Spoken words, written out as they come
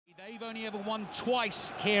They've only ever won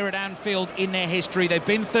twice here at Anfield in their history. They've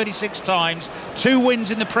been 36 times, 2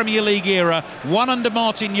 wins in the Premier League era, 1 under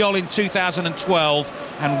Martin Jol in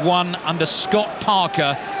 2012 and 1 under Scott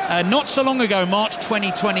Parker. Not so long ago, March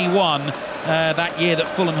 2021, that year that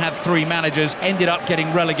Fulham had 3 managers, ended up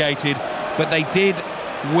getting relegated, but they did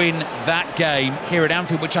win that game here at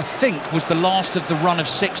Anfield, which I think was the last of the run of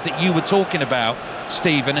 6 that you were talking about,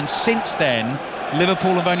 Stephen. And since then,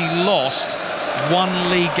 Liverpool have only lost 1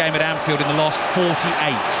 league game at Anfield in the last 48.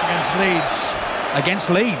 Against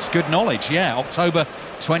Leeds, good knowledge, yeah, October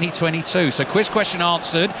 2022. So quiz question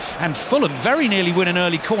answered, and Fulham very nearly win an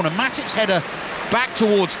early corner. Matip's header back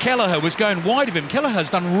towards Kelleher was going wide of him. Kelleher's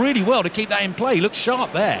done really well to keep that in play. He looked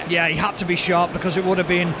sharp there. Yeah, he had to be sharp because it would have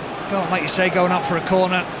been, like you say, going up for a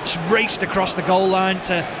corner. Just raced across the goal line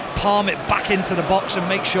to palm it back into the box and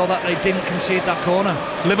make sure that they didn't concede that corner.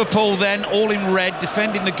 Liverpool then, all in red,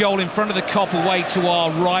 defending the goal in front of the Cop away to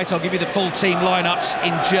our right. I'll give you the full team lineups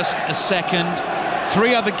in just a second.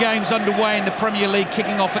 3 other games underway in the Premier League,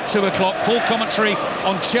 kicking off at 2 o'clock. Full commentary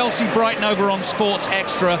on Chelsea Brighton over on Sports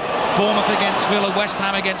Extra. Bournemouth against Villa, West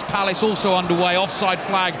Ham against Palace also underway. Offside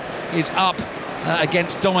flag is up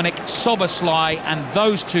against Dominic Soboslai, and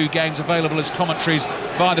those 2 games available as commentaries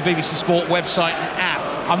via the BBC Sport website and app.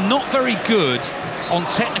 I'm not very good on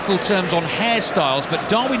technical terms on hairstyles, but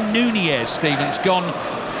Darwin Núñez, Stephen's gone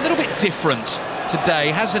a little bit different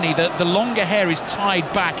today, hasn't he? The longer hair is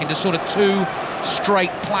tied back into sort of 2 straight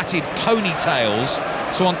plaited ponytails,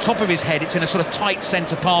 so on top of his head it's in a sort of tight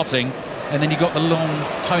centre parting, and then you've got the long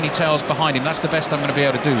ponytails behind him. That's the best I'm going to be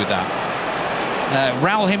able to do with that.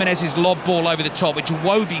 Raul Jimenez's lob ball over the top, which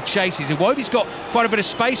Iwobi chases. Iwobi's got quite a bit of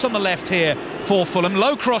space on the left here for Fulham.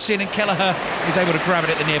 Low cross in, and Kelleher is able to grab it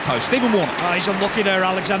at the near post. Stephen Warnock. He's unlucky there,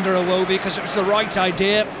 Alexander Iwobi, because it was the right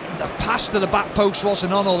idea. The pass to the back post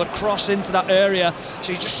wasn't on, or the cross into that area,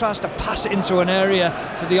 so he just tries to pass it into an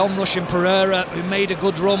area to the onrushing Pereira, who made a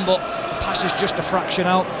good run, but the pass is just a fraction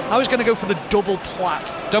out. I was going to go for the double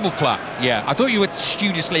plat. Double plat, yeah. I thought you were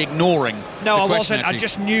studiously ignoring. No, I wasn't. I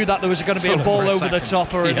just knew that there was going to be Fulham a ball over the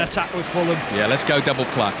top or an attack with Fulham. Yeah, let's go double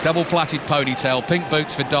plat. Double platted ponytail, pink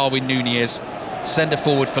boots for Darwin Núñez. Centre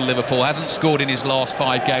forward for Liverpool, hasn't scored in his last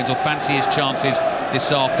 5 games, or fancy his chances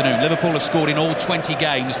this afternoon. Liverpool have scored in all 20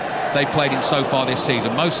 games they've played in so far this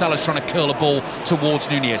season. Mo Salah's trying to curl a ball towards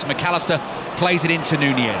Núñez. McAllister plays it into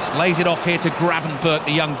Núñez, lays it off here to Gravenberch,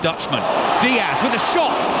 the young Dutchman. Diaz with a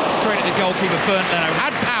shot straight at the goalkeeper. Bernd Leno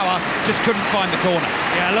had power, just couldn't find the corner.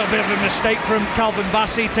 Yeah, a little bit of a mistake from Calvin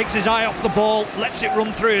Bassey. Takes his eye off the ball, lets it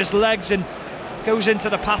run through his legs and goes into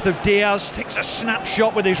the path of Diaz, takes a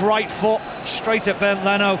snapshot with his right foot straight at Bernd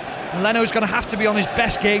Leno. And Leno's going to have to be on his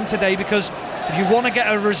best game today, because if you want to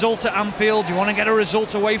get a result at Anfield, you want to get a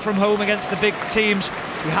result away from home against the big teams,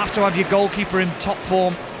 you have to have your goalkeeper in top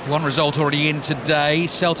form. 1 result already in today.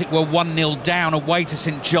 Celtic were 1-0 down away to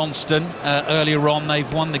St Johnstone earlier on.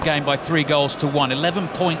 They've won the game by 3-1.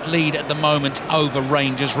 11-point lead at the moment over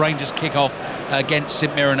Rangers. Rangers kick off against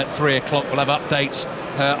St Mirren at 3 o'clock. We'll have updates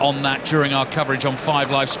on that during our coverage on 5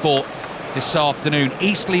 Live Sport this afternoon.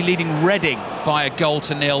 Eastleigh leading Reading by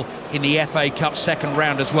 1-0 in the FA Cup second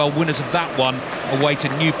round as well. Winners of that one away to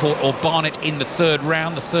Newport or Barnet in the 3rd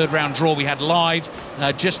round. The 3rd round draw we had live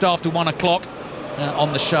just after 1 o'clock.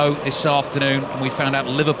 On the show this afternoon, and we found out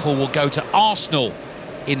Liverpool will go to Arsenal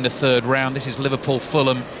in the 3rd round. This is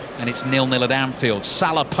Liverpool-Fulham, and it's 0-0 at Anfield.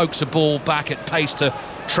 Salah pokes a ball back at pace to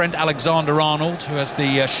Trent Alexander-Arnold, who has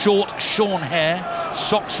the short shorn hair,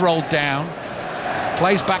 socks rolled down,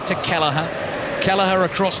 plays back to Kelleher. Kelleher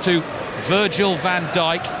across to Virgil van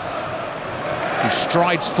Dijk, who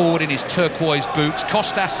strides forward in his turquoise boots.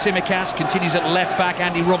 Kostas Tsimikas continues at left back.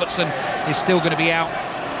 Andy Robertson is still going to be out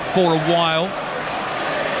for a while.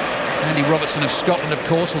 Andy Robertson of Scotland, of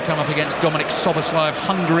course, will come up against Dominic Soboslai of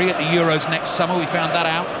Hungary at the Euros next summer. We found that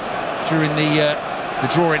out during the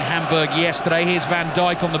draw in Hamburg yesterday. Here's Van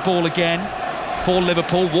Dijk on the ball again for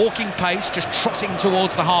Liverpool, walking pace, just trotting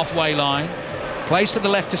towards the halfway line. Plays to the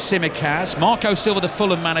left to Tsimikas. Marco Silva, the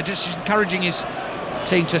Fulham manager, is encouraging his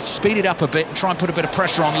team to speed it up a bit and try and put a bit of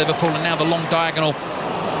pressure on Liverpool. And now the long diagonal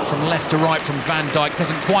from left to right from Van Dijk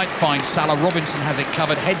doesn't quite find Salah. Robinson has it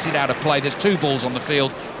covered, heads it out of play. There's 2 balls on the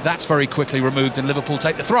field. That's very quickly removed, and Liverpool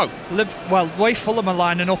take the throw. Well, the way Fulham are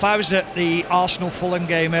lining up, I was at the Arsenal-Fulham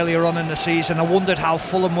game earlier on in the season. I wondered how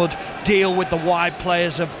Fulham would deal with the wide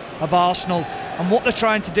players of Arsenal. And what they're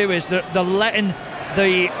trying to do is they're letting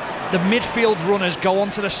the the midfield runners go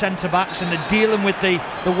onto the centre-backs and they're dealing with the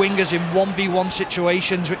wingers in 1v1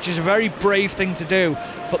 situations, which is a very brave thing to do,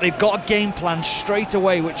 but they've got a game plan straight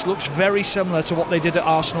away which looks very similar to what they did at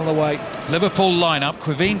Arsenal away. Liverpool lineup: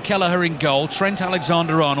 Quiveen Kelleher in goal, Trent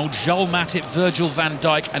Alexander-Arnold, Joel Matip, Virgil van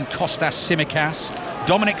Dijk and Kostas Tsimikas,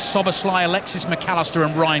 Dominic Szoboszlai, Alexis McAllister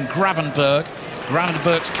and Ryan Gravenberch.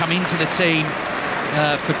 Gravenberch's come into the team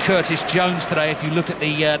for Curtis Jones today. If you look at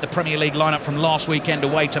the Premier League lineup from last weekend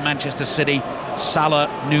away to Manchester City, Salah,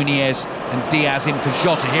 Nunez and Diaz in for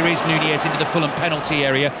Jota. Here is Nunez into the Fulham penalty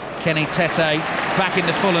area. Kenny Tete back in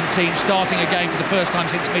the Fulham team, starting a game for the first time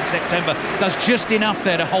since mid-September. Does just enough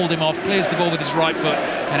there to hold him off, clears the ball with his right foot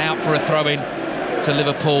and out for a throw-in to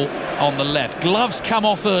Liverpool on the left. Gloves come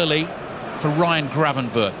off early for Ryan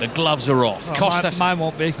Gravenberch. The gloves are off. Oh, mine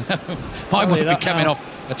won't be. Mine won't be coming off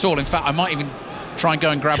at all. In fact, I might even try and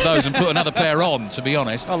go and grab those and put another pair on, to be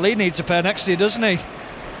honest. Well, Lee needs a pair next to you, doesn't he?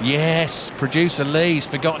 Yes, producer Lee's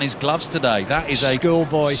forgotten his gloves today. That is a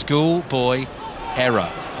schoolboy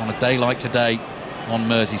error on a day like today on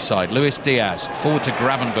Merseyside. Luis Diaz forward to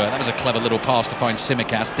Gravenberch. That was a clever little pass to find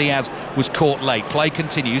Tsimikas. Diaz was caught late. Play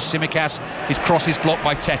continues. Tsimikas, his cross is blocked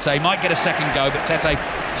by Tete. Might get a second go, but Tete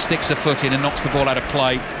sticks a foot in and knocks the ball out of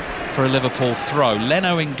play for a Liverpool throw.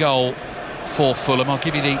 Leno in goal for Fulham. I'll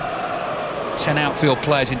give you the 10 outfield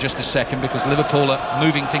players in just a second, because Liverpool are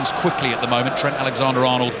moving things quickly at the moment. Trent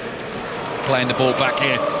Alexander-Arnold playing the ball back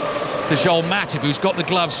here to Joel Matip, who's got the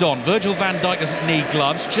gloves on. Virgil van Dijk doesn't need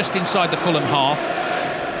gloves, just inside the Fulham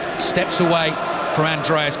half. Steps away from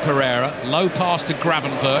Andreas Pereira. Low pass to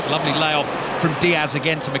Gravenberch. Lovely layoff from Diaz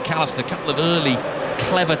again to McAllister. A couple of early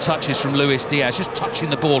clever touches from Luis Diaz, just touching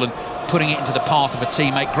the ball and putting it into the path of a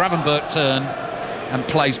teammate. Gravenberch turned and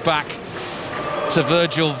plays back to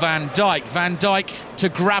Virgil van Dijk. Van Dijk to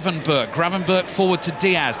Gravenberch. Gravenberch forward to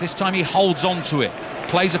Diaz. This time he holds on to it.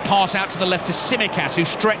 Plays a pass out to the left to Tsimikas, who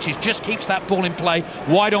stretches, just keeps that ball in play,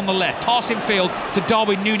 wide on the left. Pass in field to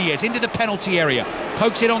Darwin Nunez, into the penalty area.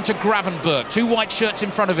 Pokes it on to Gravenberch. Two white shirts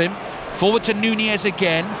in front of him. Forward to Nunez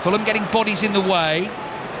again. Fulham getting bodies in the way.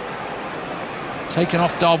 Taken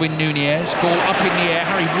off Darwin Nunez. Ball up in the air.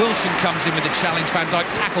 Harry Wilson comes in with the challenge. Van Dijk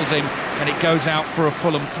tackles him and it goes out for a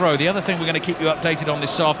Fulham throw. The other thing we're going to keep you updated on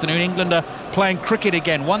this afternoon, England are playing cricket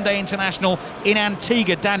again. One day international in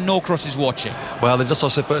Antigua. Dan Norcross is watching. Well, they just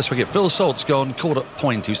lost their first wicket. Phil Salt's gone, caught at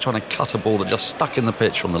point. He was trying to cut a ball that just stuck in the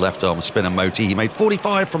pitch from the left arm spinner Moti. He made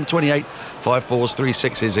 45 from 28. 5 fours, 3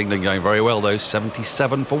 sixes. England going very well though.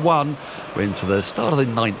 77 for 1. We're into the start of the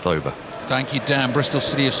 9th over. Thank you, Dan. Bristol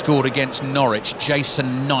City have scored against Norwich.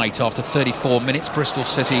 Jason Knight after 34 minutes. Bristol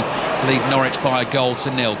City lead Norwich by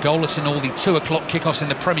 1-0. Goalless in all the 2 o'clock kickoffs in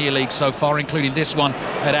the Premier League so far, including this one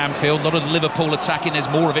at Anfield. A lot of Liverpool attacking. There's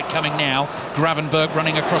more of it coming now. Gravenberch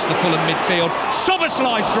running across the Fulham midfield.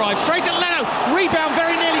 Szoboszlai's drive straight at Leno. Rebound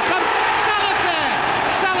very nearly comes. Salah's there.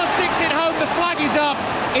 Salah sticks it home. The flag is up.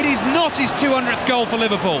 It is not his 200th goal for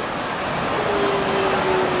Liverpool.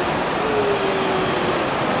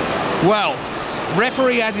 Well,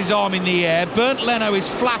 referee has his arm in the air. Bernd Leno is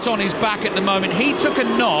flat on his back at the moment. He took a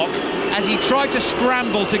knock as he tried to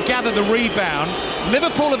scramble to gather the rebound.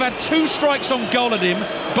 Liverpool have had 2 strikes on goal at him,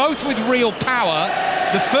 both with real power.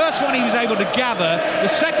 The first one he was able to gather. The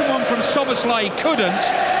second one from Szoboszlai he couldn't.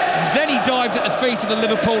 And then he dived at the feet of the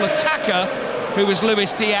Liverpool attacker, who was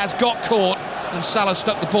Luis Diaz, got caught, and Salah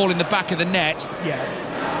stuck the ball in the back of the net. Yeah.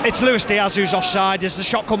 It's Luis Diaz who's offside. As the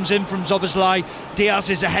shot comes in from Szoboszlai, Diaz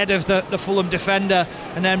is ahead of the Fulham defender,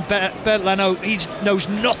 and then Bernd Leno, he knows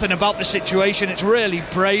nothing about the situation. It's really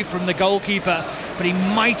brave from the goalkeeper, but he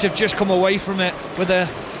might have just come away from it with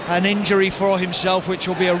an injury for himself, which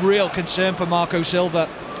will be a real concern for Marco Silva.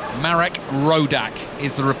 Marek Rodak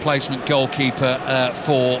is the replacement goalkeeper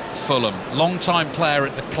for Fulham. Long-time player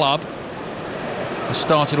at the club. Has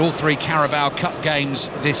started all 3 Carabao Cup games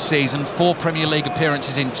this season, 4 Premier League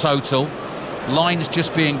appearances in total. Lines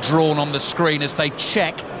just being drawn on the screen as they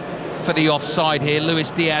check for the offside here.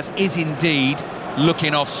 Luis Diaz is indeed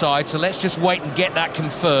looking offside, so let's just wait and get that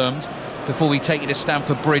confirmed before we take you to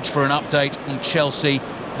Stamford Bridge for an update on Chelsea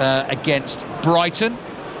against Brighton.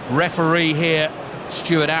 Referee here,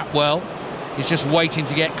 Stuart Atwell, is just waiting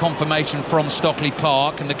to get confirmation from Stockley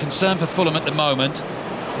Park, and the concern for Fulham at the moment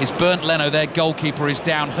is Bernd Leno, their goalkeeper, is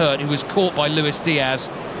down hurt, who was caught by Luis Diaz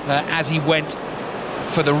as he went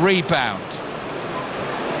for the rebound.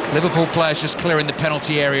 Liverpool players just clearing the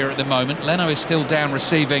penalty area at the moment. Leno is still down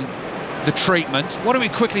receiving the treatment. Why don't we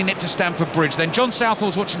quickly nip to Stamford Bridge then? John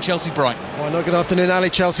Southall's watching Chelsea-Brighton. Why not? Good afternoon, Ali.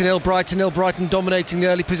 Chelsea nil, Brighton nil. Brighton dominating the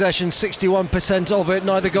early possession, 61% of it.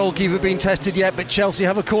 Neither goalkeeper been tested yet, but Chelsea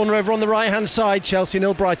have a corner over on the right-hand side. Chelsea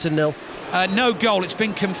nil, Brighton nil. No goal. It's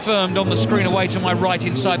been confirmed on the screen away to my right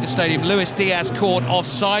inside the stadium. Luis Diaz caught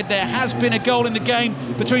offside. There has been a goal in the game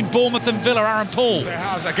between Bournemouth and Villa. Aaron Paul. There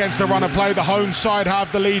has, against the run of play. The home side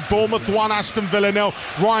have the lead. Bournemouth 1, Aston Villa 0.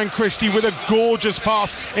 Ryan Christie with a gorgeous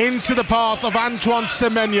pass into the path of Antoine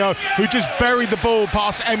Semenyo, who just buried the ball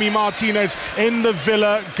past Emi Martinez in the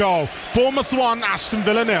Villa goal. Bournemouth 1, Aston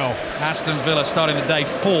Villa 0. Aston Villa starting the day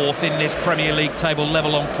 4th in this Premier League table,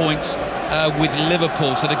 level on points with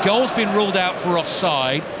Liverpool. So the goal's been ruled out for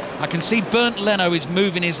offside. I can see Bernd Leno is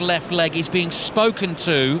moving his left leg. He's being spoken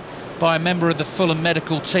to by a member of the Fulham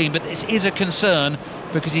medical team, but this is a concern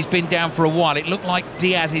because he's been down for a while. It looked like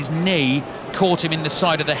Diaz's knee caught him in the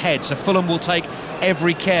side of the head, so Fulham will take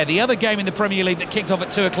every care. The other game in the Premier League that kicked off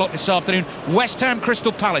at 2 o'clock this afternoon, West Ham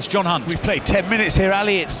Crystal Palace. John Hunt. We've played 10 minutes here,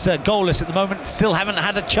 Ali. It's goalless at the moment. Still haven't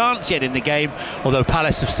had a chance yet in the game, although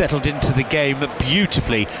Palace have settled into the game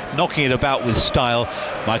beautifully, knocking it about with style.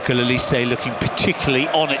 Michael Elise looking particularly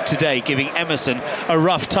on it today, giving Emerson a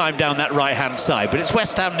rough time down that right-hand side. But it's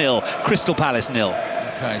West Ham 0, Crystal Palace 0.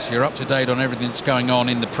 Okay, so you're up to date on everything that's going on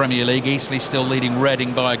in the Premier League. Eastleigh still leading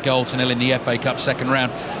Reading by a goal to 0 in the FA Cup second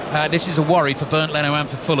round. This is a worry for Bernd Leno and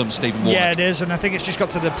for Fulham, Stephen Warnock. Yeah, it is, and I think it's just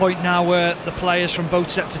got to the point now where the players from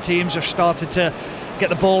both sets of teams have started to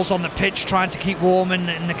get the balls on the pitch, trying to keep warm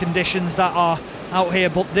in the conditions that are out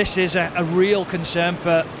here. But this is a real concern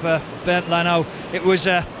for Bernd Leno. It was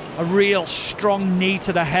a real strong knee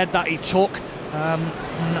to the head that he took,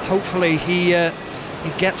 and hopefully he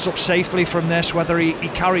gets up safely from this, whether he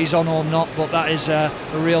carries on or not, but that is a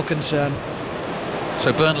real concern.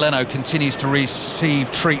 So Bernd Leno continues to receive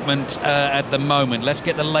treatment at the moment. Let's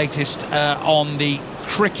get the latest on the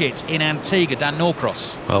cricket in Antigua. Dan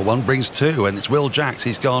Norcross. Well, one brings two, and it's Will Jacks.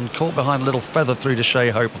 He's gone caught behind a little feather through to Shea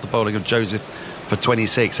Hope of the bowling of Joseph for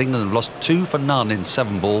 26. England have lost 2 for none in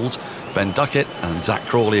 7 balls. Ben Duckett and Zach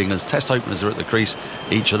Crawley, England's test openers, are at the crease.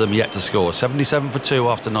 Each of them yet to score. 77 for 2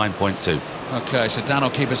 after 9.2. Okay, so Dan will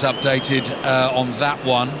keep us updated on that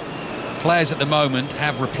one. Players at the moment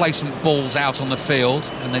have replacement balls out on the field,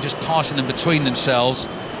 and they're just passing them between themselves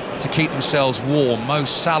to keep themselves warm. Mo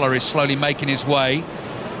Salah is slowly making his way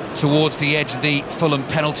towards the edge of the Fulham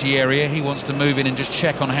penalty area. He wants to move in and just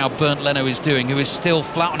check on how Bernd Leno is doing, who is still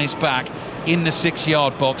flat on his back in the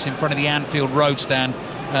 6-yard box in front of the Anfield Road stand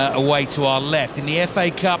away to our left. In the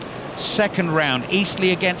FA Cup second round,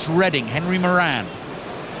 Eastleigh against Reading. Henry Moran.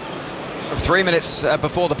 3 minutes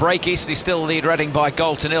before the break, Eastleigh still lead Reading by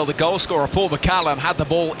goal to 0. The goal scorer, Paul McCallum, had the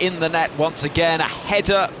ball in the net once again. A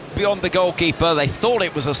header beyond the goalkeeper. They thought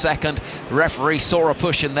it was a second. The referee saw a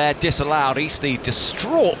push in there, disallowed. Eastleigh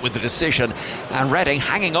distraught with the decision, and Reading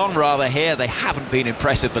hanging on rather here. They haven't been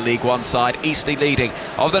impressive, the League One side. Eastleigh leading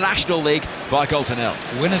of the National League by goal to 0.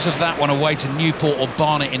 Winners of that one away to Newport or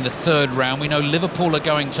Barnet in the third round. We know Liverpool are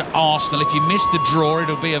going to Arsenal. If you missed the draw,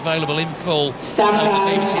 it'll be available in full on the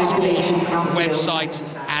BBC Sports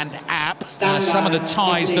website and app. Some of the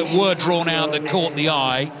ties that were drawn out that caught the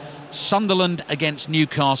eye: Sunderland against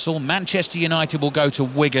Newcastle. Manchester United will go to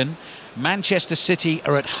Wigan. Manchester City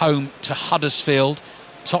are at home to Huddersfield.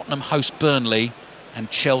 Tottenham host Burnley, and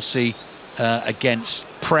Chelsea against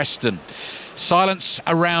Preston. Silence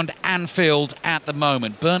around Anfield at the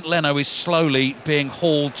moment. Bernd Leno is slowly being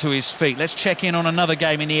hauled to his feet. Let's check in on another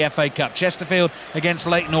game in the FA Cup. Chesterfield against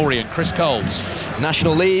Leyton Orient. Chris Coles.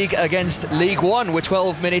 National League against League One. We're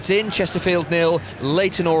 12 minutes in. Chesterfield 0,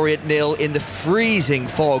 Leyton Orient 0 in the freezing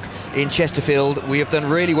fog in Chesterfield. We have done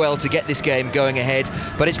really well to get this game going ahead,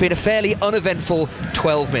 but it's been a fairly uneventful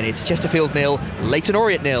 12 minutes. Chesterfield 0, Leyton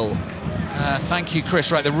Orient 0. Thank you,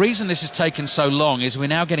 Chris. Right, the reason this has taken so long is we're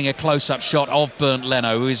now getting a close-up shot of Bernd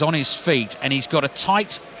Leno, who is on his feet, and he's got a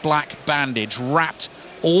tight black bandage wrapped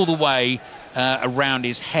all the way around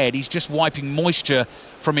his head. He's just wiping moisture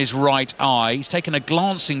from his right eye. He's taken a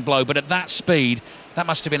glancing blow, but at that speed, that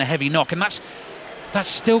must have been a heavy knock, and that's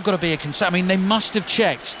still got to be a concern. I mean, they must have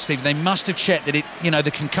checked, Steve. They must have checked that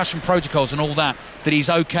the concussion protocols and all that he's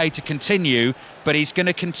okay to continue, but he's going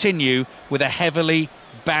to continue with a heavily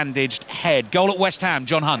bandaged head. Goal at West Ham,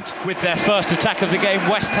 John Hunt. With their first attack of the game,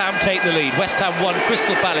 West Ham take the lead. West Ham 1,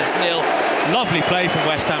 Crystal Palace 0. Lovely play from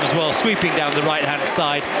West Ham as well, sweeping down the right-hand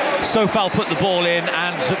side. Sofal put the ball in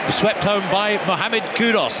and swept home by Mohamed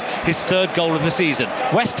Kudus, his third goal of the season.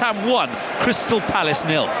 West Ham 1, Crystal Palace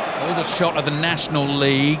 0. All the shot of the National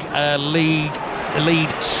League.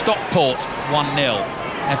 Lead Stockport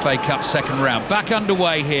 1-0. FA Cup second round. Back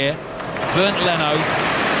underway here. Bernd Leno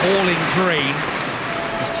all in green.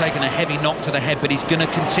 He's taken a heavy knock to the head, but he's going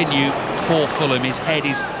to continue for Fulham. His head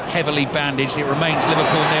is heavily bandaged. It remains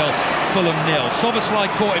Liverpool 0, Fulham 0. Szoboszlai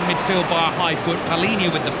caught in midfield by a high foot.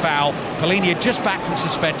 Palhinha with the foul. Palhinha just back from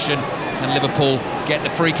suspension, and Liverpool get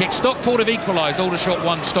the free kick. Stockport have equalised. Aldershot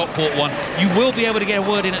 1, Stockport 1. You will be able to get a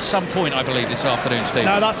word in at some point, I believe, this afternoon, Steve.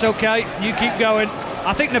 No, that's okay. You keep going.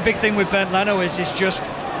 I think the big thing with Bernd Leno is just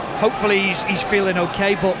hopefully he's feeling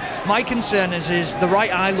okay, but my concern is the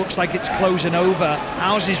right eye looks like it's closing over.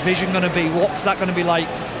 How's his vision going to be? What's that going to be like?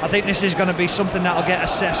 I think this is going to be something that'll get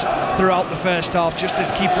assessed throughout the first half, just to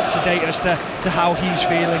keep up to date as to how he's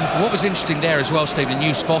feeling. What was interesting there as well, Stephen,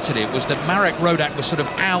 you spotted it, was that Marek Rodak was sort of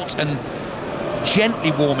out and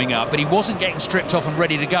gently warming up, but he wasn't getting stripped off and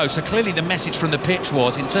ready to go. So clearly the message from the pitch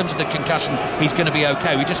was, in terms of the concussion, he's going to be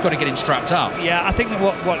okay. We just got to get him strapped up. Yeah, I think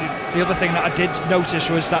what the other thing that I did notice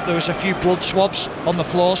was that there was a few blood swabs on the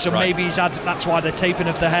floor, so maybe that's why the taping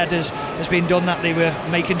of the head has been done, that they were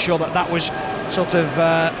making sure that was sort of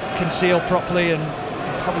concealed properly and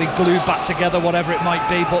probably glued back together, whatever it might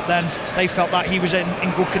be, but then they felt that he was in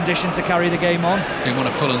good condition to carry the game on. Been one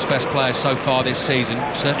of Fulham's best players so far this season,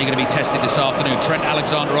 certainly going to be tested this afternoon. Trent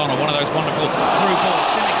Alexander-Arnold, one of those wonderful through balls.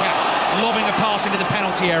 Simicats lobbing a pass into the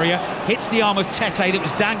penalty area, hits the arm of Tete that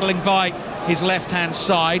was dangling by his left-hand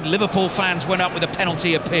side. Liverpool fans went up with a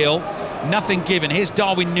penalty appeal. Nothing given. Here's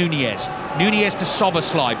Darwin Nunez. Nunez to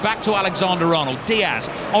Szoboszlai. Back to Alexander-Arnold. Diaz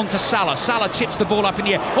on to Salah. Salah chips the ball up in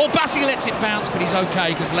the air. Oh, Bassi lets it bounce, but he's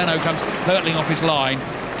okay because Leno comes hurtling off his line.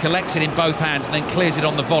 Collects it in both hands and then clears it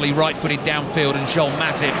on the volley, right-footed downfield, and Joel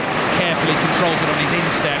Matip carefully controls it on his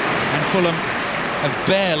instep. And Fulham have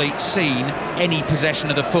barely seen any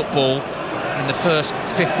possession of the football in the first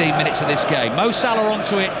 15 minutes of this game. Mo Salah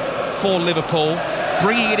onto it for Liverpool,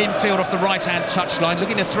 bringing it infield off the right-hand touchline,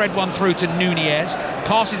 looking to thread one through to Nunez.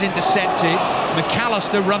 Pass is intercepted.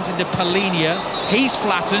 McAllister runs into Palhinha. He's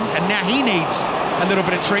flattened, and now he needs a little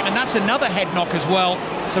bit of treatment. That's another head knock as well,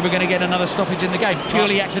 so we're going to get another stoppage in the game.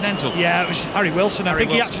 Purely accidental. Yeah, it was Harry Wilson. I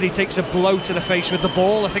think he actually takes a blow to the face with the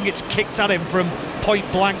ball. I think it's kicked at him from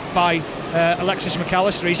point blank by Alexis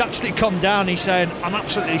McAllister. He's actually come down. He's saying, I'm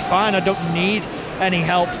absolutely fine. I don't need any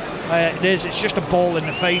help. It's just a ball in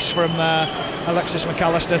the face from Alexis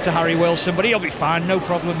McAllister to Harry Wilson, but he'll be fine, no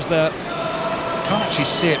problems there. Can't actually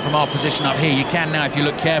see it from our position up here. You can now if you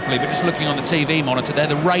look carefully, but just looking on the TV monitor there,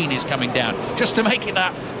 the rain is coming down, just to make it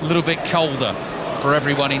that little bit colder for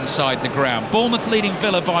everyone inside the ground. Bournemouth leading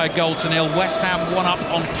Villa by 1-0. West Ham 1 up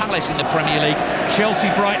on Palace in the Premier League.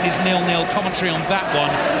 Chelsea-Brighton is 0-0. Commentary on that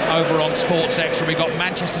one over on Sports Extra. We've got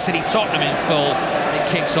Manchester City-Tottenham in full. It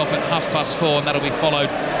kicks off at 4:30, and that'll be followed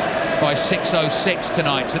by 6:06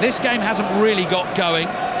 tonight. So this game hasn't really got going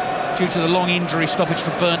due to the long injury stoppage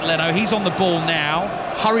for Bernd Leno. He's on the ball now,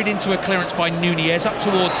 hurried into a clearance by Nunez, up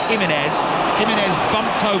towards Jimenez. Jimenez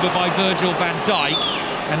bumped over by Virgil van Dijk,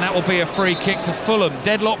 and that will be a free kick for Fulham.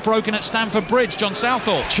 Deadlock broken at Stamford Bridge. John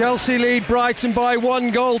Southall. Chelsea lead Brighton by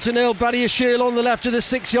 1-0. Badiashile on the left of the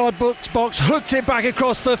 6-yard box, hooked it back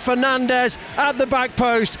across for Fernandes at the back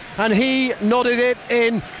post, and he nodded it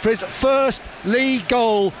in for his first league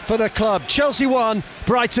goal for the club. Chelsea 1,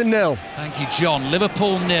 Brighton 0. Thank you, John.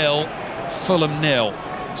 Liverpool 0, Fulham 0.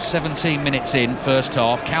 17 minutes in, first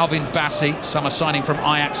half. Calvin Bassey, summer signing from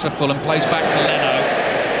Ajax for Fulham, plays back to Leno.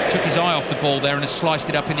 Took his eye off the ball there and has sliced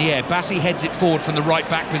it up in the air. Bassey heads it forward from the right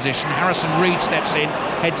back position. Harrison Reed steps in,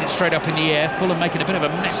 heads it straight up in the air. Fulham making a bit of a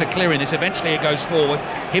mess of clearing this. Eventually it goes forward.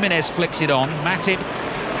 Jimenez flicks it on. Matip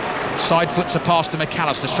side foots a pass to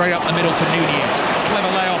McAllister, straight up the middle to Nunez.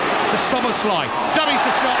 Clever layoff to Szoboszlai. Dummies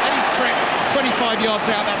the shot, and he's tripped. 25 yards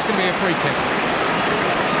out, that's going to be a free kick.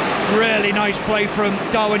 Really nice play from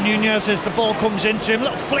Darwin Nunez as the ball comes into him.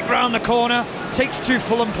 Little flick round the corner, takes two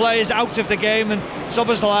Fulham players out of the game, and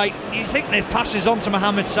Szoboszlai, you think the pass is on to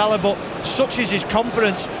Mohamed Salah, but such is his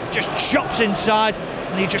confidence, just chops inside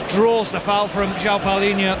and he just draws the foul from João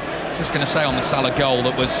Palhinha. Just going to say on the Salah goal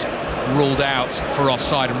that was ruled out for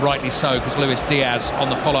offside, and rightly so, because Luis Diaz on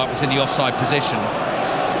the follow-up was in the offside position.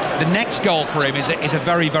 The next goal for him is a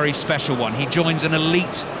very, very special one. He joins an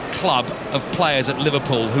elite club of players at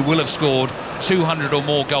Liverpool who will have scored 200 or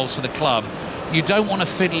more goals for the club. You don't want a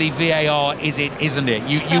fiddly VAR, is it, isn't it?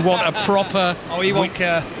 You want a proper... Oh, he won't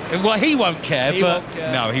care. Well, he won't care, won't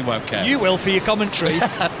care. No, he won't care. You will for your commentary. You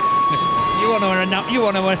want to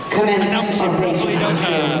announce him properly, don't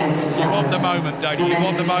you? You want the moment, don't you? You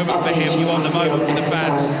want the moment for him, you want the moment for the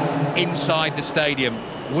fans inside the stadium.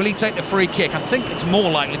 Will he take the free kick? I think it's more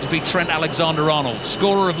likely to be Trent Alexander-Arnold,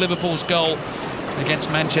 scorer of Liverpool's goal against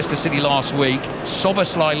Manchester City last week.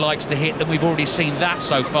 Szoboszlai likes to hit them. We've already seen that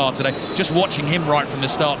so far today. Just watching him right from the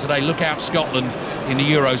start today. Look out Scotland in the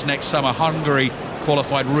Euros next summer. Hungary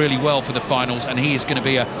qualified really well for the finals, and he is going to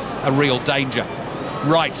be a real danger.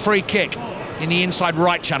 Right, free kick in the inside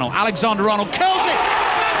right channel. Alexander-Arnold curls it.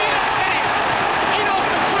 Fabulous finish in off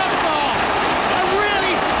the crossbar. A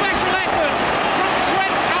really special effort from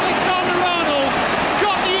Trent Alexander-Arnold.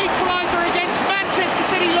 Got the equaliser against Manchester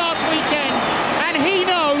City last weekend, and he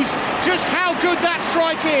knows just how good that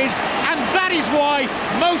strike is, and that is why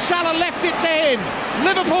Mo Salah left it to him.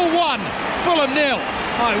 Liverpool 1, Fulham 0.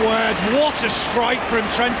 My word, what a strike from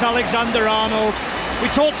Trent Alexander-Arnold. We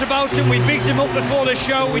talked about him, we bigged him up before the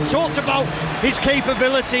show, we talked about his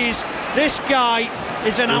capabilities. This guy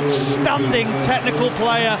is an outstanding technical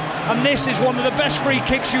player, and this is one of the best free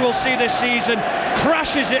kicks you will see this season.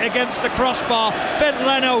 Crashes it against the crossbar. Ben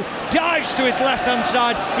Leno dives to his left hand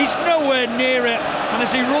side, he's nowhere near it, and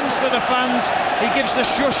as he runs to the fans, he gives the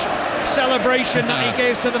shush celebration that he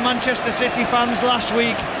gave to the Manchester City fans last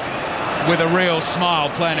week. With a real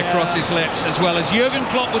smile playing across his lips, as well as Jurgen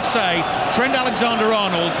Klopp would say, Trent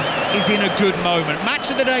Alexander-Arnold is in a good moment.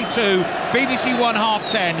 Match of the day 2, BBC 1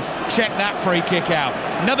 half-10. Check that free kick out.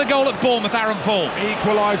 Another goal at Bournemouth, Aaron Paul.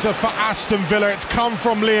 Equaliser for Aston Villa. It's come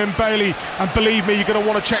from Liam Bailey, and believe me, you're going to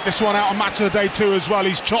want to check this one out on Match of the Day 2 as well.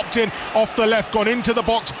 He's chopped in off the left, gone into the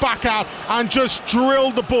box, back out, and just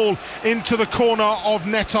drilled the ball into the corner of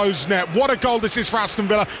Neto's net. What a goal this is for Aston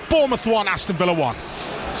Villa. Bournemouth 1, Aston Villa 1.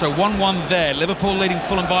 So 1-1 there. Liverpool leading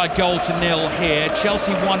Fulham by a goal to nil here.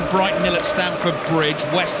 Chelsea 1, Brighton 0 at Stamford Bridge.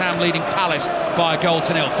 West Ham leading Palace by a goal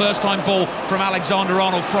to nil. First time ball from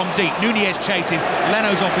Alexander-Arnold from deep. Nunez chases,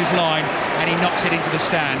 Leno's off his line, and he knocks it into the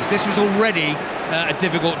stands. This was already a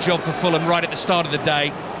difficult job for Fulham right at the start of the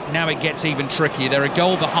day. Now it gets even trickier. They're a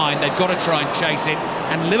goal behind. They've got to try and chase it.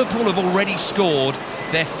 And Liverpool have already scored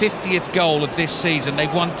their 50th goal of this season.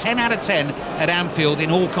 They've won 10 out of 10 at Anfield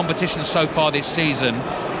in all competitions so far this season.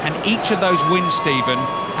 And each of those wins, Stephen,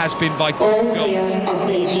 has been by 2 goals.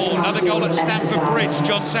 Another goal at Stamford Bridge.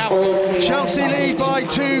 John Southall. Chelsea lead by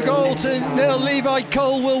 2 goals to nil. Levi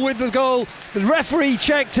Colwill with the goal. The referee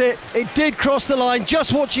checked it. It did cross the line.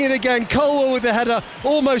 Just watching it again. Colwill with the header,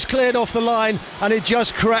 almost cleared off the line, and it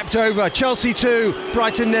just crept over. Chelsea 2,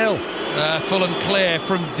 Brighton 0. Fulham clear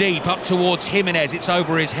from deep up towards Jimenez. It's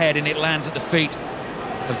over his head and it lands at the feet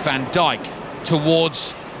of Van Dijk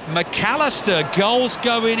towards McAllister. Goals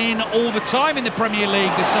going in all the time in the Premier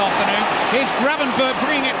League this afternoon. Here's Gravenberch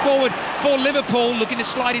bringing it forward for Liverpool, looking to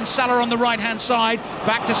slide in Salah on the right hand side.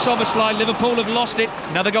 Back to Szoboszlai. Liverpool have lost it.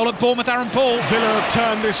 Another goal at Bournemouth, Aaron Paul. Villa have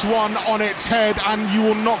turned this one on its head, and you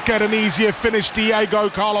will not get an easier finish. Diego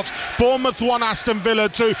Carlos. Bournemouth 1, Aston Villa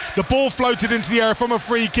 2. The ball floated into the air from a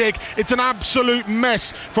free kick. It's an absolute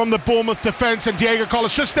mess from the Bournemouth defence, and Diego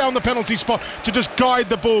Carlos just down the penalty spot to just guide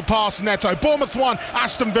the ball past Neto. Bournemouth 1,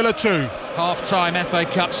 Aston Villa 2. Half-time FA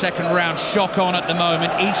Cup second round, shock on at the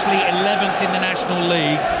moment. Eastleigh 11th in the National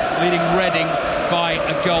League, leading Reading by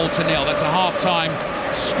a goal to nil. That's a half-time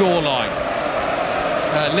scoreline.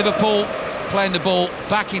 Liverpool playing the ball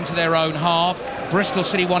back into their own half. Bristol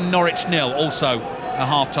City 1, Norwich 0. Also a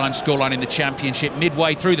half-time scoreline in the Championship,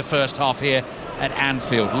 midway through the first half here at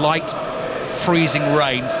Anfield. Light, freezing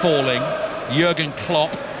rain falling. Jurgen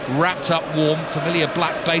Klopp wrapped up warm, familiar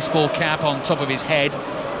black baseball cap on top of his head,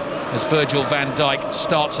 as Virgil van Dijk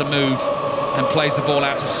starts a move and plays the ball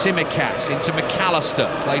out to Tsimikas, into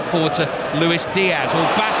McAllister, played forward to Luis Diaz.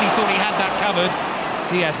 Bassi thought he had that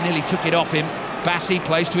covered. Diaz nearly took it off him. Bassi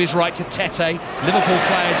plays to his right to Tete. Liverpool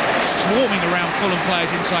players swarming around Fulham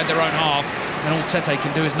players inside their own half, and all Tete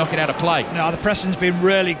can do is knock it out of play. No, the pressing's been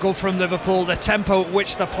really good from Liverpool. The tempo at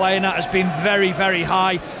which they're playing at has been very, very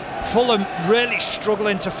high. Fulham really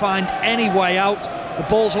struggling to find any way out. The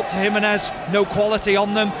ball's up to Jimenez, no quality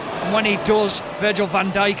on them, and when he does, Virgil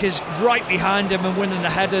van Dijk is right behind him and winning the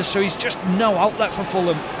headers, so he's just no outlet for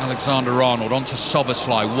Fulham. Alexander-Arnold onto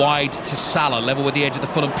Szoboszlai, wide to Salah, level with the edge of the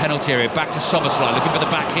Fulham penalty area. Back to Szoboszlai, looking for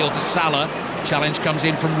the back heel to Salah. Challenge comes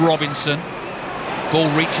in from Robinson. Ball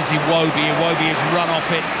reaches Iwobi. Iwobi is run off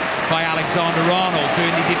it by Alexander-Arnold,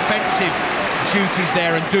 doing the defensive duties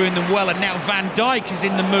there and doing them well. And now Van Dijk is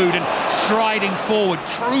in the mood and striding forward,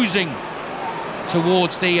 cruising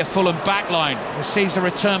towards the Fulham backline. Receives a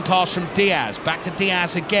return pass from Diaz. Back to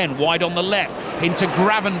Diaz again, wide on the left, into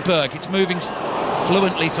Gravenberch. It's moving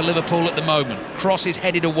fluently for Liverpool at the moment. Cross is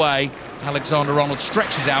headed away. Alexander-Arnold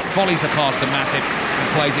stretches out, volleys a pass to Matip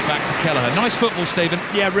and plays it back to Kelleher. Nice football, Stephen.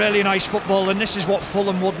 Yeah, really nice football, and this is what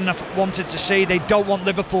Fulham wouldn't have wanted to see. They don't want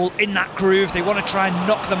Liverpool in that groove. They want to try and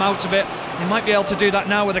knock them out of it. They might be able to do that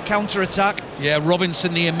now with a counter-attack. Yeah,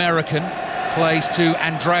 Robinson, the American, plays to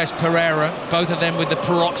Andreas Pereira, both of them with the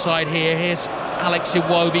peroxide here. Here's Alex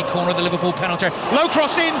Iwobi, corner of the Liverpool penalty area. Low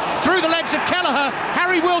cross in, through the legs of Kelleher.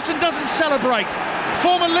 Harry Wilson doesn't celebrate.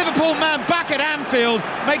 Former Liverpool man back at Anfield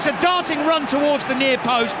makes a darting run towards the near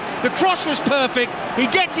post. The cross was perfect. He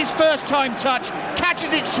gets his first time touch,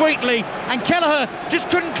 catches it sweetly, and Kelleher just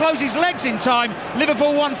couldn't close his legs in time.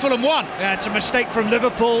 Liverpool 1, Fulham 1. Yeah, it's a mistake from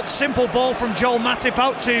Liverpool. Simple ball from Joel Matip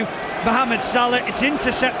out to Mohamed Salah. It's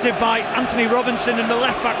intercepted by Anthony Robinson in the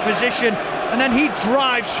left back position, and then he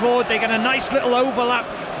drives forward. They get a nice little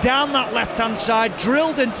overlap down that left hand side,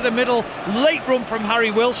 drilled into the middle. Late run from Harry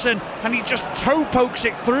Wilson, and he just toe pokes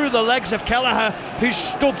it through the legs of Kelleher, who's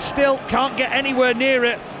stood still, can't get anywhere near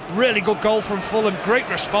it. Really good goal from Fulham, great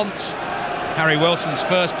response. Harry Wilson's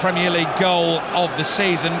first Premier League goal of the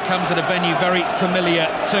season comes at a venue very familiar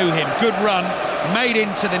to him. Good run, made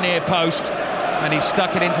into the near post, and he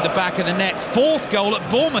stuck it into the back of the net. Fourth goal at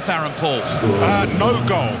Bournemouth, Aaron Paul. No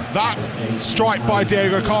goal. That strike by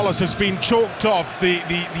Diego Carlos has been chalked off. The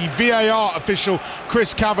VAR official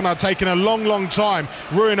Chris Kavanagh taking a long time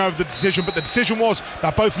ruining over the decision, but the decision was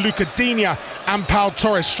that both Luca Digne and Pau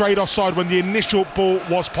Torres strayed offside when the initial ball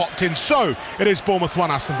was popped in. So it is Bournemouth 1,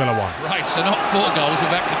 Aston Villa 1. Right, so not 4 goals, we're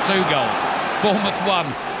back to 2 goals. Bournemouth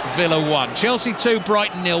 1, Villa 1. Chelsea 2,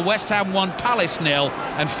 Brighton 0, West Ham 1, Palace 0,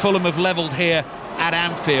 and Fulham have levelled here at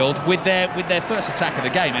Anfield with their first attack of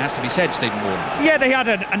the game, it has to be said, Stephen Warren. Yeah, they had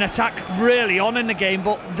an attack really on in the game,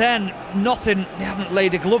 but then nothing. They haven't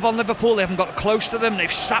laid a glove on Liverpool, they haven't got close to them,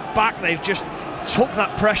 they've sat back, they've just took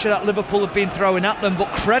that pressure that Liverpool have been throwing at them. But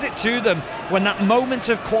credit to them, when that moment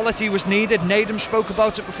of quality was needed, Nadem spoke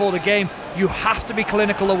about it before the game, you have to be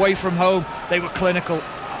clinical away from home. They were clinical.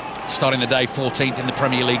 Starting the day 14th in the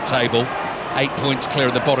Premier League table, 8 points clear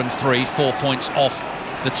of the bottom 3, 4 points off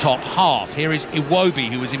the top half. Here is Iwobi,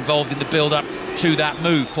 who was involved in the build-up to that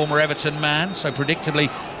move. Former Everton man, so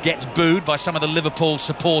predictably gets booed by some of the Liverpool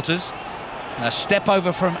supporters. A step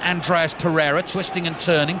over from Andreas Pereira, twisting and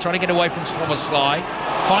turning, trying to get away from Szoboszlai.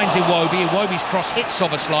 Finds Iwobi. Iwobi's cross hits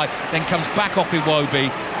Szoboszlai, then comes back off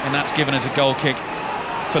Iwobi, and that's given as a goal kick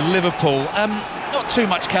for Liverpool. Not too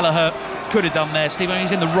much Kelleher could have done there, Steve. I mean,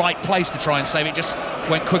 he's in the right place to try and save it. Just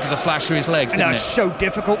went quick as a flash through his legs, didn't it? It's so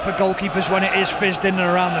difficult for goalkeepers when it is fizzed in and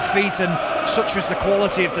around the feet, and such was the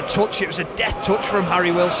quality of the touch. It was a death touch from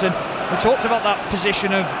Harry Wilson. We talked about that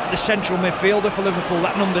position of the central midfielder for Liverpool,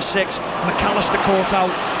 that number 6. McAllister caught out,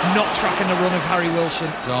 not tracking the run of Harry Wilson.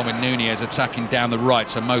 Darwin Núñez attacking down the right,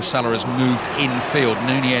 so Mo Salah has moved infield.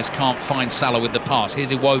 Núñez can't find Salah with the pass.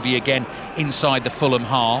 Here's Iwobi again inside the Fulham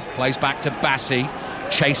half, plays back to Bassi.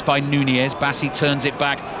 Chased by Núñez. Bassi turns it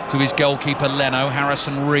back to his goalkeeper Leno.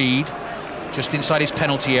 Harrison Reed just inside his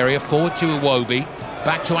penalty area, forward to Iwobi,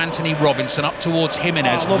 back to Anthony Robinson, up towards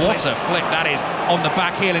Jimenez. What a flip that is on the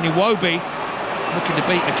back heel, and Iwobi looking to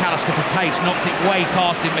beat McAllister for pace, knocked it way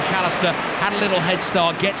past him. McAllister had a little head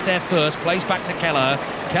start, gets there first, plays back to Kelleher.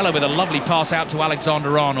 Kelleher with a lovely pass out to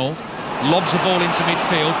Alexander-Arnold, lobs the ball into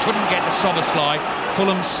midfield, couldn't get to Szoboszlai.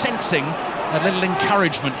 Fulham sensing a little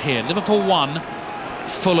encouragement here. Liverpool 1,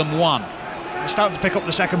 Fulham 1. They're starting to pick up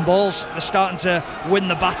the second balls, they're starting to win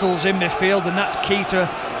the battles in midfield, and that's key to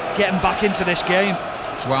getting back into this game.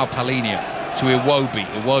 Joao Palhinha to Iwobi.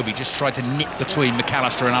 Iwobi just tried to nick between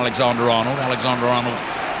McAllister and Alexander-Arnold. Alexander-Arnold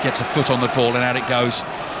gets a foot on the ball, and out it goes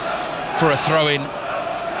for a throw-in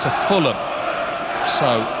to Fulham.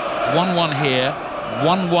 So 1-1 here,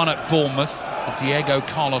 1-1 at Bournemouth. The Diego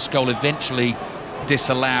Carlos goal eventually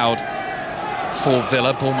disallowed for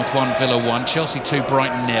Villa. Bournemouth 1, Villa 1. Chelsea 2,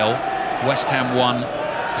 Brighton 0. West Ham 1,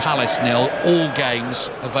 Palace 0. All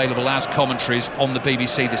games available as commentaries on the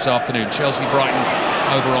BBC this afternoon. Chelsea Brighton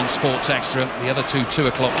over on Sports Extra. The other 2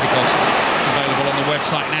 o'clock kickoffs available on the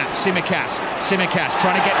website now. Tsimikas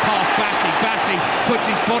trying to get past Bassi. Bassi puts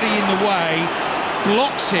his body in the way,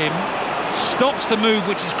 blocks him, stops the move,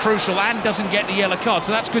 which is crucial, and doesn't get the yellow card.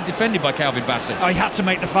 So that's good defended by Calvin Bassett. He had to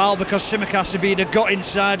make the foul because Tsimikas, if he'd have got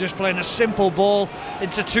inside, was playing a simple ball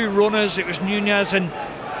into 2 runners. It was Núñez and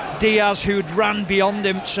Diaz who'd ran beyond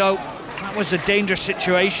him, so that was a dangerous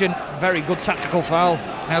situation. Very good tactical foul.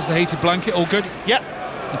 How's the heated blanket? All good? Yep.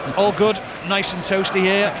 All good, nice and toasty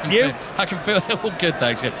here. I can feel it. All good,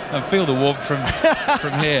 thanks. I feel the warmth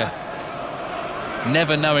from here.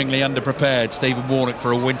 Never knowingly underprepared, Stephen Warnock,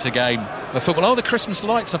 for a winter game of football. Oh, the Christmas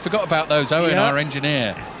lights, I forgot about those. Owen, our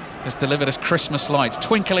engineer, has delivered us Christmas lights,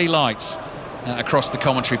 twinkly lights across the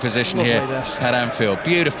commentary position. Lovely here at Anfield.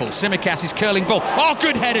 Beautiful. Tsimikas' curling ball. Oh,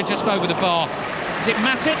 good header just over the bar. Is it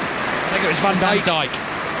Matip? I think it was Van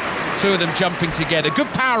Dijk. 2 of them jumping together. Good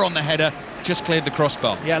power on the header, just cleared the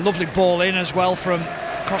crossbar. Yeah, lovely ball in as well from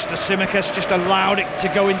Costa Tsimikas just allowed it to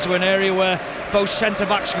go into an area where both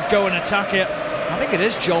centre-backs could go and attack it. I think it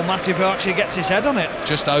is Joel Matip who actually gets his head on it.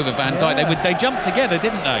 Just over Van Dijk. They jumped together,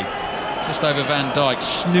 didn't they? Just over Van Dijk.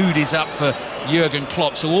 Snood is up for Jurgen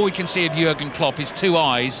Klopp. So all we can see of Jurgen Klopp is 2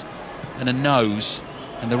 eyes and a nose,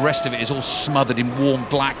 and the rest of it is all smothered in warm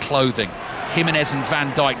black clothing. Jimenez and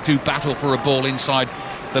Van Dijk do battle for a ball inside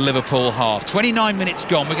the Liverpool half. 29 minutes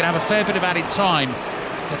gone. We're going to have a fair bit of added time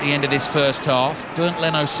at the end of this first half. Bernd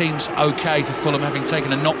Leno seems okay for Fulham, having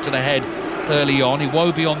taken a knock to the head early on.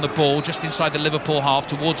 Iwobi on the ball just inside the Liverpool half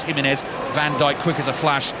towards Jimenez. Van Dijk, quick as a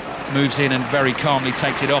flash, moves in and very calmly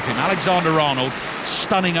takes it off him. Alexander-Arnold,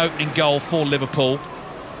 stunning opening goal for Liverpool,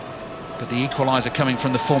 but the equaliser coming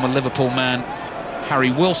from the former Liverpool man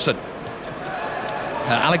Harry Wilson.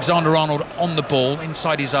 Alexander-Arnold on the ball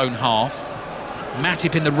inside his own half.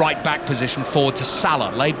 Matip in the right back position, forward to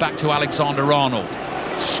Salah, laid back to Alexander-Arnold,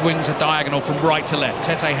 swings a diagonal from right to left.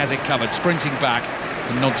 Tete has it covered, sprinting back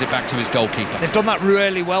and nods it back to his goalkeeper. They've done that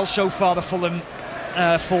really well so far, the Fulham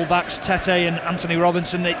fullbacks, Tete and Anthony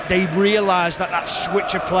Robinson. They realise that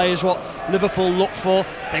switch of play is what Liverpool look for.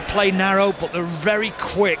 They play narrow, but they're very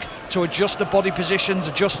quick to adjust the body positions,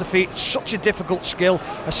 adjust the feet. It's such a difficult skill,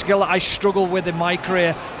 a skill that I struggle with in my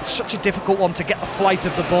career. It's such a difficult one to get the flight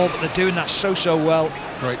of the ball, but they're doing that so well.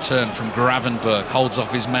 Great turn from Gravenberg, holds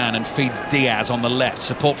off his man and feeds Diaz on the left.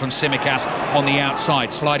 Support from Tsimikas on the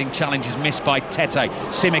outside. Sliding challenge is missed by Tete.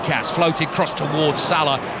 Tsimikas floated cross towards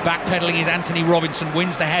Salah. Backpedaling is Anthony Robinson,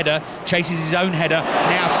 wins the header, chases his own header.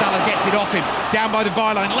 Now Salah gets it off him, down by the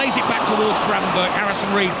byline, lays it back towards Gravenberg.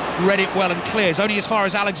 Harrison Reed read it well and clears, only as far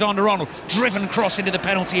as Alexander-Arnold. Driven cross into the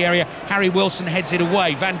penalty area. Harry Wilson heads it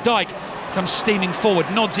away. Van Dijk comes steaming forward,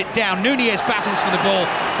 nods it down. Nunez battles for the ball,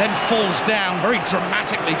 then falls down very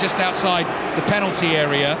dramatically just outside the penalty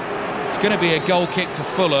area. It's going to be a goal kick for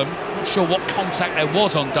Fulham. Not sure what contact there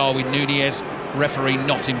was on Darwin Nunez. Referee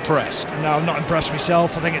not impressed. No, I'm not impressed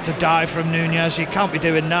myself. I think it's a dive from Nunez. You can't be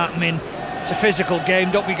doing that. I mean, it's a physical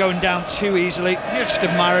game. Don't be going down too easily. You're just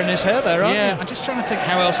admiring his hair there, aren't you? Yeah, I'm just trying to think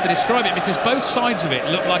how else to describe it, because both sides of it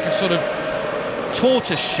look like a sort of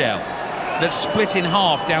tortoise shell that's split in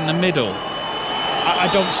half down the middle. I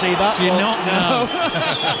don't see that. Do you not?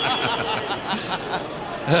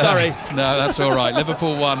 No. Sorry. No, that's all right.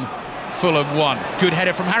 Liverpool 1, Fulham 1. Good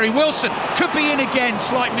header from Harry Wilson. Could be in again.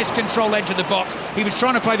 Slight miscontrol edge of the box. He was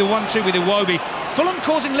trying to play the 1-2 with Iwobi. Fulham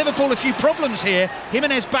causing Liverpool a few problems here.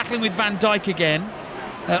 Jimenez battling with Van Dijk again.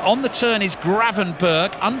 On the turn is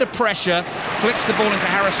Gravenberg, under pressure, flicks the ball into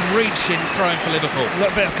Harrison Reed's shins, throwing for Liverpool. A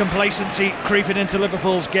little bit of complacency creeping into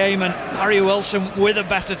Liverpool's game, and Harry Wilson with a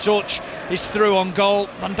better touch is through on goal.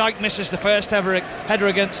 Van Dijk misses the first header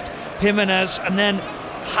against Jimenez, and then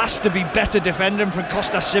has to be better defending from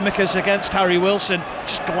Costa Tsimikas against Harry Wilson.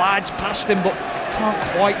 Just glides past him, but can't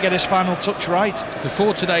quite get his final touch right.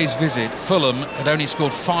 Before today's visit, Fulham had only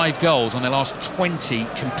scored 5 goals on their last 20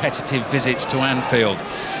 competitive visits to Anfield.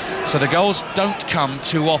 So the goals don't come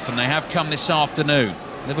too often. They have come this afternoon.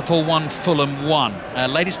 Liverpool 1, Fulham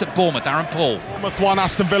 1. Latest at Bournemouth, Aaron Paul. Bournemouth 1,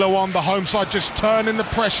 Aston Villa 1. The home side just turning the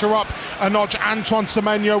pressure up a notch. Antoine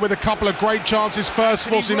Semenyo with a couple of great chances. First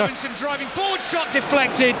forcing Robinson driving forward, shot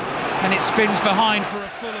deflected, and it spins behind for a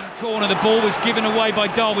Fulham corner. The ball was given away by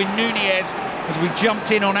Darwin Nunez as we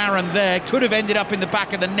jumped in on Aaron there. Could have ended up in the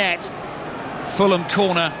back of the net. Fulham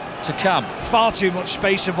corner to come. Far too much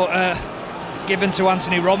space given to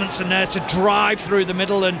Anthony Robinson there to drive through the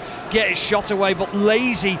middle and get his shot away, but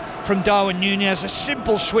lazy from Darwin Nunez. A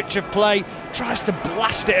simple switch of play, tries to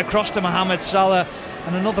blast it across to Mohamed Salah,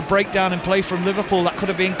 and another breakdown in play from Liverpool that could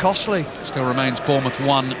have been costly. Still remains Bournemouth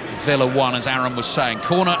 1, Villa 1, as Aaron was saying.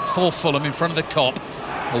 Corner for Fulham in front of the Kop,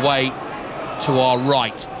 away to our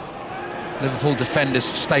right. Liverpool defenders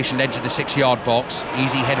stationed edge of the 6-yard box.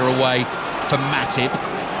 Easy header away for Matip.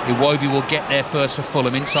 Iwobi will get there first for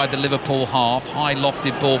Fulham inside the Liverpool half. High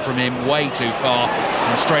lofted ball from him, way too far,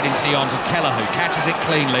 and straight into the arms of Kelleher, who catches it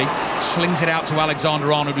cleanly, slings it out to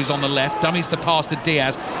Alexander-Arnold, who's on the left, dummies the pass to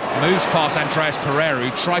Diaz, moves past Andreas Pereira,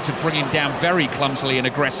 who tried to bring him down very clumsily and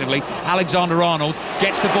aggressively. Alexander-Arnold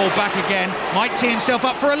gets the ball back again, might tee himself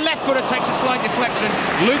up for a left footer, takes a slight deflection,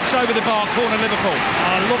 loops over the bar, corner Liverpool.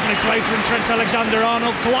 Lovely play from Trent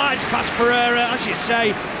Alexander-Arnold, glides past Pereira, as you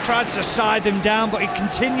say, tries to side them down, but he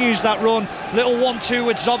continues that run. Little 1-2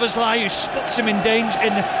 with Szoboszlai, who spots him in danger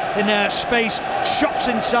in space, chops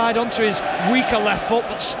inside onto his weaker left foot,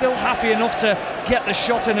 but still happy enough to get the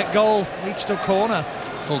shot in at goal. Leads to a corner.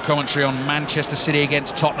 Full commentary on Manchester City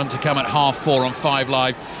against Tottenham to come at 4:30 on 5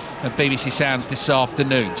 Live at BBC Sounds this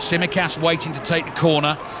afternoon. Tsimikas waiting to take the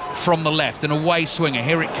corner from the left, an away swinger.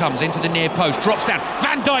 Here it comes into the near post, drops down.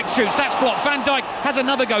 Van Dijk shoots, that's blocked. Van Dijk has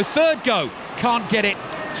another go, third go, can't get it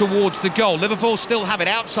towards the goal. Liverpool still have it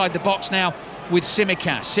outside the box now with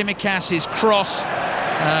Tsimikas. Tsimikas' cross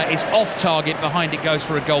is off target, behind it goes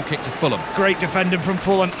for a goal kick to Fulham. Great defending from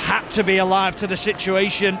Fulham, had to be alive to the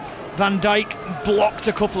situation. Van Dijk blocked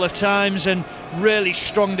a couple of times, and really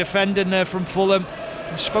strong defending there from Fulham.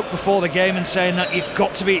 I spoke before the game and saying that you've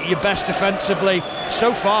got to be at your best defensively.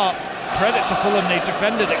 So far, credit to Fulham, they've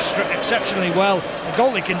defended exceptionally well. The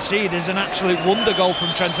goal they concede is an absolute wonder goal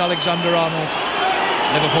from Trent Alexander-Arnold.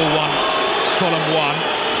 Liverpool 1, Fulham 1.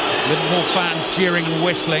 Liverpool fans jeering and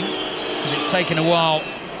whistling because it's taken a while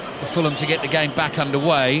for Fulham to get the game back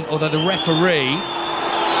underway, although the referee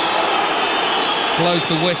blows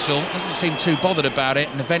the whistle, doesn't seem too bothered about it,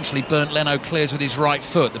 and eventually Bernd Leno clears with his right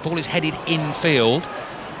foot. The ball is headed infield,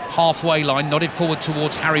 halfway line, nodded forward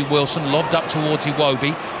towards Harry Wilson, lobbed up towards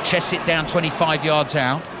Iwobi, chests it down 25 yards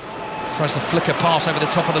out, tries to flick a pass over the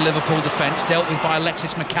top of the Liverpool defence, dealt with by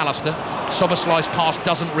Alexis McAllister. Soberslai's pass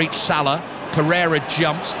doesn't reach Salah. Pereira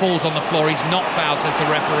jumps, falls on the floor, he's not fouled, says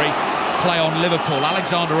the referee. Play on Liverpool.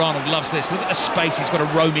 Alexander-Arnold loves this. Look at the space he's got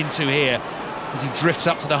to roam into here as he drifts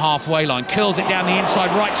up to the halfway line, curls it down the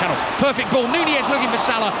inside right channel. Perfect ball. Nunez looking for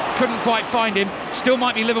Salah, couldn't quite find him. Still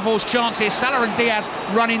might be Liverpool's chance here. Salah and Diaz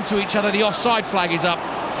run into each other. The offside flag is up.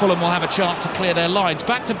 Fulham will have a chance to clear their lines.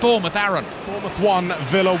 Back to Bournemouth, Aaron. Bournemouth 1,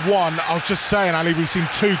 Villa 1. I was just saying, Ali, we've seen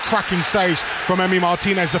two cracking saves from Emi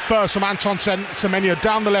Martinez. The first from Antoine Semenyo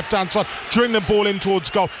down the left-hand side, drilling the ball in towards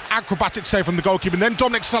goal. Acrobatic save from the goalkeeper. And then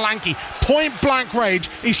Dominic Solanke, point-blank range.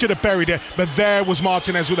 He should have buried it, but there was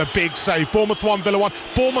Martinez with a big save. Bournemouth 1, Villa 1.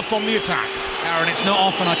 Bournemouth on the attack. Aaron, it's not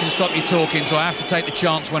often I can stop you talking, so I have to take the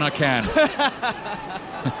chance when I can.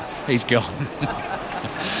 He's gone.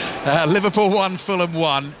 Liverpool 1, Fulham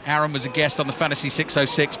 1. Aaron was a guest on the Fantasy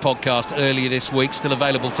 606 podcast earlier this week, still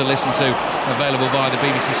available to listen to, available via the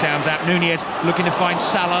BBC Sounds app. Nunez looking to find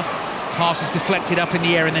Salah. Pass is deflected up in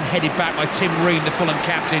the air and then headed back by Tim Ream, the Fulham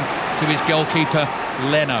captain, to his goalkeeper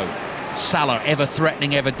Leno. Salah, ever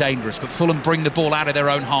threatening, ever dangerous, but Fulham bring the ball out of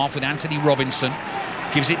their own half with Anthony Robinson.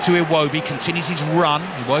 Gives it to Iwobi, continues his run.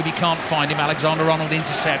 Iwobi can't find him. Alexander-Arnold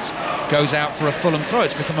intercepts, goes out for a Fulham throw.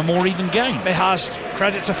 It's become a more even game. It has.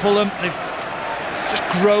 Credit to Fulham. They've just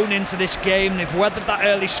grown into this game. They've weathered that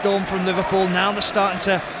early storm from Liverpool. Now they're starting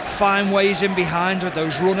to find ways in behind with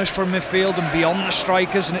those runners from midfield and beyond the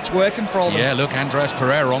strikers, and it's working for all them. Yeah, look, Andreas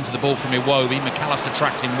Pereira onto the ball from Iwobi. McAllister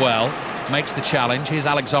tracked him well, makes the challenge. Here's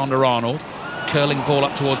Alexander-Arnold. Curling ball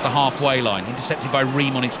up towards the halfway line, intercepted by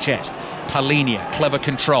Ream on his chest. Palhinha, clever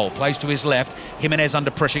control, plays to his left. Jimenez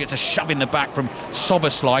under pressure, gets a shove in the back from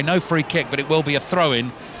Soberslai. No free kick, but it will be a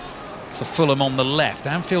throw-in for Fulham on the left.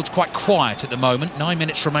 Anfield's quite quiet at the moment. 9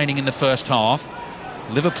 minutes remaining in the first half.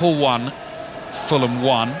 Liverpool 1, Fulham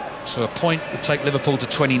 1. So a point would take Liverpool to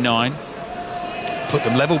 29. Put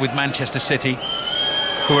them level with Manchester City,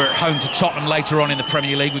 who are at home to Tottenham later on in the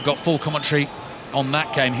Premier League. We've got full commentary on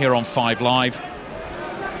that game here on 5 Live,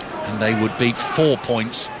 and they would be 4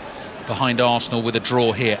 points behind Arsenal with a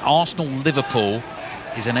draw here. Arsenal-Liverpool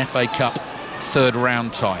is an FA Cup third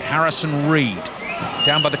round tie. Harrison Reed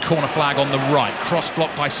down by the corner flag on the right, cross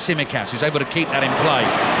blocked by Tsimikas, who's able to keep that in play.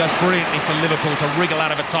 Does brilliantly for Liverpool to wriggle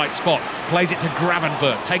out of a tight spot, plays it to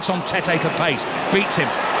Gravenberch, takes on Tete for pace, beats him,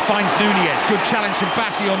 finds Nunez. Good challenge from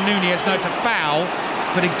Bassi on Nunez. No, it's a foul.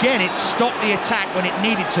 But again, it stopped the attack when it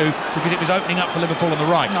needed to, because it was opening up for Liverpool on the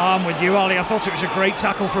right. No, I'm with you, Ali. I thought it was a great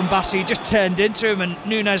tackle from Bassi. He just turned into him, and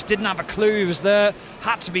Nunez didn't have a clue he was there.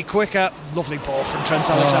 Had to be quicker. Lovely ball from Trent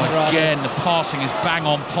Alexander-Arnold. Again, the passing is bang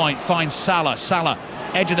on point. Finds Salah. Salah,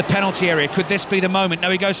 edge of the penalty area. Could this be the moment? No,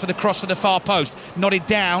 he goes for the cross to the far post. Nodded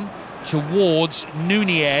down towards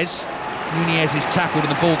Nunez. Nunez is tackled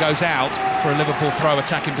and the ball goes out for a Liverpool throw,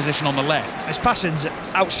 attacking position on the left. His passing's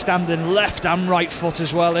outstanding, left and right foot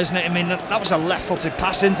as well, isn't it? I mean, that was a left-footed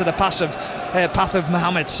pass into the path of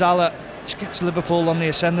Mohamed Salah. Just gets Liverpool on the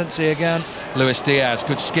ascendancy again. Luis Diaz,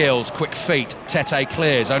 good skills, quick feet. Tete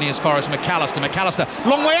clears, only as far as McAllister. McAllister,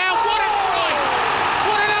 long way out. What a strike!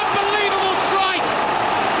 What an unbelievable strike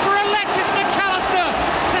for Alexis McAllister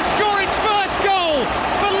to score his first goal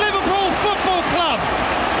for Liverpool Football Club.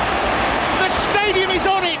 The stadium is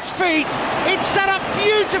on its feet. It's set up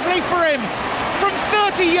beautifully for him from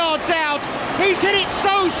 30 yards out. He's hit it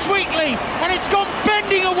so sweetly, and it's gone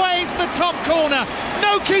bending away into the top corner.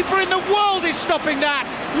 No keeper in the world is stopping that.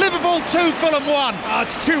 Liverpool 2, Fulham 1. Oh,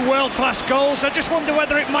 it's two world-class goals. I just wonder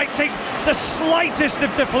whether it might take the slightest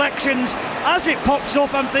of deflections. As it pops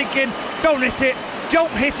up, I'm thinking, don't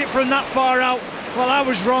hit it from that far out. Well, I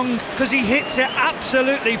was wrong, because he hits it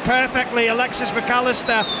absolutely perfectly. Alexis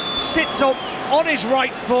McAllister sits up on his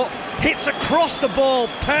right foot, hits across the ball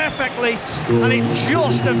perfectly, and it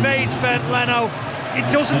just evades Bernd Leno. It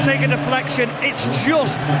doesn't take a deflection, it's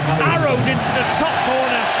just arrowed into the top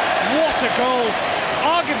corner. What a goal!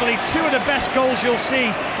 Arguably two of the best goals you'll see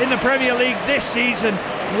in the Premier League this season.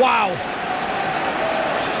 Wow.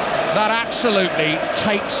 That absolutely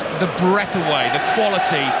takes the breath away, the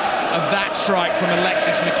quality of that strike from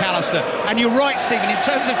Alexis McAllister. And you're right, Stephen, in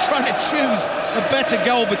terms of trying to choose a better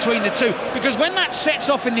goal between the two, because when that sets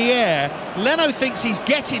off in the air, Leno thinks he's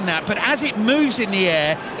getting that, but as it moves in the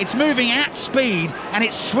air, it's moving at speed and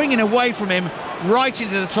it's swinging away from him right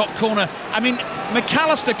into the top corner. I mean,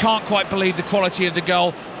 McAllister can't quite believe the quality of the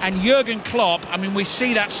goal, and Jurgen Klopp, I mean, we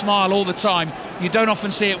see that smile all the time. You don't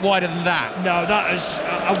often see it wider than that. No, that is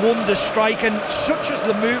a wonder strike, and such as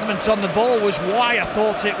the movement on the ball was why I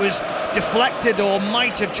thought it was deflected or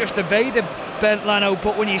might have just evaded Bernd Leno.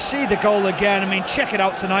 But when you see the goal again, I mean, check it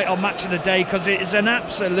out tonight on Match of the Day, because it is an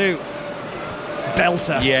absolute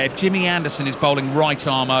belter. Yeah, if Jimmy Anderson is bowling right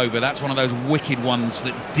arm over, that's one of those wicked ones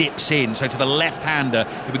that dips in, so to the left-hander,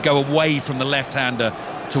 it would go away from the left-hander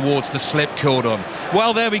towards the slip cordon.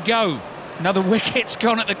 Well, there we go. Another wicket's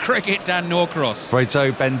gone at the cricket, Dan Norcross. Afraid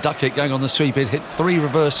so. Ben Duckett going on the sweep. He'd hit 3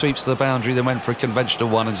 reverse sweeps to the boundary, then went for a conventional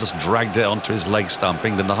one and just dragged it onto his leg stump.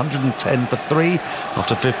 England 110 for 3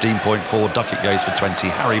 after 15.4. Duckett goes for 20.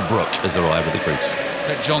 Harry Brook has arrived at the crease.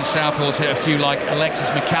 But John Southall's hit a few like Alexis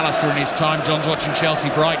McAllister in his time. John's watching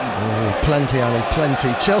Chelsea-Brighton. Oh, plenty, Ali,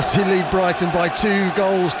 plenty. Chelsea lead Brighton by 2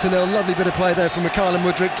 goals to 0. Lovely bit of play there from Mikhail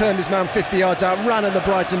Mudryk. Turned his man 50 yards out, ran at the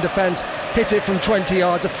Brighton defence, hit it from 20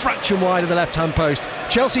 yards, a fraction wide of the left-hand post.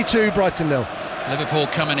 Chelsea 2, Brighton 0. Liverpool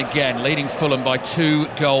coming again, leading Fulham by 2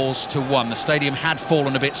 goals to 1. The stadium had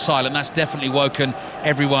fallen a bit silent. That's definitely woken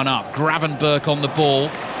everyone up. Gravenberch on the ball,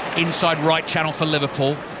 inside right channel for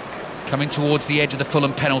Liverpool. Coming towards the edge of the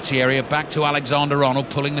Fulham penalty area, back to Alexander-Arnold,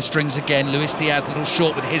 pulling the strings again. Luis Diaz a little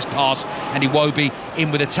short with his pass, and Iwobi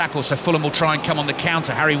in with a tackle, so Fulham will try and come on the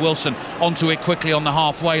counter. Harry Wilson onto it quickly on the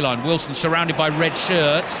halfway line. Wilson surrounded by red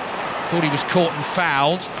shirts, thought he was caught and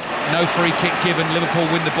fouled. No free kick given. Liverpool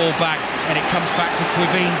win the ball back, and it comes back to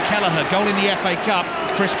Quiveen Kelleher. Goal in the FA Cup,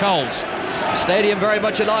 Chris Coles. Stadium very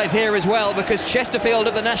much alive here as well, because Chesterfield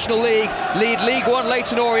of the National League lead League One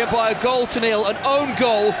Leyton Orient by 1-0. An own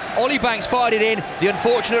goal. Ollie Banks fired it in. The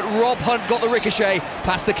unfortunate Rob Hunt got the ricochet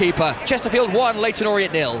past the keeper. Chesterfield 1, Leyton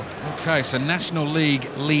Orient 0. Okay, so National League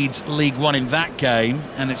leads League One in that game,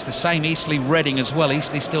 and it's the same Eastleigh Reading as well.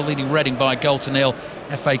 Eastleigh still leading Reading by 1-0.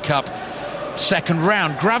 FA Cup second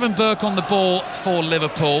round. Gravenberch on the ball for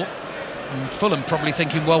Liverpool. And Fulham probably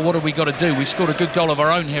thinking, well, what have we got to do? We scored a good goal of our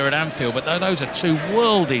own here at Anfield, but those are 2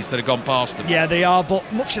 worldies that have gone past them. Yeah, they are, but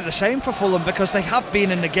much of the same for Fulham, because they have been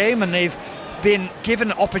in the game and they've been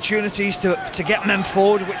given opportunities to get men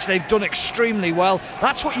forward, which they've done extremely well.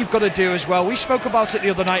 That's what you've got to do as well. We spoke about it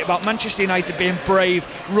the other night about Manchester United being brave,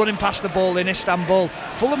 running past the ball in Istanbul.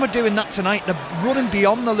 Fulham are doing that tonight. They're running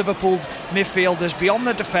beyond the Liverpool midfielders, beyond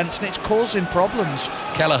the defence, and it's causing problems.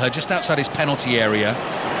 Kelleher just outside his penalty area.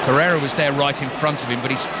 Pereira was there right in front of him,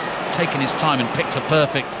 but he's taken his time and picked a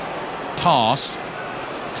perfect pass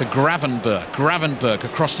to Gravenberch. Gravenberch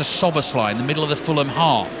across to Soboslai in the middle of the Fulham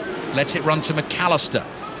half. Lets it run to McAllister.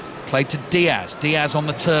 Played to Diaz. Diaz on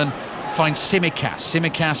the turn finds Tsimikas.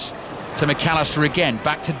 Tsimikas to McAllister again.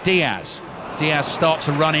 Back to Diaz. Diaz starts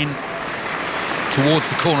to run in towards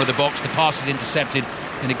the corner of the box. The pass is intercepted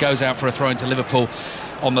and it goes out for a throw into Liverpool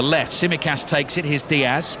on the left. Tsimikas takes it. Here's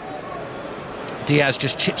Diaz. Diaz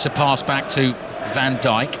just chips a pass back to Van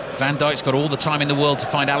Dijk. Van Dijk's got all the time in the world to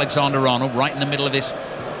find Alexander-Arnold right in the middle of this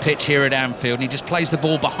pitch here at Anfield, and he just plays the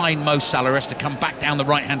ball behind Mo Salah, has to come back down the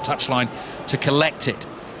right hand touchline to collect it.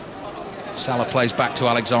 Salah plays back to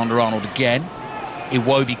Alexander-Arnold again.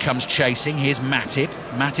 Iwobi comes chasing. Here's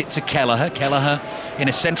Matip to Kelleher. Kelleher in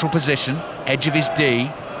a central position, edge of his D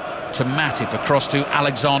to Matip across to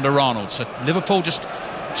Alexander-Arnold. So Liverpool just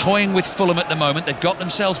toying with Fulham at the moment. They've got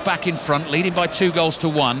themselves back in front, leading by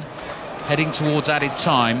 2-1, heading towards added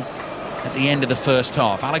time at the end of the first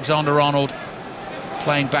half. Alexander-Arnold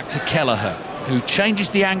playing back to Kelleher, who changes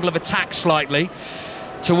the angle of attack slightly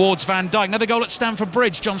towards Van Dijk. Another goal at Stamford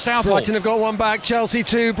Bridge. John Southall. Brighton have got one back. Chelsea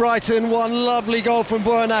 2, Brighton 1. Lovely goal from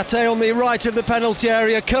Buonate on the right of the penalty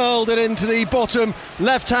area. Curled it into the bottom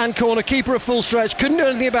left-hand corner. Keeper at full stretch. Couldn't do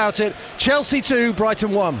anything about it. Chelsea 2,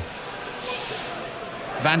 Brighton 1.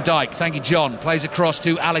 Van Dijk, thank you John, plays across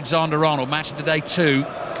to Alexander-Arnold. Match of the day 2,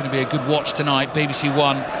 going to be a good watch tonight. BBC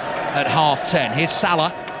 1 at 10:30. Here's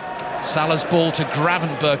Salah. Salah's ball to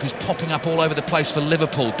Gravenberg, who's popping up all over the place for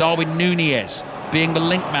Liverpool. Darwin Nunez being the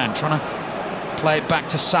link man, trying to play it back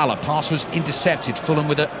to Salah. Pass was intercepted. Fulham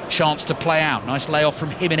with a chance to play out. Nice layoff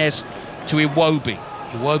from Jimenez to Iwobi.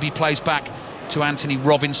 Iwobi plays back to Anthony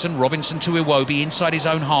Robinson. Robinson to Iwobi inside his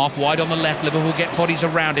own half, wide on the left. Liverpool get bodies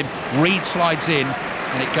around him. Reed slides in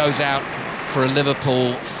and it goes out for a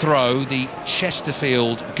Liverpool throw. The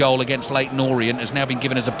Chesterfield goal against Leyton Orient has now been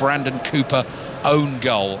given as a Brandon Cooper own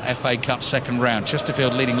goal. FA Cup second round.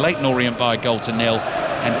 Chesterfield leading Leyton Orient by 1-0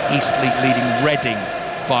 and Eastleigh leading Reading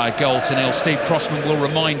by 1-0. Steve Crossman will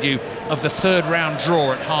remind you of the third round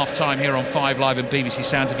draw at half-time here on 5 Live and BBC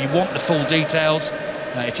Sounds. If you want the full details,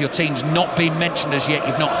 if your team's not been mentioned as yet,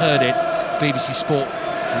 you've not heard it, BBC Sport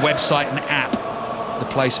website and app, the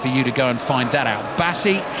place for you to go and find that out.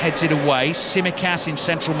 Bassi heads it away. Tsimikas in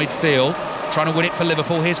central midfield, trying to win it for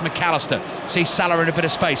Liverpool. Here's McAllister. See Salah in a bit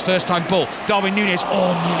of space. First time ball. Darwin Nunez.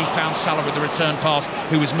 Nearly found Salah with the return pass,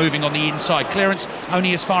 who was moving on the inside. Clearance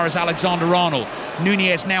only as far as Alexander-Arnold.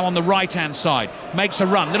 Nunez now on the right-hand side. Makes a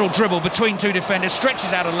run. Little dribble between two defenders.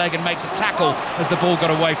 Stretches out a leg and makes a tackle as the ball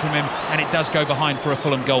got away from him. And it does go behind for a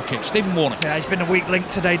Fulham goal kick. Stephen Warner. Yeah, he's been a weak link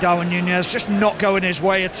today, Darwin Nunez. Just not going his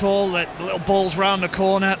way at all. The little balls round the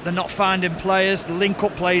corner. They're not finding players. The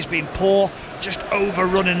link-up play has been poor. Just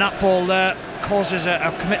overrunning that ball there. Causes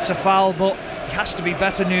commits a foul, but he has to be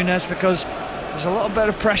better, Nunez, because there's a little bit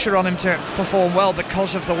of pressure on him to perform well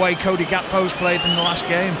because of the way Cody Gakpo's played in the last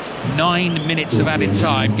game. 9 minutes of added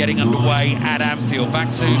time getting underway at Anfield. Back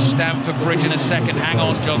to Stamford Bridge in a second. Hang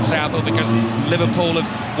on, John Southall, because Liverpool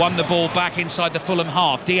have won the ball back inside the Fulham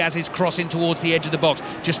half. Diaz is crossing towards the edge of the box,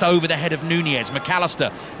 just over the head of Nunez.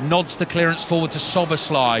 McAllister nods the clearance forward to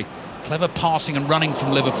Soboslai. Clever passing and running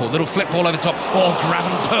from Liverpool. Little flip ball over the top.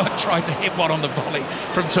 Gravenberg tried to hit one on the volley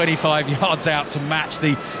from 25 yards out to match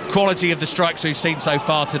the quality of the strikes we've seen so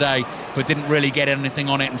far today, but didn't really get anything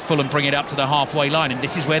on it, and Fulham bring it up to the halfway line. And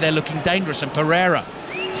this is where they're looking dangerous, and Pereira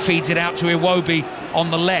feeds it out to Iwobi on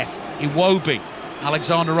the left. Iwobi,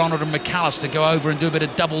 Alexander-Arnold and McAllister go over and do a bit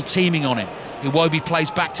of double teaming on it. Iwobi plays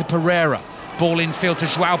back to Pereira. Ball infield to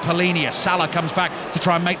João Palhinha. Salah comes back to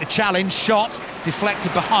try and make the challenge. Shot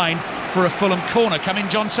deflected behind for a Fulham corner. Come in,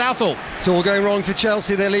 John Southall. It's all going wrong for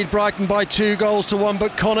Chelsea. They lead Brighton by 2-1,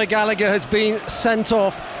 but Conor Gallagher has been sent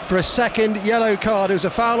off for a second yellow card. It was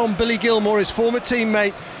a foul on Billy Gilmour, his former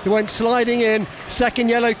teammate, who went sliding in. Second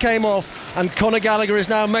yellow came off, and Conor Gallagher is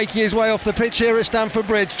now making his way off the pitch here at Stamford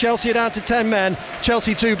Bridge. Chelsea are down to 10 men.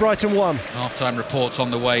 Chelsea 2, Brighton 1. Half-time reports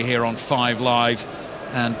on the way here on 5 Live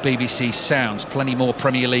and BBC Sounds. Plenty more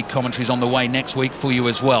Premier League commentaries on the way next week for you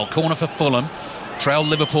as well. Corner for Fulham. Trail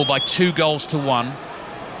Liverpool by 2-1.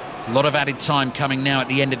 A lot of added time coming now at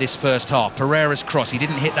the end of this first half. Pereira's cross, he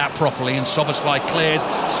didn't hit that properly, and Soboslai clears.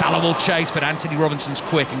 Salah will chase, but Anthony Robinson's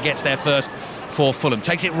quick and gets there first for Fulham.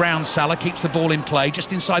 Takes it round Salah, keeps the ball in play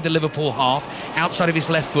just inside the Liverpool half. Outside of his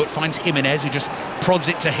left foot, finds Jimenez, who just prods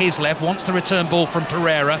it to his left. Wants the return ball from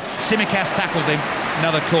Pereira. Tsimikas tackles him.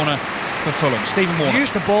 Another corner for Fulham. Stephen Warner. They've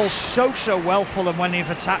used the ball so well, Fulham, when they've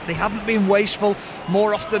attacked. They haven't been wasteful.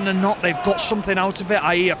 More often than not, they've got something out of it,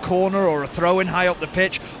 i.e. a corner or a throw-in high up the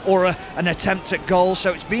pitch, or an attempt at goal.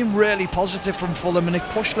 So it's been really positive from Fulham, and they've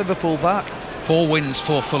pushed Liverpool back. 4 wins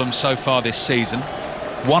for Fulham so far this season.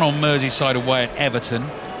 1 on Merseyside away at Everton.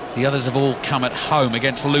 The others have all come at home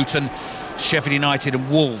against Luton, Sheffield United and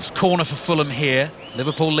Wolves. Corner for Fulham here.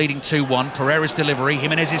 Liverpool leading 2-1. Pereira's delivery.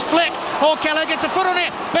 Jimenez's flick. Keller gets a foot on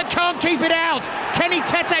it, but can't keep it out. Kenny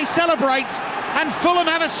Tete celebrates, and Fulham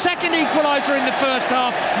have a second equaliser in the first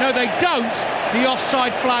half. No, they don't. The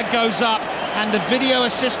offside flag goes up, and the video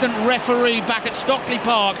assistant referee back at Stockley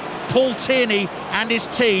Park, Paul Tierney, and his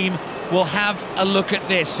team will have a look at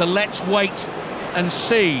this. So let's wait and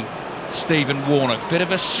see. Stephen Warner, bit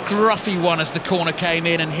of a scruffy one as the corner came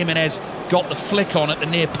in, and Jimenez got the flick on at the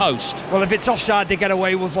near post. Well, if it's offside, they get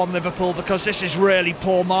away with one, Liverpool, because this is really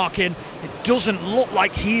poor marking. It doesn't look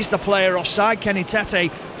like he's the player offside, Kenny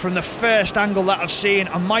Tete, from the first angle that I've seen.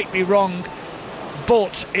 I might be wrong,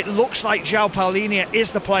 but it looks like João Palhinha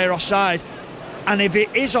is the player offside. And if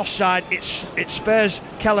it is offside, it spares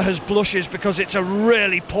Kelleher's blushes, because it's a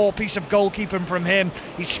really poor piece of goalkeeping from him.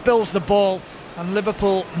 He spills the ball, and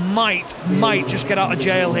Liverpool might just get out of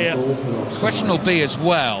jail here. Question will be as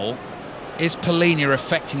well, is Palhinha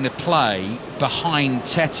affecting the play behind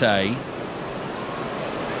Tete?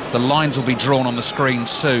 The lines will be drawn on the screen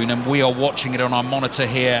soon, and we are watching it on our monitor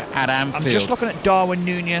here at Anfield. I'm just looking at Darwin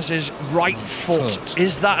Núñez's right foot.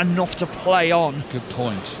 Is that enough to play on? Good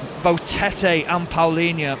point. Both Tete and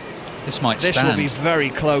Paulinho. This might stand. This will be very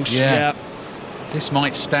close. Yeah. This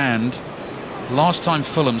might stand. Last time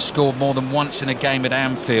Fulham scored more than once in a game at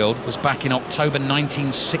Anfield was back in October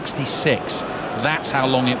 1966. That's how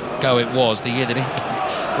long ago it was, the year that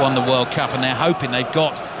England won the World Cup, and they're hoping they've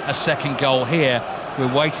got a second goal here.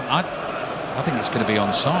 We're waiting. I think it's going to be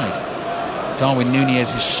onside. Darwin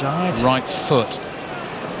Núñez's side, right foot.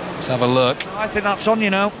 Let's have a look. I think that's on, you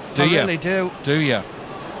know. I really do. Do you?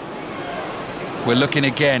 We're looking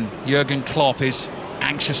again. Jurgen Klopp is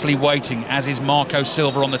anxiously waiting, as is Marco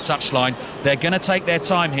Silva on the touchline. They're going to take their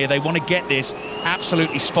time here. They want to get this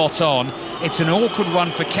absolutely spot on. It's an awkward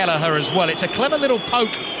one for Kelleher as well. It's a clever little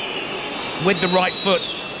poke with the right foot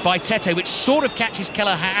by Tete, which sort of catches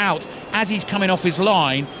Kelleher out as he's coming off his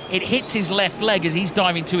line. It hits his left leg as he's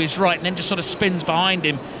diving to his right, and then just sort of spins behind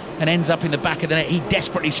him and ends up in the back of the net. He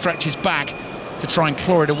desperately stretches back to try and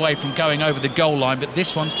claw it away from going over the goal line, but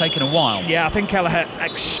this one's taken a while. Yeah, I think Kelleher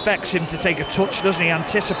expects him to take a touch, doesn't he?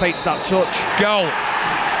 Anticipates that touch. Goal.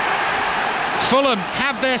 Fulham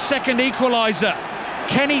have their second equaliser.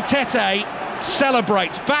 Kenny Tete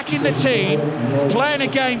celebrates, back in the team, playing a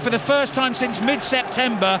game for the first time since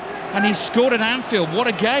mid-September, and he's scored at Anfield. What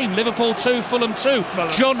a game. Liverpool 2, Fulham 2.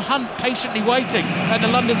 John Hunt patiently waiting at the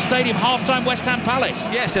London Stadium. Half-time, West Ham Palace.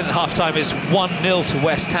 Yes, and at half-time it's 1-0 to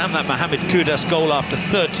West Ham. That Mohamed Kudus goal after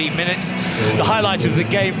 13 minutes. The highlight of the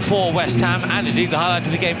game for West Ham, and indeed the highlight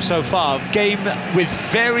of the game so far. Game with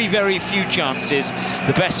very, very few chances.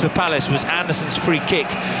 The best for Palace was Anderson's free kick,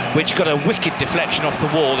 which got a wicked deflection off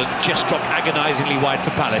the wall and just dropped agonisingly wide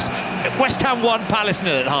for Palace. West Ham 1, Palace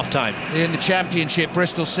 0 at half-time. In the Championship,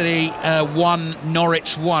 Bristol City 1,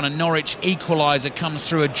 Norwich 1. A Norwich equaliser comes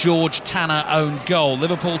through a George Tanner own goal.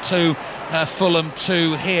 Liverpool 2, Fulham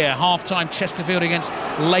 2 here. Half-time, Chesterfield against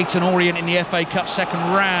Leyton Orient in the FA Cup second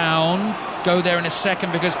round. Go there in a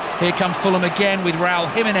second, because here come Fulham again with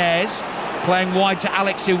Raul Jimenez playing wide to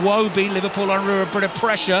Alex Iwobi. Liverpool under a bit of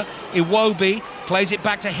pressure. Iwobi plays it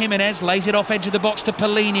back to Jimenez, lays it off edge of the box to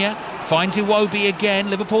Paulinho, finds Iwobi again.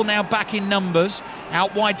 Liverpool now back in numbers.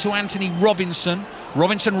 Out wide to Anthony Robinson.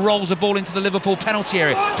 Robinson rolls the ball into the Liverpool penalty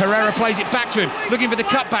area. Pereira plays it back to him, looking for the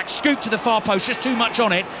cutback, scoop to the far post, just too much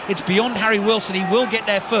on it. It's beyond Harry Wilson. He will get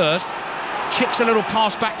there first. Chips a little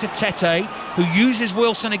pass back to Tete, who uses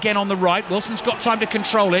Wilson again on the right. Wilson's got time to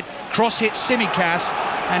control it. Cross hits Tsimikas,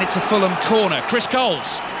 and it's a Fulham corner. Chris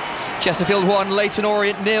Coles. Chesterfield 1, Leyton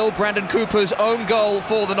Orient 0. Brandon Cooper's own goal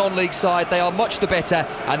for the non-league side. They are much the better,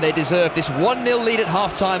 and they deserve this 1-0 lead at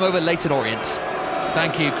half-time over Leyton Orient.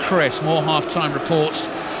 Thank you, Chris. More half-time reports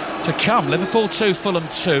to come. Liverpool 2, Fulham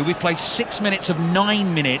 2. We played 6 minutes of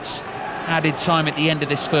 9 minutes added time at the end of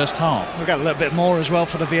this first half. We'll get a little bit more as well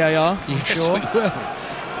for the VAR. Yes, sure. we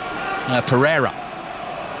will. Pereira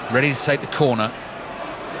ready to take the corner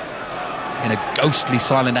in a ghostly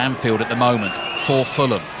silent Anfield at the moment for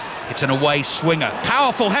Fulham. It's an away swinger.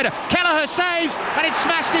 Powerful header. Kelleher saves, and it's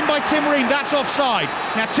smashed in by Tim Ream. That's offside.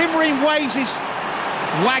 Now Tim Ream wags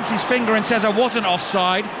his finger and says I wasn't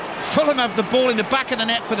offside. Fulham have the ball in the back of the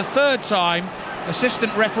net for the third time.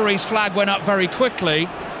 Assistant referee's flag went up very quickly.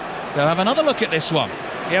 They'll have another look at this one.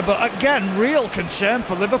 Yeah, but again, real concern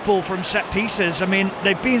for Liverpool from set pieces. I mean,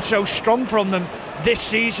 they've been so strong from them this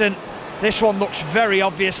season. This one looks very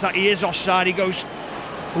obvious that he is offside. He goes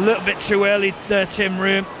a little bit too early there, Tim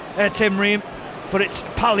Ream. But it's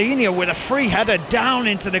Paulinho with a free header down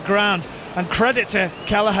into the ground. And credit to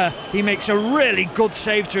Kelleher, he makes a really good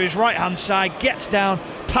save to his right-hand side, gets down,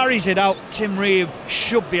 parries it out. Tim Ream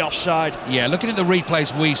should be offside. Yeah, looking at the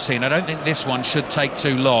replays we've seen, I don't think this one should take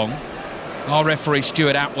too long. Our referee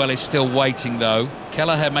Stuart Atwell is still waiting though.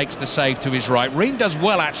 Kelleher makes the save to his right. Ream does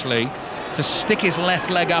well actually to stick his left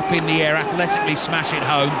leg up in the air, athletically smash it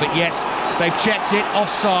home, but yes, they've checked it,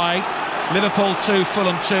 offside. Liverpool 2,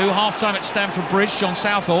 Fulham 2. Half-time at Stamford Bridge. John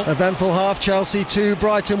Southall. Eventful half. Chelsea 2,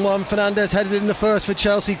 Brighton 1. Fernandes headed in the first for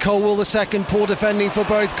Chelsea. Colwell the second. Poor defending for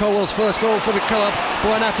both. Colwell's first goal for the club.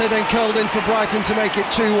 Buonate then curled in for Brighton to make it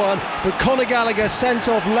 2-1. But Conor Gallagher sent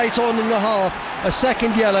off late on in the half. A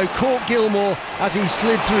second yellow. Caught Gilmour as he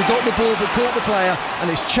slid through. Got the ball but caught the player. And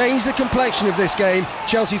it's changed the complexion of this game.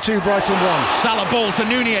 Chelsea 2, Brighton 1. Salah ball to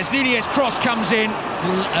Núñez. Núñez cross comes in.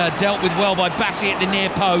 Dealt with well by Bassi at the near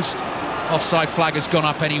post. Offside flag has gone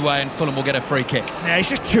up anyway, and Fulham will get a free kick. Yeah, he's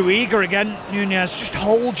just too eager again, Núñez. Just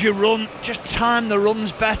hold your run, just time the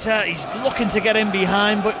runs better. He's looking to get in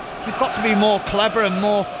behind, but you've got to be more clever and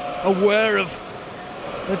more aware of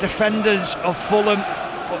the defenders of Fulham.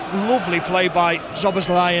 But Lovely play by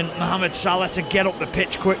Szoboszlai and Mohamed Salah to get up the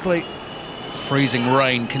pitch quickly. Freezing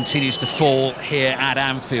rain continues to fall here at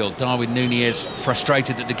Anfield. Darwin Núñez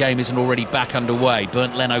frustrated that the game isn't already back underway.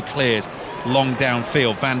 Bernd Leno clears long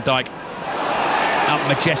downfield. Van Dijk up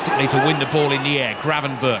majestically to win the ball in the air.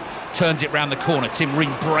 Gravenberch turns it round the corner. Tim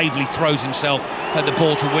Ream bravely throws himself at the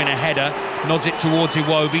ball to win a header. Nods it towards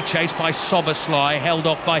Iwobi, chased by Szoboszlai, held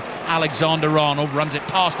off by Alexander-Arnold. Runs it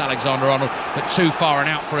past Alexander-Arnold, but too far and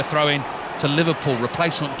out for a throw-in to Liverpool.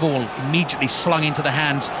 Replacement ball immediately slung into the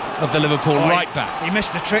hands of the Liverpool right back. He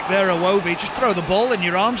missed a trick there, Iwobi. Just throw the ball in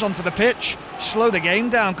your arms onto the pitch. Slow the game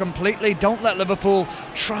down completely. Don't let Liverpool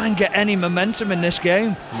try and get any momentum in this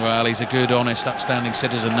game. Well, he's a good, honest, upstanding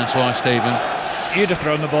citizen. That's why, Stephen. You'd have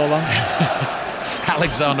thrown the ball on.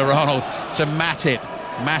 Alexander-Arnold to Matip.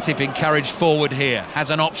 Matip encouraged forward here,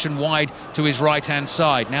 has an option wide to his right hand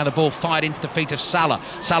side. Now the ball fired into the feet of Salah.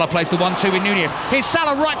 Salah plays the 1-2 with Núñez. Here's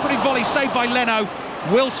Salah, right footed volley saved by Leno.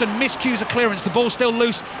 Wilson miscues a clearance. The ball still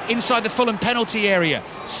loose inside the Fulham penalty area.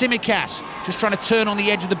 Tsimikas just trying to turn on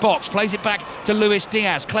the edge of the box, plays it back to Luis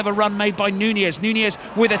Diaz. Clever run made by Núñez. Núñez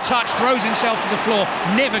with a touch throws himself to the floor,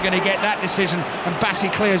 never going to get that decision, and Bassi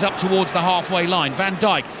clears up towards the halfway line. Van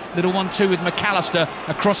Dijk, little 1-2 with McAllister.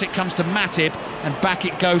 Across it comes to Matip, and back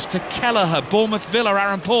it goes to Kelleher. Bournemouth Villa,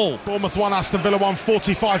 Aaron Paul. Bournemouth 1, Aston Villa 1,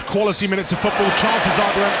 45 quality minutes of football. Chances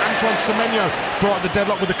are there, and Antoine Semenyo brought the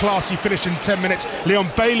deadlock with a classy finish in 10 minutes. Leon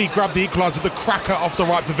Bailey grabbed the equaliser, the cracker off the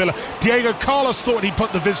right for Villa. Diego Carlos thought he'd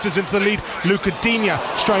put the visitors into the lead. Luca Digne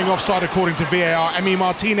straying offside according to VAR. Emi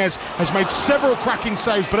Martinez has made several cracking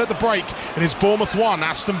saves, but at the break it is Bournemouth 1,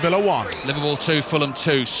 Aston Villa 1. Liverpool 2, Fulham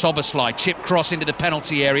 2. Szoboszlai, chip cross into the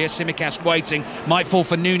penalty area. Tsimikas waiting, might fall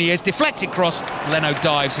for Núñez. Deflected cross, Leno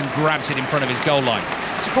dives and grabs it in front of his goal line.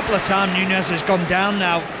 It's a couple of times Núñez has gone down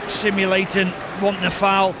now, simulating, wanting a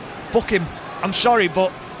foul. Book him. I'm sorry,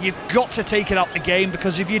 but you've got to take it out the game,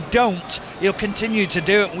 because if you don't, he'll continue to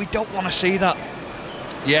do it. We don't want to see that.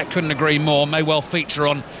 Yeah, couldn't agree more. May well feature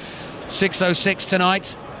on 6:06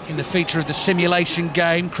 tonight in the feature of the simulation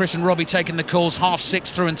game. Chris and Robbie taking the calls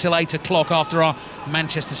 6:30 through until 8 o'clock after our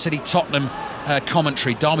Manchester City-Tottenham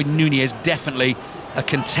commentary. Darwin Núñez definitely a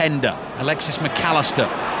contender. Alexis McAllister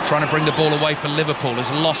trying to bring the ball away for Liverpool,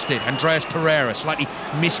 has lost it. Andreas Pereira slightly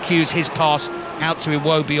miscues his pass out to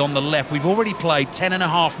Iwobi on the left. We've already played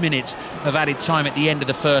 10.5 minutes of added time at the end of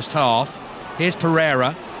the first half. Here's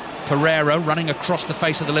Pereira running across the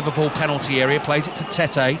face of the Liverpool penalty area, plays it to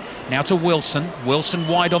Tete, now to Wilson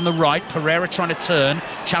wide on the right. Pereira trying to turn,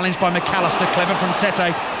 challenged by McAllister, clever from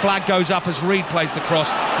Tete. Flag goes up as Reed plays the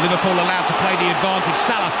cross. Liverpool allowed to play the advantage.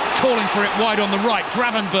 Salah calling for it wide on the right.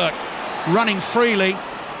 Gravenberch running freely,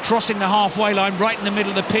 crossing the halfway line right in the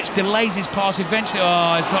middle of the pitch, delays his pass eventually.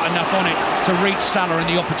 There's not enough on it to reach Salah, and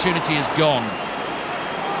the opportunity is gone.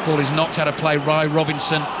 Ball is knocked out of play by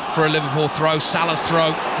Robinson for a Liverpool throw. Salah's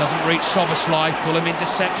throw doesn't reach Szoboszlai. Fulham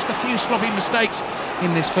intercept. Just a few sloppy mistakes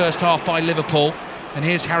in this first half by Liverpool. And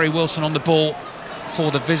here's Harry Wilson on the ball for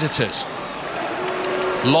the visitors.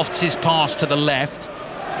 Lofts his pass to the left.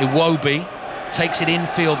 Iwobi takes it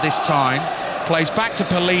infield this time. Plays back to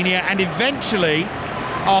Polinia, and eventually,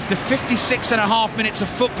 after 56.5 minutes of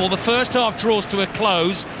football, the first half draws to a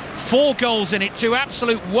close. 4 goals in it, 2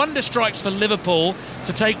 absolute wonder strikes for Liverpool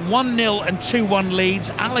to take 1-0 and 2-1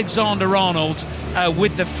 leads. Alexander-Arnold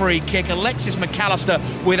with the free kick. Alexis McAllister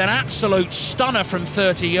with an absolute stunner from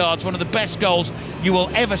 30 yards. One of the best goals you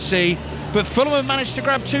will ever see. But Fulham have managed to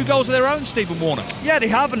grab 2 goals of their own, Stephen Warner. Yeah, they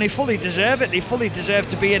have, and they fully deserve it. They fully deserve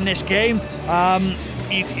to be in this game.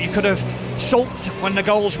 You could have sulked when the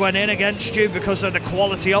goals went in against you because of the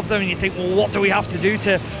quality of them, and you think, well, what do we have to do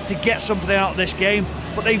to get something out of this game?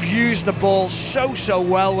 But they've used the ball so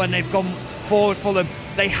well when they've gone forward for them.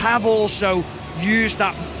 They have also used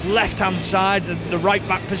that left-hand side, the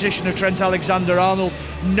right-back position of Trent Alexander-Arnold,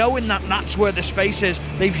 knowing that that's where the space is.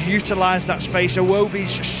 They've utilised that space.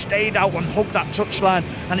 Iwobi's just stayed out and hugged that touchline,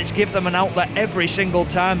 and it's given them an outlet every single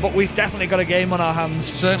time. But we've definitely got a game on our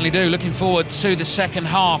hands. Certainly do. Looking forward to the second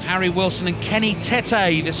half. Harry Wilson and Kenny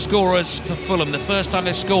Tete, the scorers for Fulham. The first time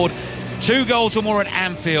they've scored 2 goals or more at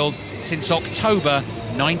Anfield since October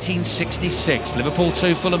 1966. Liverpool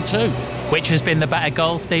 2, Fulham 2. Which has been the better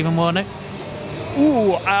goal, Stephen Warner?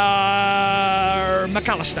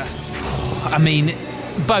 McAllister. I mean,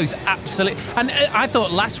 both absolutely. And I thought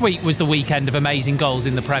last week was the weekend of amazing goals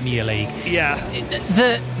in the Premier League. Yeah.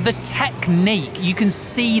 The technique, you can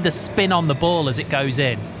see the spin on the ball as it goes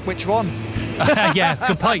in. Which one? Yeah,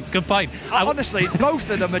 good point. Honestly, both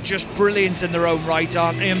of them are just brilliant in their own right,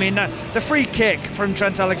 aren't they? I mean, the free kick from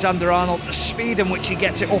Trent Alexander-Arnold, the speed in which he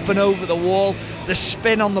gets it up and over the wall, the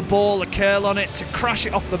spin on the ball, the curl on it to crash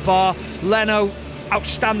it off the bar. Leno,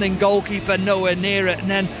 outstanding goalkeeper, nowhere near it. And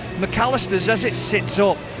then McAllister's, as it sits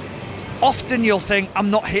up, often you'll think,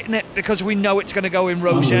 I'm not hitting it because we know it's going to go in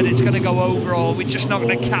Rosehead, it's going to go over, or we're just not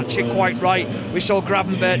going to catch it quite right. We saw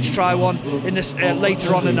Gravenberch try one in this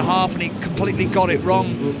later on in the half and he completely got it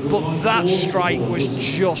wrong. But that strike was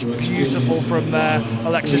just beautiful from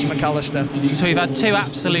Alexis McAllister. So we've had two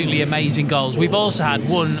absolutely amazing goals. We've also had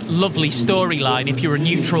one lovely storyline if you're a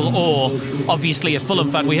neutral or obviously a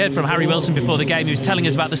Fulham fan. We heard from Harry Wilson before the game. He was telling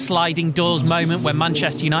us about the sliding doors moment when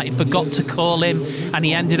Manchester United forgot to call him and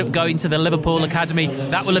he ended up going to the Liverpool Academy.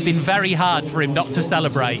 That will have been very hard for him not to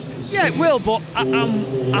celebrate. Yeah, it will, but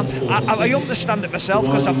I understand it myself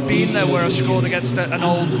because I've been there where I've scored against an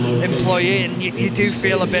old employee and you do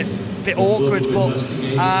feel a bit awkward, but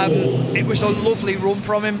it was a lovely run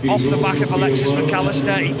from him off the back of Alexis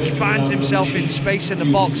McAllister. He finds himself in space in the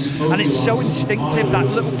box and it's so instinctive, that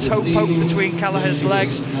little toe poke between Kelleher's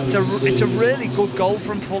legs. It's a really good goal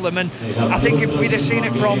from Fulham, and I think if we'd have seen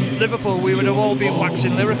it from Liverpool we would have all been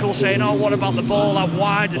waxing lyrical saying, oh, what about the ball out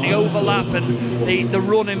wide and the overlap and the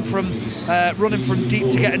running from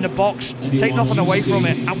deep to get in the box. Take nothing away from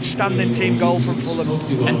it. Outstanding team goal from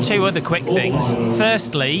Fulham. And two other quick things.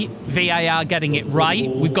 Firstly, VAR getting it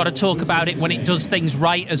right. We've got to talk about it when it does things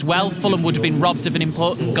right as well. Fulham would have been robbed of an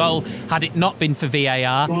important goal had it not been for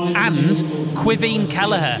VAR. And Quiveen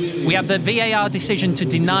Kelleher. We had the VAR decision to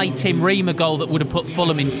deny Tim Ream a goal that would have put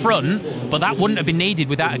Fulham in front, but that wouldn't have been needed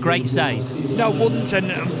without a great save. No, it wouldn't.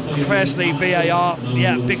 And firstly, VAR,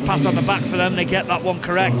 yeah, big pat on the back for them. They get that one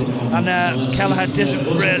correct. And Kelleher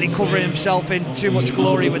doesn't really cover himself in too much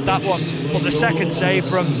glory with that one. But the second save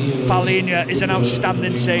from Palhinha is an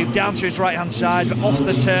outstanding save, down to his right hand side, off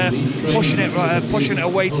the turf, pushing it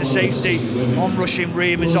away to safety. On rushing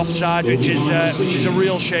Ream is offside, which is a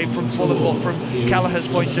real shame from Fulham, but from Kelleher's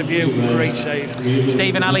point of view, great save.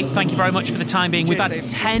 Stephen, Ali, thank you very much for the time being. We've had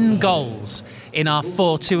 10 goals in our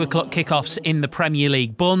 4 2:00 kickoffs in the Premier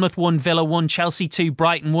League. Bournemouth 1, Villa 1, Chelsea 2,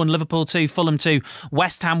 Brighton 1, Liverpool 2, Fulham 2,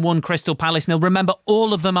 West Ham 1, Crystal Palace 0. Remember,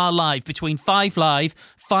 all of them are live between 5 Live,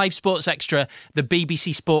 5 Sports Extra, the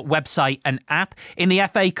BBC Sport website and app. In the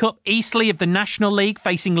FA Cup, Eastleigh of the National League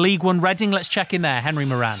facing League One Reading. Let's check in there. Henry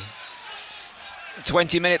Moran.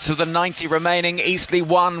 20 minutes of the 90 remaining. Eastleigh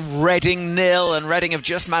 1, Reading 0, and Reading have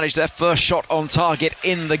just managed their first shot on target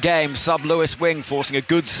in the game. Sub Lewis Wing forcing a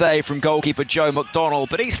good save from goalkeeper Joe McDonnell,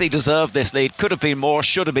 but Eastleigh deserved this lead. Could have been more,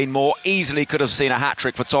 should have been more. Easily could have seen a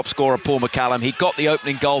hat-trick for top scorer Paul McCallum. He got the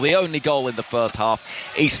opening goal, the only goal in the first half.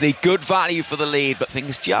 Eastleigh, good value for the lead, but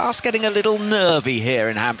things just getting a little nervy here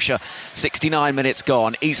in Hampshire. 69 minutes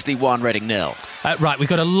gone. Eastleigh 1, Reading 0. Right, we've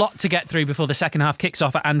got a lot to get through before the second half kicks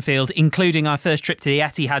off at Anfield, including our first trip to the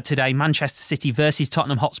Etihad today. Manchester City versus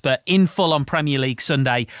Tottenham Hotspur in full on Premier League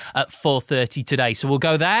Sunday at 4:30 today. So we'll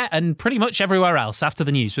go there and pretty much everywhere else after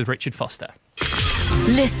the news with Richard Foster.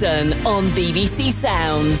 Listen on BBC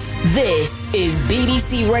Sounds. This is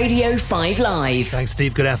BBC Radio 5 Live. Thanks,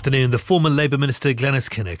 Steve. Good afternoon. The former Labour Minister Glenys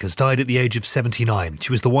Kinnock has died at the age of 79.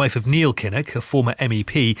 She was the wife of Neil Kinnock, a former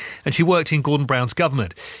MEP, and she worked in Gordon Brown's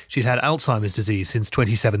government. She'd had Alzheimer's disease since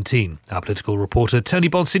 2017. Our political reporter Tony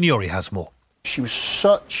Bonsignori has more. She was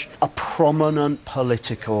such a prominent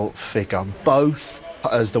political figure, both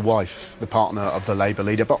as the wife, the partner of the Labour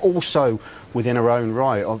leader, but also within her own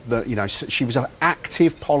right. She was an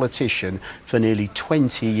active politician for nearly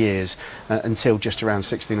 20 years until just around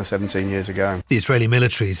 16 or 17 years ago. The Israeli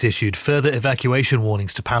military has issued further evacuation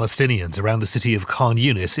warnings to Palestinians around the city of Khan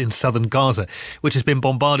Yunis in southern Gaza, which has been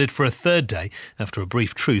bombarded for a third day after a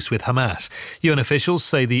brief truce with Hamas. UN officials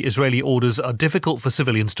say the Israeli orders are difficult for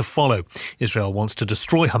civilians to follow. Israel wants to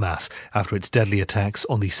destroy Hamas after its deadly attacks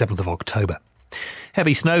on the 7th of October.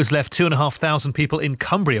 Heavy snows left 2,500 people in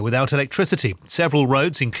Cumbria without electricity. Several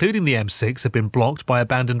roads, including the M6, have been blocked by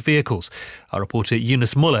abandoned vehicles. Our reporter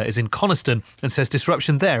Eunice Muller is in Coniston and says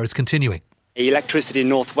disruption there is continuing. Electricity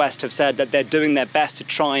North West have said that they're doing their best to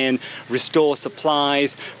try and restore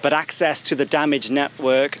supplies, but access to the damaged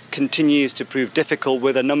network continues to prove difficult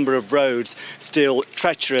with a number of roads still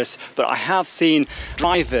treacherous. But I have seen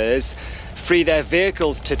drivers free their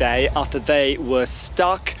vehicles today after they were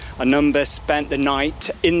stuck A number spent the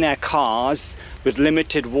night in their cars with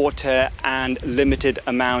limited water and limited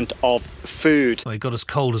amount of food. Well, it got as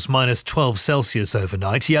cold as minus 12 Celsius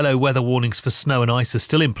overnight. Yellow weather warnings for snow and ice are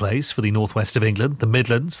still in place for the northwest of England, the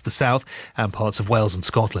Midlands, the south and parts of Wales and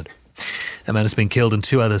Scotland. A man has been killed and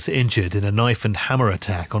 2 others injured in a knife and hammer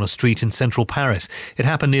attack on a street in central Paris. It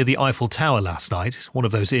happened near the Eiffel Tower last night. One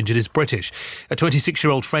of those injured is British. A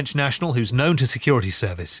 26-year-old French national who's known to security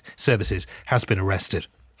services has been arrested.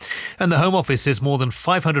 And the Home Office says more than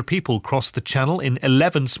 500 people crossed the Channel in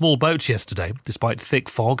 11 small boats yesterday, despite thick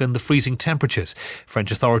fog and the freezing temperatures. French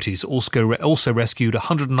authorities also rescued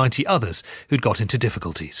 190 others who'd got into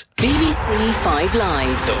difficulties. BBC 5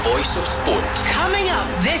 Live. The voice of sport. Coming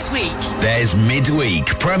up this week. There's midweek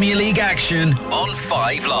Premier League action on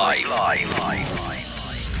 5 Live.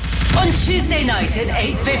 On Tuesday night at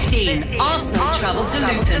 8:15, Arsenal travel to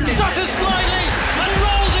Luton. Stutters slightly and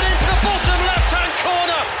rolls it into the bottom left-hand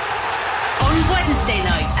corner. On Wednesday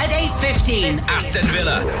night at 8:15, Aston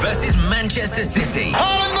Villa versus Manchester City.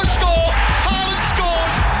 Haaland will score. Haaland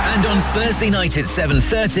scores. And on Thursday night at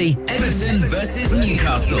 7:30, Everton versus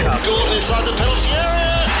Newcastle. Gordon inside the penalty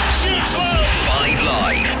area. Shoots low. 5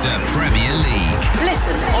 Live, the Premier League.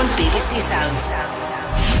 Listen on BBC Sounds.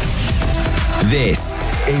 This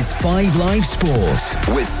is 5 Live Sport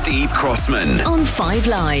with Steve Crossman. On 5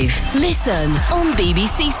 Live. Listen on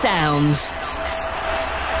BBC Sounds.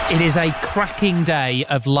 It is a cracking day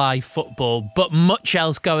of live football, but much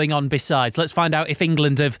else going on besides. Let's find out if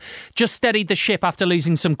England have just steadied the ship after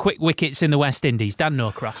losing some quick wickets in the West Indies. Dan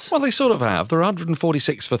Norcross. Well, they sort of have. They're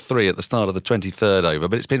 146 for 3 at the start of the 23rd over,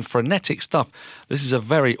 but it's been frenetic stuff. This is a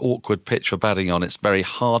very awkward pitch for batting on. It's very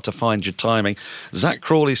hard to find your timing. Zach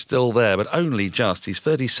Crawley's still there, but only just. He's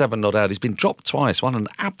 37 not out. He's been dropped twice. One an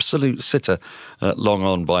absolute sitter long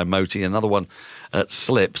on by Moti, another one at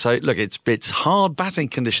slip. So, look, it's hard batting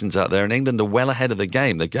conditions out there, and England are well ahead of the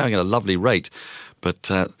game. They're going at a lovely rate, but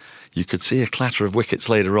you could see a clatter of wickets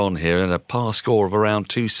later on here, and a par score of around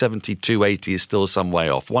 270, 280 is still some way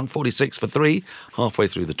off. 146 for 3, halfway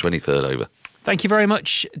through the 23rd over. Thank you very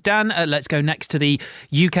much, Dan. Let's go next to the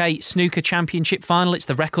UK Snooker Championship final. It's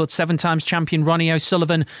the record 7 times champion Ronnie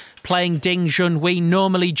O'Sullivan playing Ding Junhui.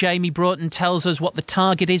 Normally, Jamie Broughton tells us what the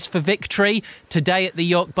target is for victory. Today at the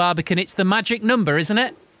York Barbican, it's the magic number, isn't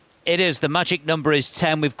it? It is. The magic number is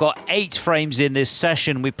 10. We've got 8 frames in this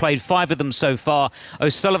session. We've played 5 of them so far.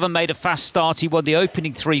 O'Sullivan made a fast start. He won the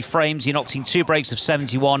opening 3 frames. He knocked in 2 breaks of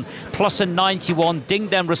 71, plus a 91. Ding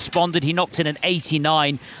then responded. He knocked in an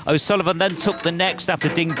 89. O'Sullivan then took the next after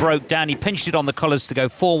Ding broke down. He pinched it on the colours to go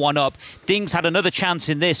 4-1 up. Ding's had another chance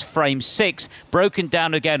in this, frame 6. Broken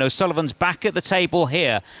down again. O'Sullivan's back at the table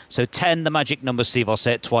here. So 10, the magic number, Steve. I'll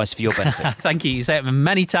say it twice for your benefit. Thank you. You say it as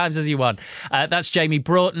many times as you want. That's Jamie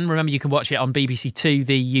Broughton. Remember, you can watch it on BBC 2,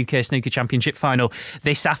 the UK Snooker Championship final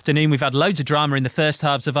this afternoon. We've had loads of drama in the first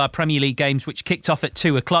halves of our Premier League games, which kicked off at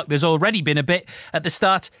 2 o'clock. There's already been a bit at the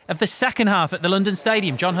start of the second half at the London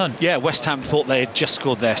Stadium. John Hunt. Yeah, West Ham thought they had just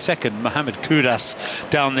scored their second. Mohamed Kudus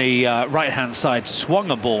down the right-hand side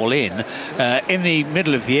swung a ball in. In the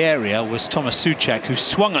middle of the area was Thomas Souček, who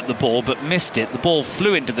swung at the ball but missed it. The ball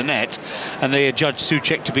flew into the net, and they adjudged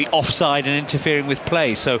Souček to be offside and interfering with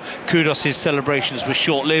play. So Kudus' celebrations were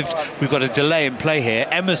short-lived. We've got a delay in play here.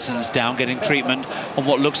 Emerson's down getting treatment on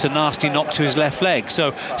what looks a nasty knock to his left leg.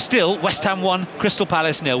 So still, West Ham 1, Crystal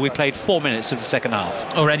Palace 0. We played 4 minutes of the second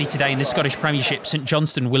half. Already today in the Scottish Premiership, St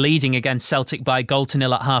Johnstone were leading against Celtic by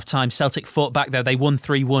 1-0 at half-time. Celtic fought back though. They won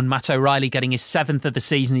 3-1. Matt O'Reilly getting his 7th of the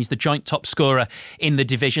season. He's the joint top scorer in the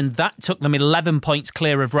division. That took them 11 points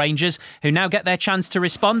clear of Rangers, who now get their chance to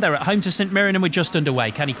respond. They're at home to St Mirren and we're just underway.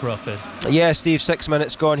 Kenny Crawford. Yeah, Steve, 6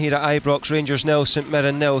 minutes gone here at Ibrox. Rangers 0, St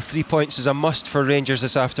Mirren 0. 3 points is a must for Rangers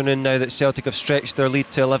this afternoon now that Celtic have stretched their lead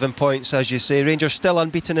to 11 points, as you say. Rangers still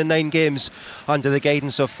unbeaten in 9 games under the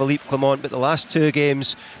guidance of Philippe Clement, but the last 2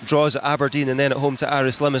 games, draws at Aberdeen and then at home to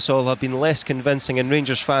Aris Limassol, have been less convincing, and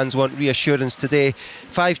Rangers fans want reassurance today.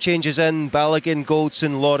 5 changes in: Balogun,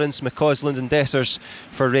 Goldson, Lawrence, McCausland and Dessers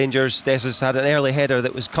for Rangers. Dessers had an early header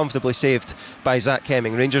that was comfortably saved by Zach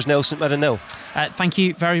Hemming. Rangers 0, St Mirren 0. Thank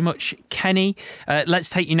you very much, Kenny. Let's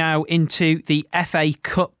take you now into the FA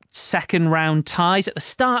Cup second round ties. At the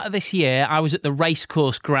start of this year, I was at the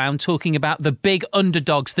racecourse ground talking about the big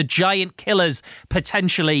underdogs, the giant killers,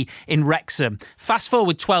 potentially in Wrexham. Fast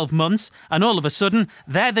forward 12 months, and all of a sudden,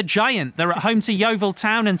 they're the giant. They're at home to Yeovil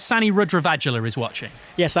Town, and Sani Rudravajula is watching.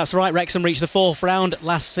 Yes, that's right. Wrexham reached the 4th round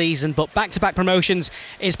last season, but back-to-back promotions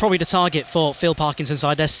is probably the target for Phil Parkinson's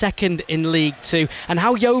side. They're second in League 2, and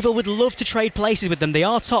how Yeovil would love to trade places with them. They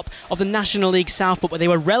are top of the National League South, but they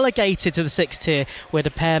were relegated to the 6th tier, where